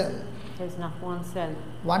one cell, there's not one cell,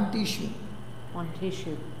 one tissue one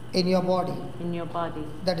tissue in your body in your body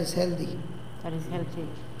that is healthy. that is healthy.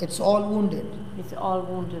 It's all wounded. It's all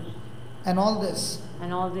wounded. And all this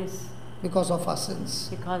And all this because of our sins.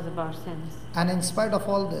 because of our sins. And in spite of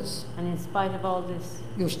all this, And in spite of all this,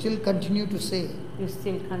 you still continue to say you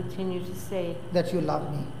still continue to say that you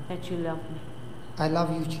love me. that you love me. I love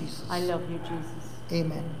you, Jesus. I love you, Jesus.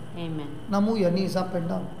 Amen. Amen. Now move your knees up and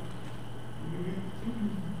down.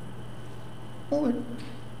 Move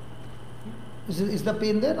it. Is the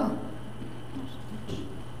pain there now?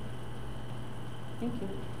 Thank you.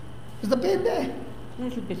 Is the pain there? A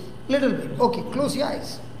little bit. Little bit. Okay, close your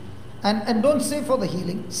eyes. And don't say for the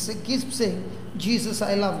healing. Keep saying, Jesus,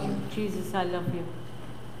 I love you. Jesus, I love you.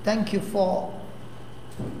 Thank you for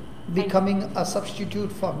becoming a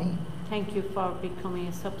substitute for me. Thank you for becoming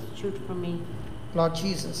a substitute for me. Lord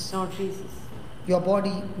Jesus, Lord Jesus, your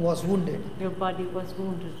body was wounded your body was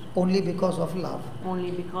wounded only because of love.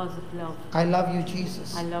 only because of love. I love you,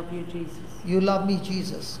 Jesus. I love you, Jesus. You love me,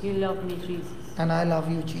 Jesus. You love me, Jesus. And I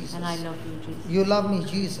love you, Jesus. And I love you, Jesus. You love me,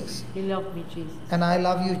 Jesus. You love me, Jesus. And I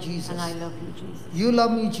love you, Jesus. And I love you, Jesus. You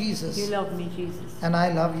love me, Jesus. You love me, Jesus. And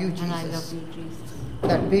I love you, And I love Jesus. you, Jesus.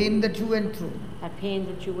 That pain that you went through That pain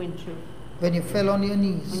that you went through when you fell on your when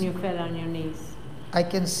knees, you fell on your knees, I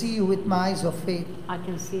can see you with my eyes of faith. I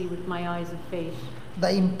can see with my eyes of faith The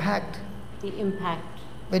impact the impact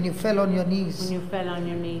when you fell on your when knees you fell on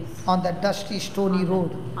your knees on that dusty, stony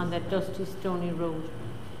road. on that dusty, stony road.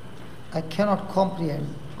 I cannot comprehend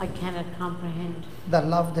I cannot comprehend the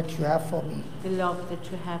love that you have for me. the love that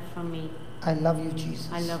you have for me. I love you, Jesus.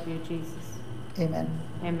 I love you, Jesus. Amen.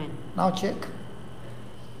 Amen. Now check.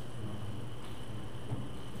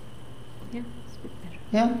 Yeah, it's a bit better.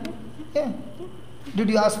 Yeah? Yeah. Did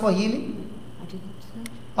you ask for healing? I didn't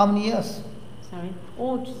say. How many years? Sorry.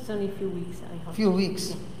 Oh, just only a few weeks. I hope. Few weeks.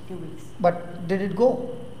 Yeah, few weeks. But did it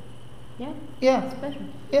go? Yeah, Yeah. it's better.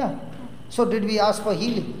 Yeah. So did we ask for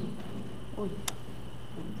healing? Oh,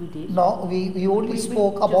 we did. No, we only We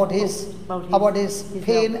spoke just about spoke about his his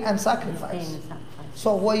pain love, and his sacrifice. pain and sacrifice.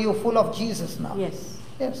 So were you full of Jesus now? Yes.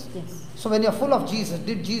 Yes. Yes. So when you're full of Jesus,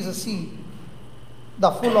 did Jesus see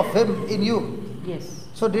the full of him in you? Yes.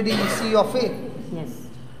 So did he see your faith? Yes.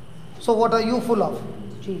 So what are you full of?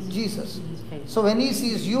 Jesus. Jesus. His faith. So when he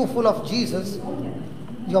sees you full of Jesus,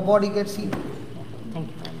 your body gets healed. Thank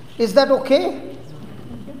you very much. Is that okay?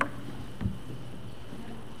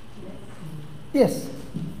 Yes.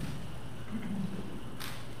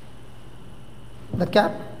 The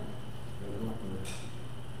cap?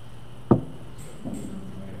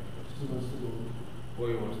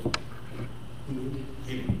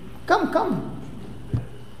 Come.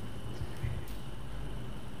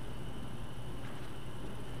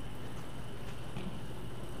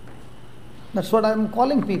 That's what I'm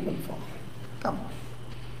calling people for. Come.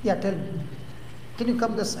 Yeah, tell me. Can you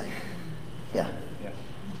come this side? Yeah.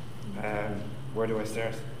 Yeah. Where do I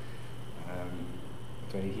start?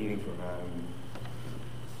 What do I need healing from?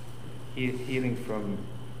 Healing from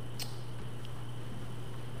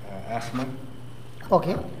asthma,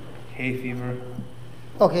 Okay. hay fever,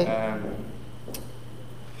 Okay.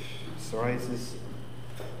 psoriasis,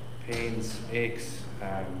 pains, aches,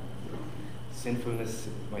 sinfulness,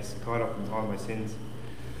 caught up in all my sins.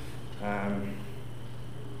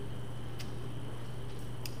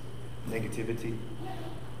 Negativity.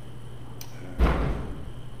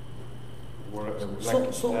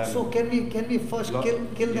 So can we first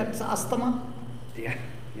kill that asthma? Yeah.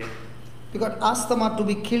 Because asthma to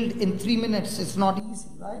be killed in 3 minutes is not easy,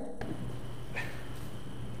 right?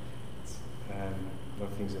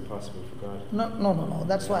 Nothing's impossible for God. No.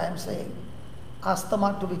 That's why I'm saying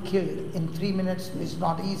asthma to be killed in 3 minutes is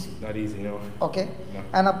not easy. Not easy, no. Okay? No.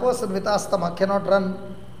 And a person with asthma cannot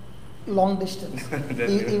run long distance.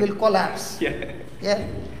 he will collapse. Yeah.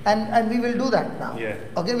 And we will do that now. Yeah.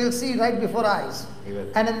 Okay, we'll see right before our eyes. We will.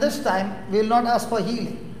 And in this time, we will not ask for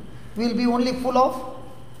healing. We'll be only full of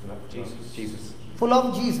Jesus. Full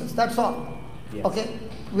of Jesus. That's all. Yes. Okay?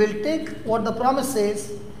 We'll take what the promise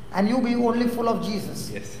says and you be only full of Jesus.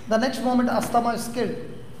 Yes. The next moment asthma is killed.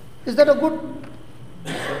 Is that a good?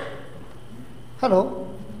 Hello?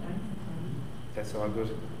 That's all good.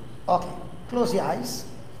 Okay. Close your eyes.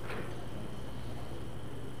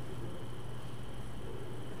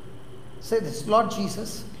 Say this, Lord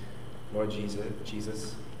Jesus. Lord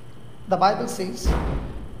Jesus. The Bible says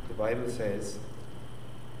The Bible says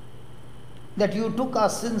that you took our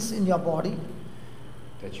sins in your body,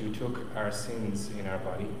 that you took our sins in our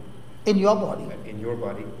body, in your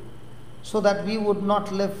body, so that we would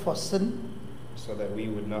not live for sin, for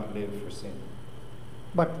sin,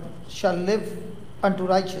 but shall live unto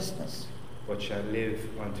righteousness.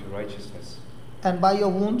 And by your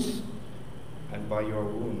wounds,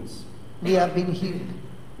 we have been healed.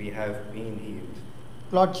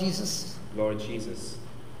 Lord Jesus,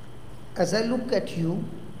 as I look at you,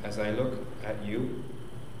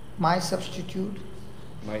 my substitute,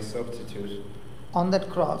 on that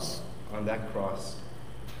cross,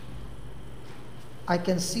 I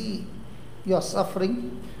can see your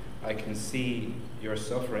suffering.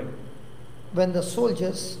 When the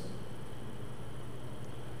soldiers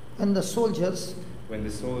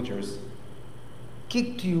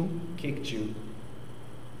kicked you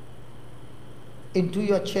into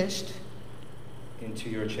your chest,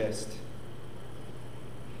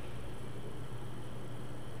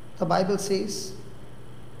 the Bible says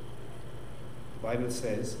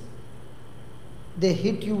they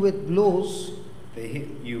hit you with blows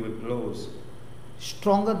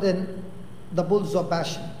stronger than the bulls of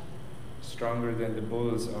Bashan.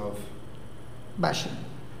 Bashan.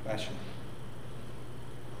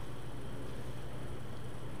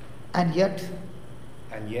 And yet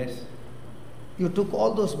you took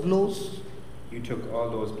all those blows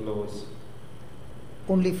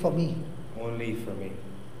only for me.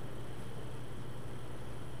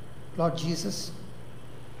 Lord Jesus,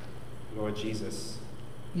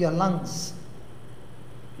 your lungs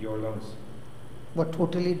were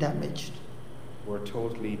totally damaged.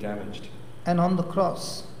 And on the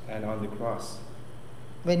cross,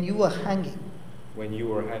 when you were hanging,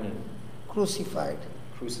 crucified,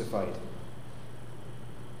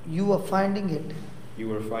 you were finding it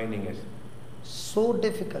so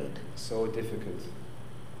difficult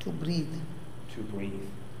to breathe.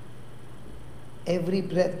 Every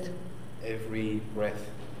breath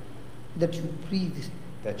that you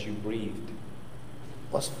breathed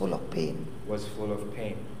was full of pain.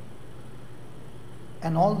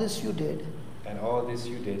 And all this you did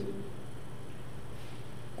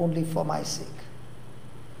only for my sake.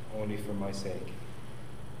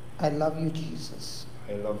 I love you, Jesus.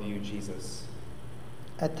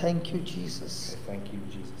 I thank you, Jesus.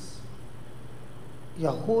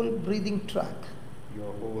 Your whole breathing tract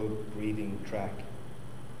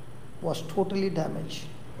was totally damaged.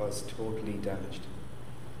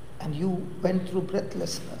 And you went through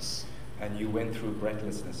breathlessness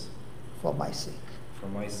for my sake.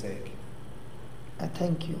 I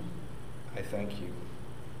thank you,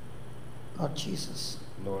 Lord Jesus.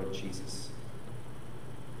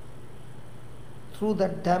 Through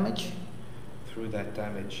that damage,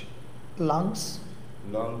 lungs,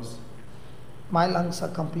 my lungs are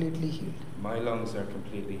completely healed.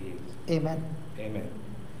 Amen.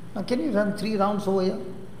 Now can you run 3 rounds over here?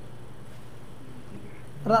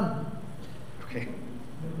 Run. Okay.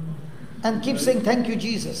 And keep saying thank you,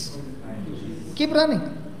 Jesus. Keep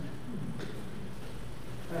running.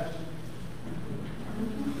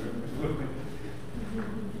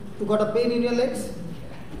 You got a pain in your legs?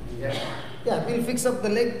 Yeah. Yeah, we'll fix up the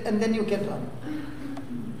leg and then you can run.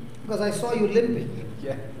 Because I saw you limping.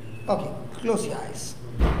 Yeah. Okay, close your eyes.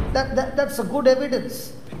 That's a good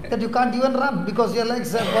evidence that you can't even run because your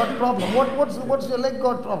legs have got problem. What's your leg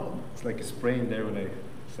got problem? It's like a sprain there when I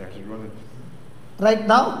started running. Right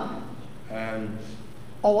now?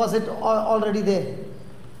 Or was it already there?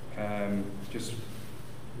 Just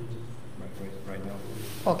right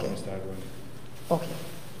now. Okay. I started running. Okay.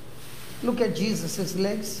 Look at Jesus'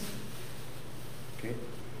 legs. Okay.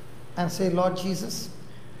 And say, Lord Jesus.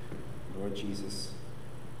 Lord Jesus.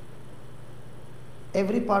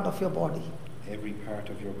 Every part of your body. Every part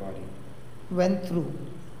of your body. Went through.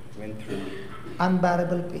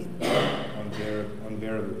 Unbearable pain.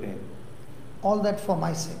 Unbearable pain. All that for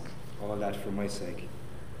my sake. All that for my sake.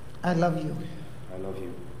 I love you. I love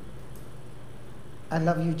you. I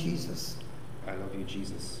love you, Jesus. I love you,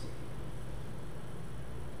 Jesus.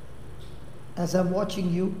 As I'm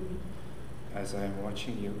watching you. As I am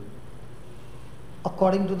watching you.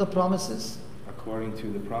 According to the promises. According to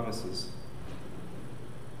the promises.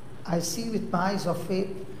 I see with my eyes of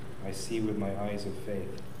faith. I see with my eyes of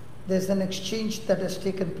faith. There's an exchange that has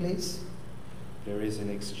taken place. There is an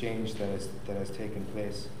exchange that has taken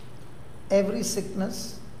place. Every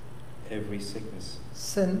sickness. Every sickness.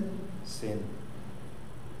 Sin.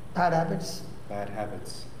 Bad habits.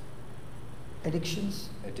 Addictions.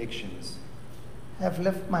 Have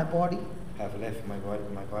left my body.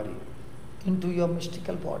 My body. Into your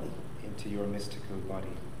mystical body.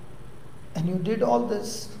 And you did all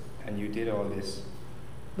this.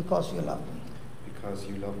 Because you love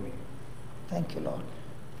me. Thank you,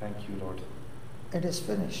 Lord. It is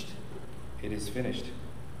finished.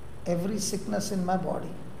 Every sickness in my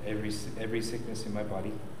body. Every sickness in my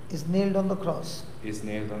body is nailed on the cross.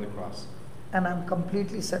 And I'm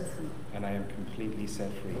completely set free.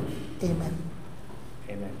 Amen.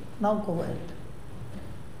 Now go ahead.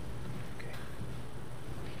 Okay.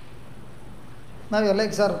 Now your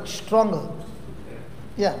legs are stronger.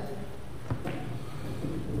 Yeah.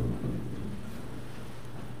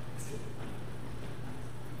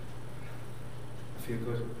 I feel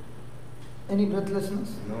good. Any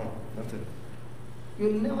breathlessness? No, nothing.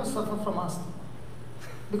 You'll never suffer from asthma.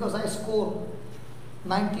 Because I score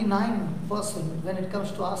 99% when it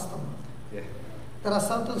comes to asthma. Yeah. There are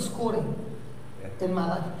certain scoring Yeah. in my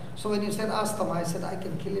life. So when you said asthma, I said I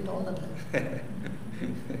can kill it all the time.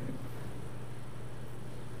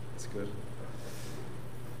 It's good.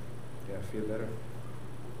 Yeah, I feel better.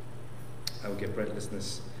 I would get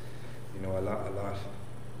breathlessness, a lot.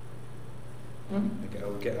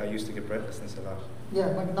 I used to get breathlessness a lot.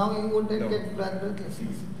 Yeah, but now you wouldn't No. get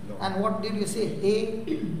breathlessness. No. And what did you say?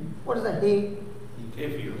 Hay? What is that? Hay?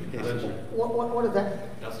 Hay fever. Allergy. What is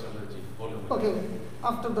that? Dust allergy. Pollen. Okay,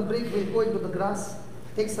 after the break, we'll go into the grass.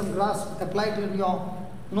 Take some grass, apply it in your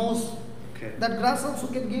nose. Okay. That grass also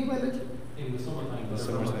can give you allergy? In the summertime.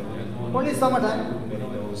 Summertime, Only summertime? Runny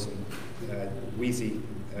nose, wheezy,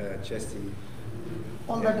 chesty.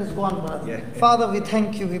 All that is gone, brother. Yeah. Father, we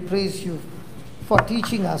thank you, we praise you for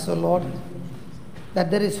teaching us, O Lord,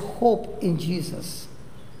 that there is hope in Jesus.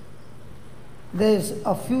 There is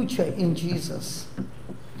a future in Jesus.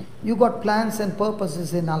 You got plans and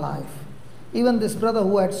purposes in our life. Even this brother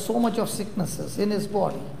who had so much of sicknesses in his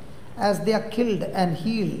body, as they are killed and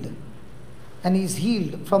healed, and he's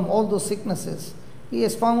healed from all those sicknesses, he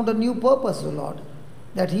has found a new purpose, O Lord,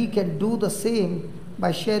 that he can do the same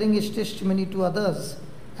by sharing his testimony to others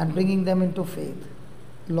and bringing them into faith.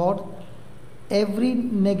 Lord, every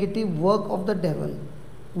negative work of the devil,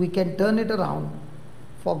 we can turn it around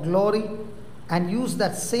for glory and use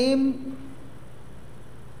that same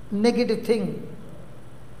negative thing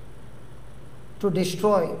to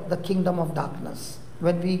destroy the kingdom of darkness.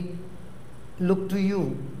 When we look to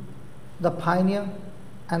you, the pioneer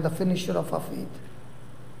and the finisher of our faith.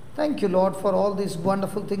 Thank you, Lord, for all these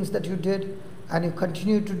wonderful things that you did and you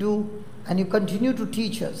continue to do and you continue to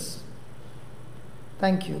teach us.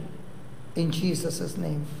 Thank you. In Jesus'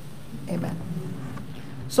 name, amen.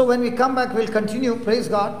 So when we come back, we'll continue. Praise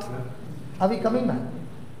God. Are we coming back?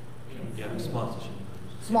 Yeah, small session.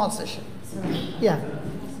 Small session. Yeah.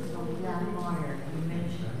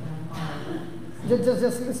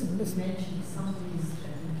 Just listen. You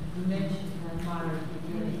mentioned that Mara,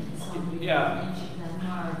 somebody Yeah. mentioned that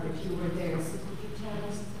Mara, that you were there. So could you tell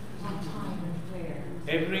us what time and where?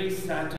 Every Saturday.